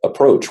school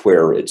approach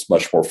where it's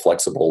much more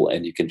flexible,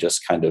 and you can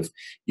just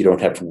you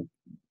don't have to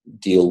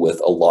deal with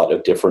a lot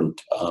of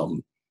different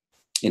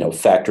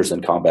factors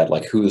in combat,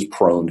 like who's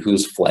prone,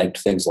 who's flanked,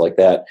 things like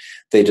that.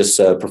 They just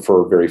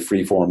prefer very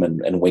freeform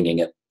and winging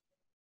it.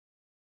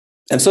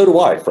 And so do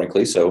I,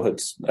 frankly. So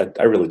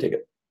I really dig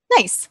it.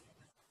 Nice.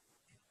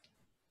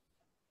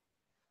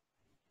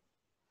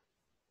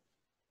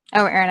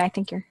 Oh, Aaron, I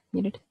think you're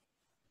muted.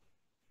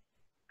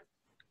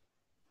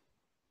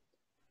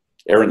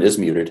 Aaron is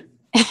muted.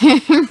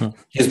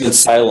 He's been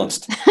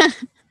silenced.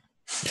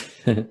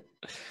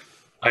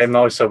 I am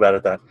always so bad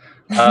at that.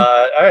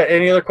 All right,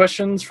 any other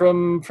questions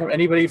from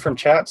anybody, from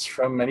chats,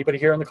 from anybody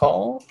here on the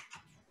call?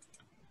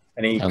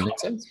 Any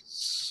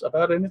comments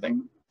about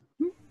anything?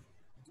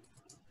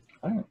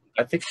 All right,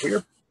 I think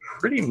we're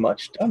pretty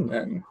much done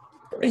then.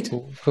 Great.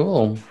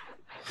 Cool.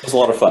 It was a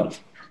lot of fun.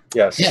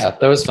 Yes. Yeah,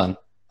 that was fun.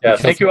 Yeah,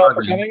 thank you all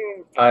for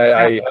coming.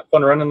 I had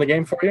fun running the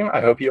game for you. I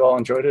hope you all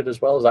enjoyed it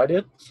as well as I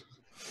did.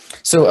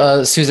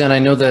 So, Suzanne, I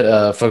know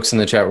that folks in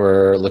the chat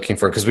were looking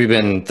for, because we've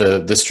been,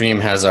 the stream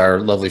has our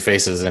lovely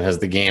faces and has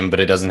the game, but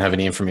it doesn't have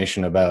any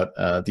information about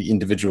the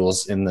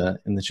individuals in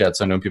the chat.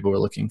 So I know people were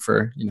looking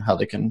for, how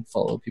they can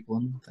follow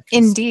people.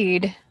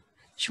 Indeed.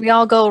 Should we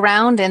all go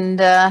around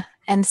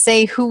and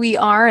say who we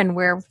are and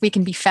where we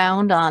can be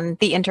found on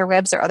the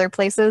interwebs or other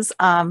places?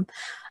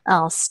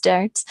 I'll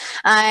start.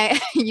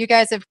 You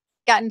guys have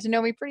gotten to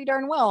know me pretty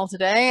darn well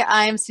today.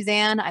 I'm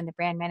Suzanne. I'm the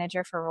brand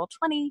manager for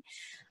Roll20.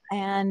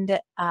 And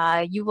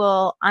you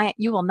will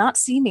not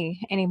see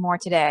me anymore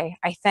today,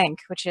 I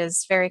think, which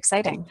is very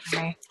exciting.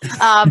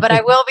 But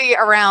I will be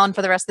around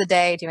for the rest of the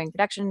day doing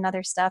production and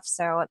other stuff.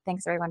 So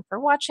thanks everyone for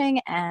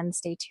watching, and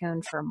stay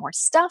tuned for more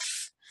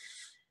stuff.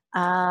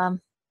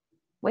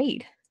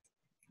 Wade.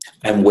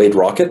 I'm Wade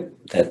Rocket.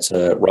 That's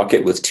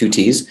Rocket with 2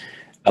 T's.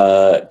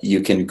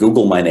 You can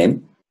Google my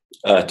name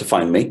to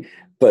find me,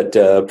 but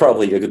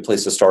probably a good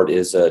place to start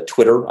is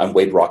Twitter. I'm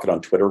Wade Rocket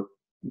on Twitter.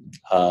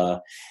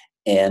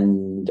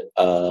 And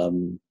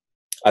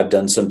I've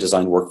done some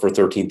design work for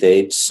 13th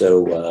Age,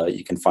 so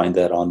you can find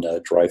that on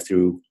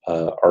Drive-Thru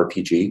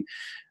RPG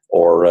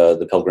or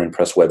the Pelgrane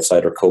Press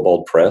website or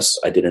Cobalt Press.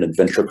 I did an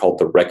adventure called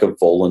The Wreck of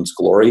Volan's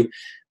Glory,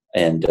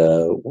 and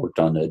worked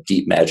on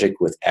Deep Magic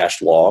with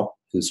Ash Law,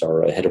 who's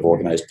our head of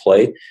organized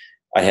play.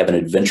 I have an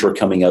adventure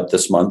coming up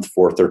this month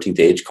for 13th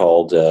Age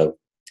called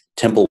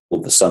Temple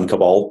of the Sun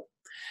Cabal.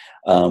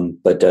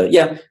 But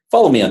yeah,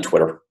 follow me on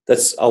Twitter.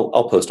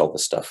 I'll post all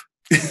this stuff.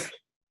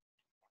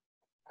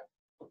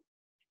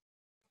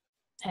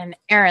 And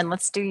Aaron,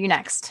 let's do you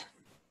next.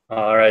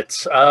 All right.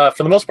 For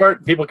the most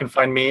part, people can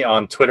find me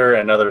on Twitter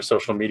and other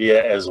social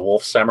media as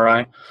Wolf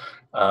Samurai.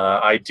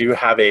 I do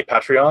have a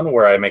Patreon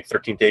where I make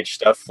 13th Age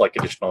stuff, like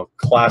additional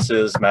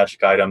classes,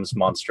 magic items,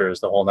 monsters,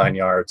 the whole 9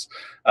 yards.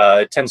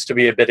 It tends to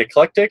be a bit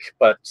eclectic,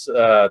 but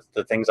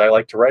the things I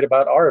like to write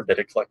about are a bit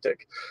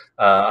eclectic.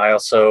 I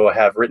also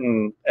have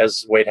written,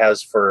 as Wade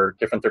has, for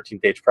different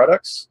 13th Age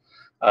products,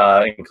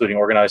 including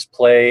organized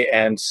play,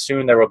 and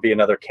soon there will be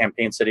another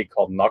campaign city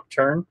called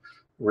Nocturne,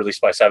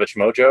 released by Savage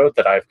Mojo,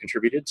 that I've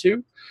contributed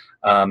to.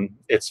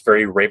 It's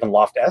very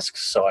Ravenloft-esque,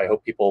 so I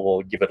hope people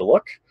will give it a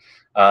look.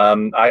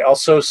 I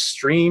also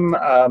stream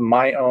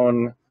my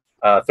own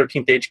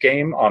 13th Age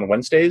game on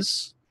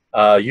Wednesdays.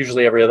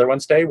 Usually every other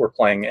Wednesday, we're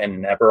playing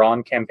an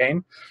Eberron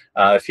campaign.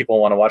 If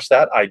people want to watch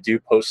that, I do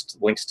post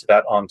links to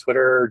that on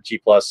Twitter, G+,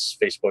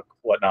 Facebook,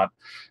 whatnot,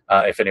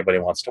 if anybody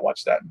wants to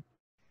watch that.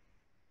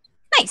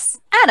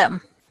 Nice.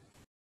 Adam.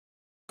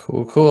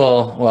 Cool,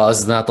 cool. Well, this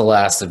is not the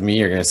last of me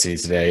you're going to see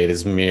today. It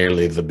is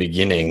merely the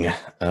beginning.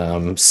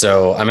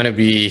 So I'm going to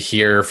be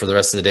here for the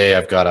rest of the day.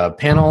 I've got a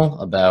panel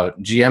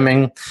about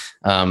GMing,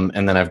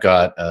 and then I've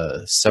got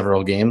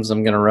several games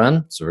I'm going to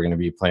run. So we're going to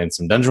be playing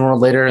some Dungeon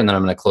World later, and then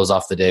I'm going to close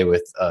off the day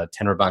with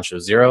Tenor Bancho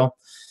Zero,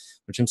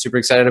 which I'm super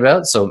excited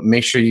about. So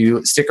make sure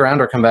you stick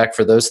around or come back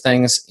for those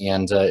things.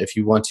 And if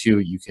you want to,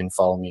 you can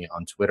follow me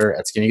on Twitter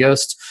at Skinny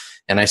Ghost,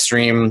 and I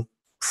stream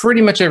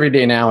pretty much every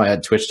day now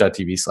at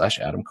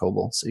twitch.tv/Adam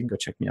Coble. So you can go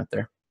check me out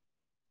there.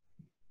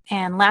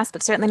 And last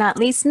but certainly not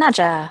least,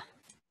 Naja.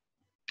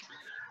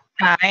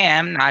 I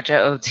am Naja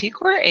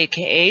Otikor,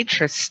 aka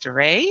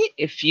Tristaray.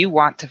 If you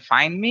want to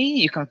find me,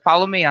 you can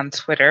follow me on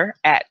Twitter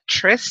at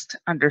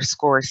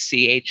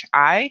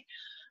Trist_CHI.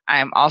 I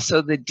am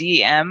also the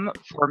DM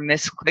for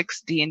Miss Click's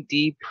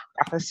D&D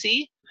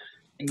Prophecy.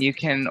 And you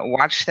can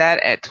watch that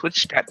at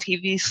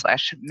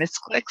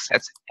twitch.tv/missclicks.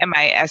 That's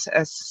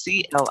MISSCLIKS.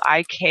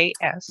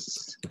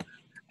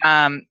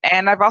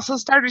 And I've also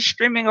started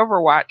streaming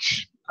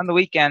Overwatch on the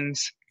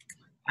weekends.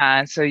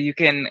 So you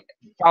can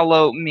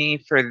follow me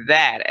for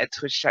that at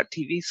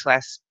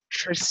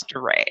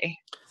twitch.tv/Tristaray.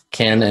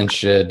 Can and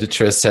should.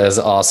 Trist has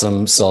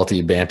awesome,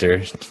 salty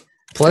banter.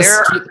 Plus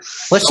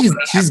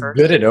she's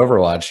good at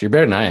Overwatch. You're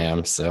better than I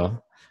am, so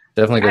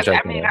definitely go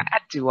check me out. I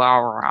do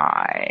all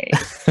right.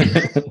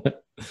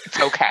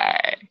 It's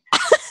okay.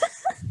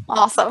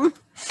 Awesome.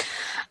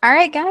 All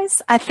right,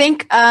 guys. I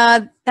think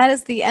that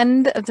is the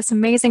end of this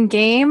amazing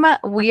game.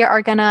 We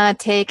are going to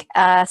take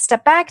a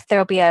step back. There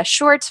will be a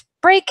short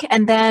break,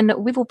 and then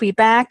we will be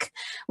back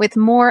with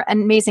more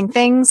amazing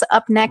things.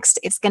 Up next,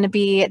 it's going to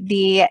be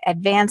the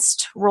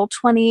Advanced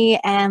Roll20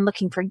 and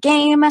Looking for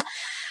Game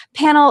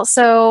panel,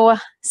 so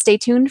stay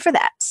tuned for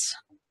that.